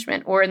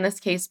entrenchment, or in this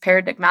case,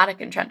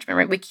 paradigmatic entrenchment,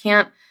 right? We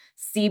can't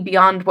see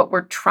beyond what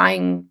we're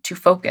trying to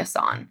focus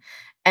on.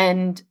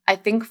 And I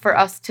think for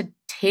us to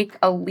take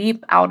a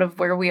leap out of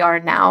where we are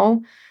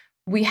now,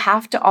 we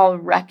have to all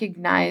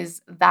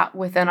recognize that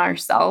within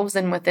ourselves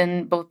and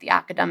within both the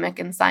academic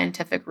and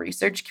scientific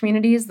research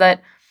communities,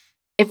 that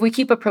if we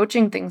keep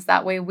approaching things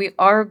that way, we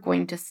are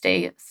going to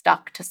stay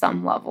stuck to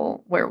some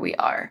level where we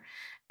are.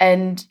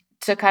 And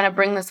to kind of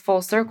bring this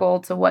full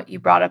circle to what you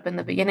brought up in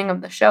the beginning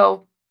of the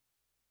show,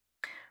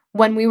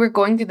 when we were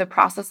going through the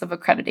process of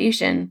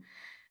accreditation,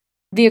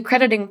 the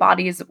accrediting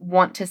bodies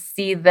want to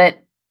see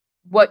that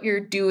what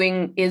you're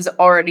doing is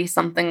already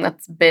something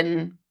that's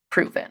been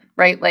proven,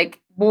 right?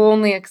 Like, we'll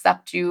only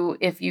accept you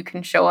if you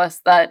can show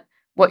us that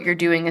what you're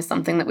doing is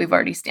something that we've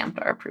already stamped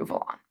our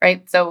approval on,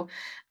 right? So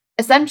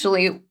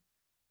essentially,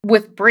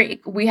 with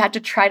Break, we had to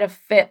try to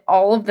fit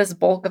all of this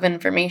bulk of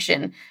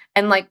information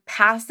and like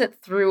pass it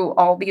through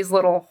all these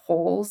little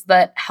holes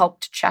that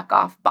helped check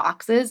off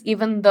boxes,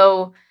 even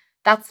though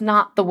that's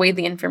not the way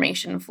the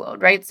information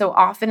flowed, right? So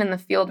often in the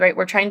field, right,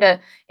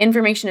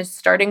 information is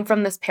starting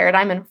from this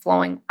paradigm and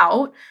flowing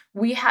out.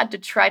 We had to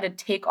try to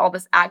take all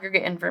this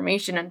aggregate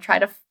information and try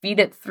to feed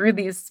it through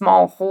these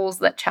small holes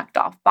that checked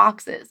off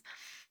boxes.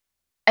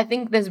 I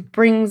think this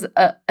brings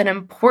an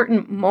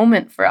important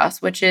moment for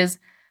us, which is,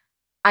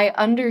 I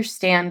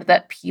understand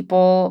that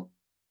people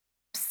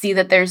see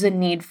that there's a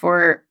need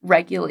for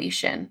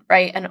regulation,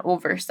 right, and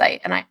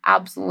oversight. And I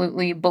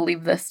absolutely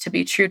believe this to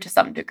be true to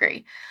some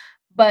degree.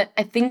 But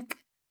I think,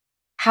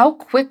 how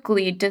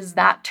quickly does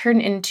that turn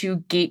into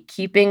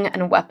gatekeeping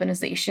and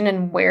weaponization?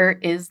 And where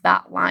is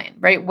that line,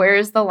 right? Where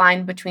is the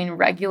line between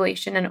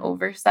regulation and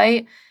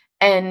oversight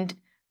and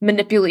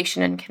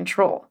manipulation and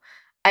control?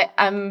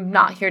 I'm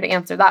not here to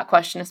answer that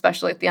question,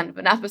 especially at the end of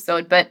an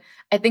episode, but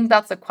I think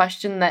that's a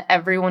question that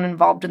everyone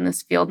involved in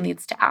this field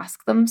needs to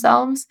ask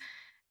themselves.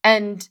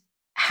 And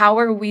how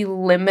are we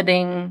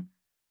limiting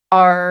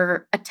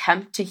our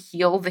attempt to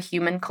heal the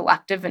human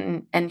collective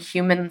and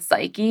human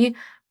psyche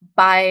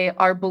by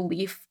our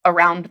belief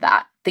around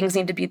that? Things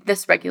need to be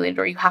this regulated,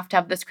 or you have to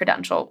have this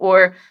credential,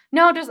 or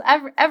no, just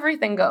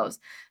everything goes.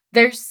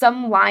 There's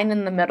some line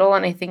in the middle,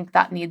 and I think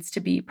that needs to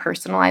be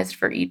personalized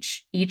for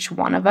each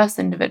one of us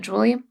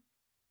individually.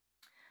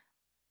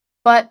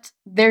 But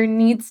there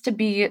needs to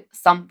be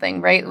something,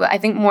 right? I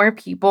think more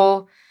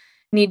people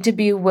need to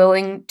be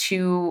willing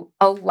to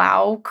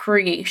allow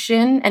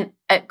creation, and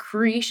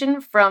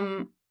creation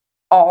from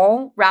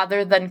all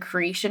rather than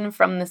creation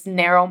from this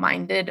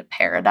narrow-minded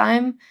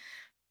paradigm,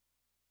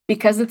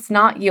 because it's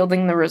not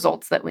yielding the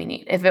results that we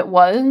need. If it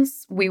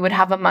was, we would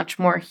have a much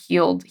more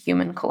healed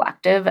human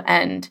collective.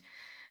 And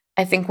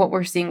I think what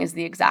we're seeing is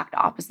the exact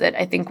opposite.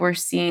 I think we're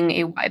seeing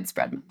a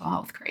widespread mental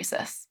health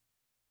crisis.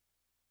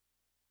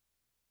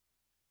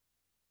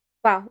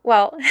 Wow.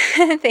 Well,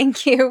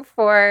 thank you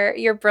for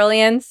your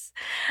brilliance,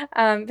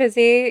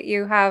 Bizzie.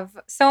 You have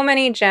so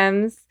many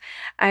gems.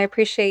 I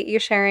appreciate you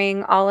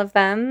sharing all of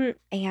them.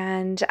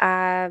 And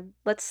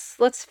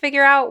let's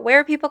figure out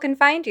where people can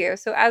find you.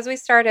 So as we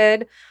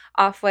started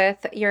off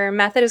with, your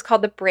method is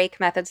called the break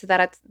method. So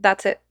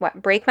that's it.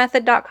 What,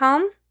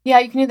 breakmethod.com? Yeah,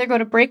 you can either go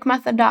to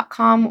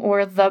breakmethod.com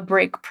or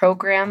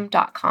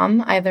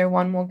thebreakprogram.com. Either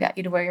one will get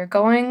you to where you're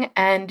going.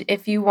 And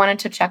if you wanted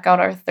to check out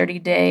our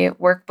 30-day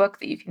workbook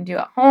that you can do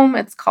at home,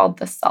 it's called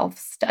the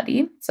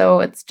Self-Study. So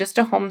it's just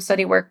a home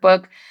study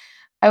workbook.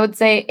 I would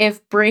say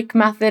if break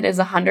method is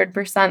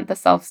 100%, the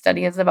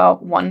self-study is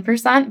about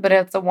 1%, but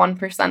it's a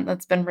 1%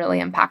 that's been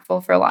really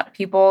impactful for a lot of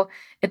people.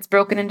 It's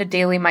broken into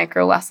daily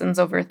micro lessons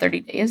over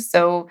 30 days.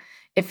 So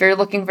if you're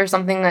looking for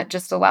something that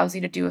just allows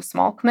you to do a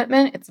small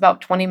commitment, it's about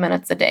 20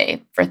 minutes a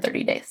day for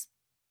 30 days.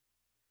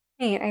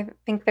 Hey, I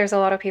think there's a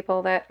lot of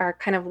people that are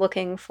kind of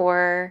looking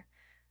for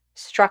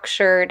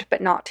structured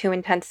but not too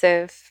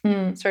intensive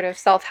sort of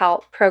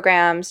self-help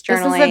programs,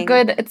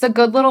 journaling. It's a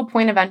good little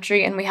point of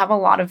entry, and we have a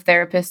lot of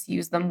therapists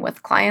use them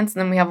with clients,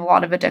 and then we have a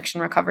lot of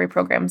addiction recovery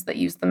programs that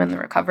use them in the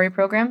recovery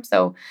program.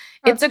 So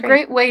it's a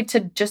great way to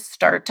just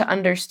start to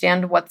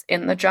understand what's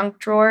in the junk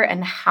drawer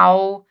and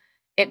how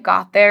it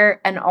got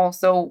there, and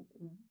also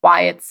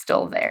why it's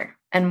still there,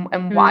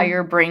 and why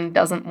your brain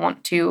doesn't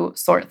want to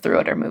sort through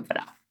it or move it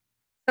out.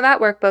 So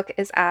that workbook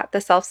is at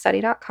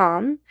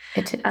theselfstudy.com.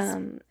 It is.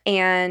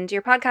 And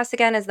your podcast,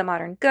 again, is The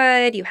Modern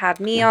Good. You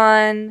had me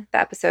on the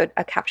episode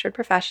A Captured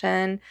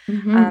Profession.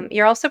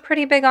 You're also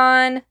pretty big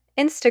on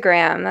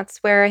Instagram. That's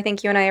where I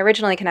think you and I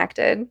originally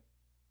connected.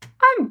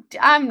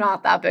 I'm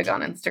not that big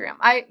on Instagram.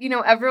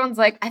 Everyone's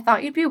like, I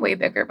thought you'd be way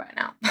bigger by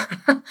now.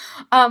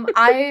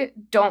 I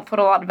don't put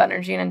a lot of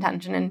energy and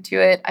intention into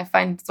it. I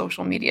find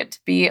social media to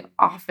be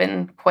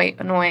often quite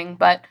annoying,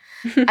 but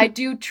I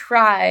do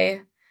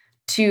try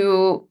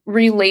to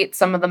relate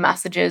some of the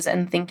messages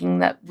and thinking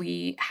that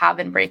we have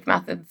in Break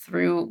Method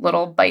through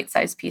little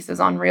bite-sized pieces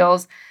on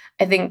Reels.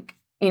 I think,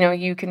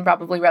 you can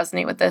probably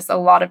resonate with this. A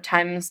lot of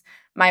times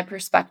my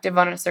perspective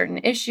on a certain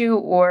issue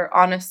or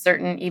on a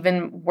certain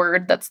even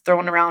word that's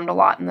thrown around a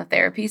lot in the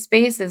therapy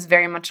space is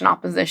very much in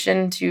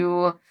opposition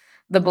to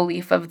the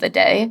belief of the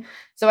day.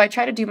 So I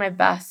try to do my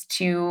best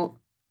to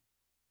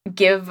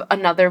give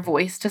another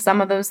voice to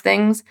some of those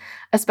things,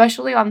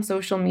 especially on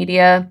social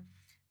media.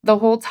 The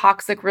whole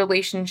toxic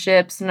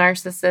relationships,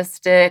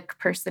 narcissistic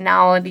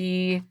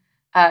personality,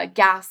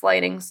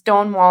 gaslighting,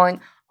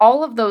 stonewalling,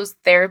 all of those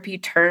therapy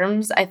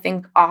terms, I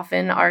think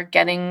often are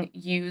getting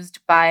used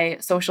by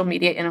social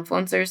media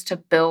influencers to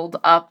build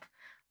up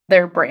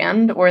their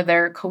brand or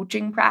their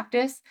coaching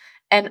practice.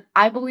 And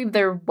I believe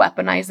they're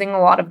weaponizing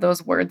a lot of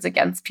those words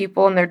against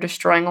people, and they're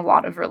destroying a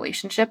lot of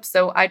relationships.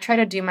 So I try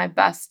to do my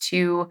best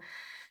to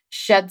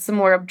shed some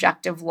more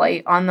objective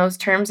light on those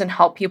terms and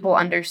help people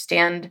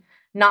understand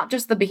not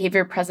just the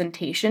behavior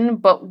presentation,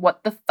 but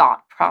what the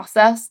thought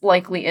process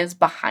likely is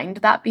behind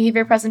that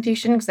behavior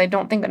presentation. Because I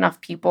don't think enough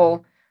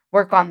people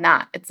work on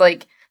that. It's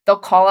like they'll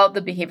call out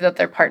the behavior that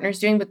their partner's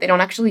doing, but they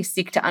don't actually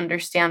seek to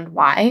understand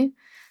why.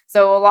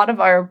 So a lot of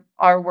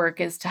our work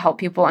is to help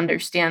people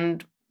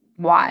understand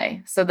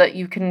why, so that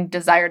you can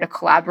desire to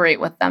collaborate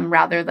with them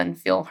rather than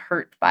feel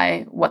hurt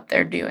by what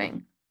they're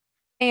doing.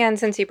 And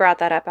since you brought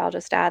that up, I'll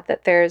just add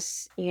that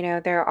there's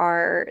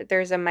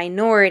a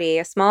minority,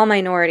 a small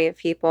minority of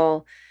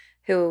people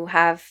who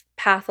have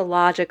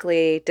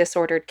pathologically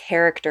disordered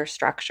character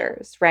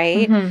structures,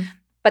 right?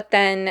 But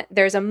then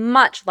there's a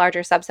much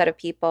larger subset of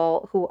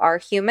people who are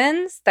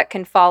humans that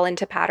can fall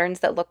into patterns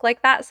that look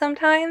like that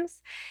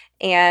sometimes.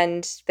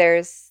 And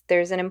there's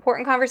an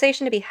important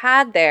conversation to be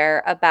had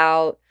there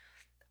about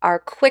our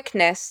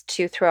quickness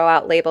to throw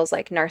out labels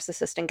like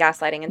narcissist and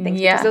gaslighting and things,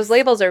 because those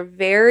labels are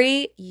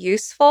very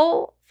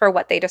useful for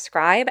what they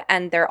describe,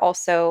 and they're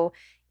also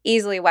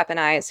easily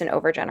weaponized and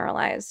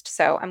overgeneralized.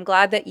 So I'm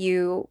glad that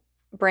you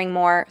bring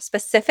more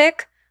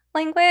specific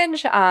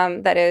language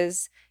that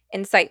is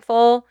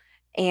insightful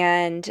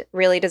and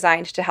really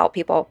designed to help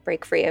people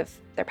break free of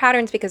their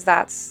patterns, because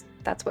that's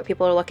what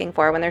people are looking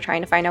for when they're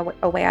trying to find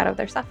a way out of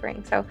their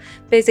suffering. So,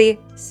 Bizzie,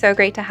 so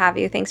great to have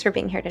you. Thanks for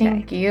being here today.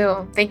 Thank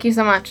you. Thank you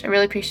so much. I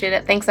really appreciate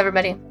it. Thanks,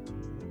 everybody.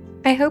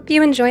 I hope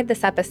you enjoyed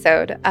this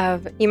episode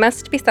of You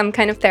Must Be Some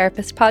Kind of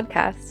Therapist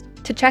podcast.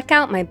 To check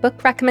out my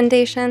book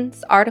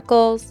recommendations,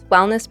 articles,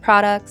 wellness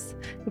products,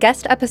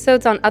 guest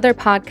episodes on other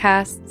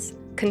podcasts,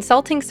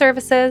 consulting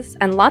services,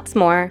 and lots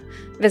more,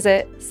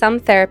 visit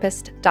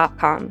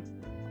sometherapist.com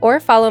or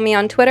follow me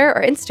on Twitter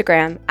or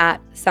Instagram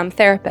at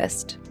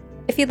sometherapist.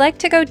 If you'd like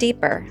to go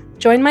deeper,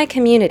 join my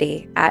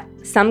community at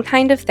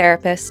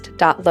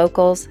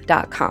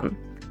somekindoftherapist.locals.com.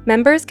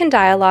 Members can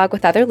dialogue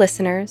with other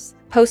listeners,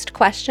 post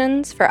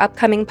questions for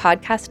upcoming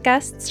podcast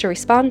guests to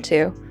respond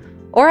to,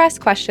 or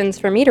ask questions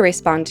for me to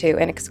respond to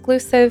in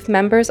exclusive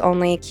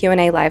members-only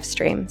Q&A live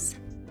streams.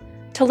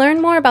 To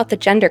learn more about the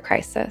gender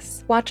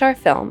crisis, watch our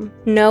film,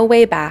 No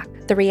Way Back,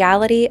 The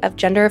Reality of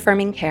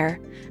Gender-Affirming Care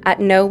at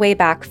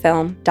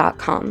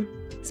nowaybackfilm.com.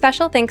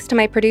 Special thanks to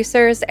my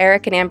producers,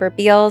 Eric and Amber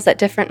Beals at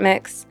Different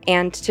Mix,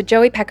 and to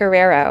Joey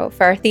Pecoraro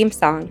for our theme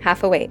song,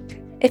 Half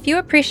Awake. If you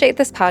appreciate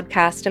this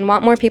podcast and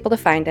want more people to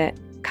find it,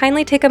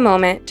 kindly take a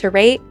moment to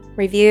rate,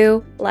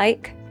 review,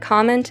 like,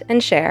 comment,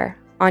 and share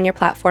on your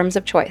platforms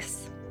of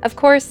choice. Of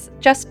course,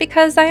 just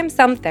because I am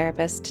some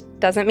therapist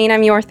doesn't mean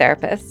I'm your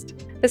therapist.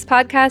 This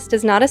podcast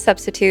is not a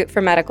substitute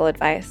for medical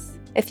advice.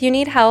 If you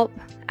need help,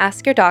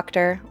 ask your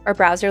doctor or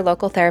browse your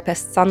local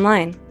therapists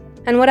online.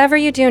 And whatever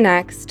you do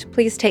next,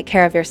 please take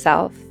care of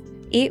yourself.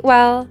 Eat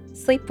well,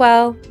 sleep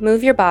well,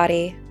 move your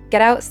body,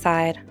 get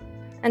outside,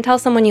 and tell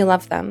someone you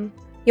love them.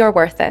 You're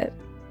worth it.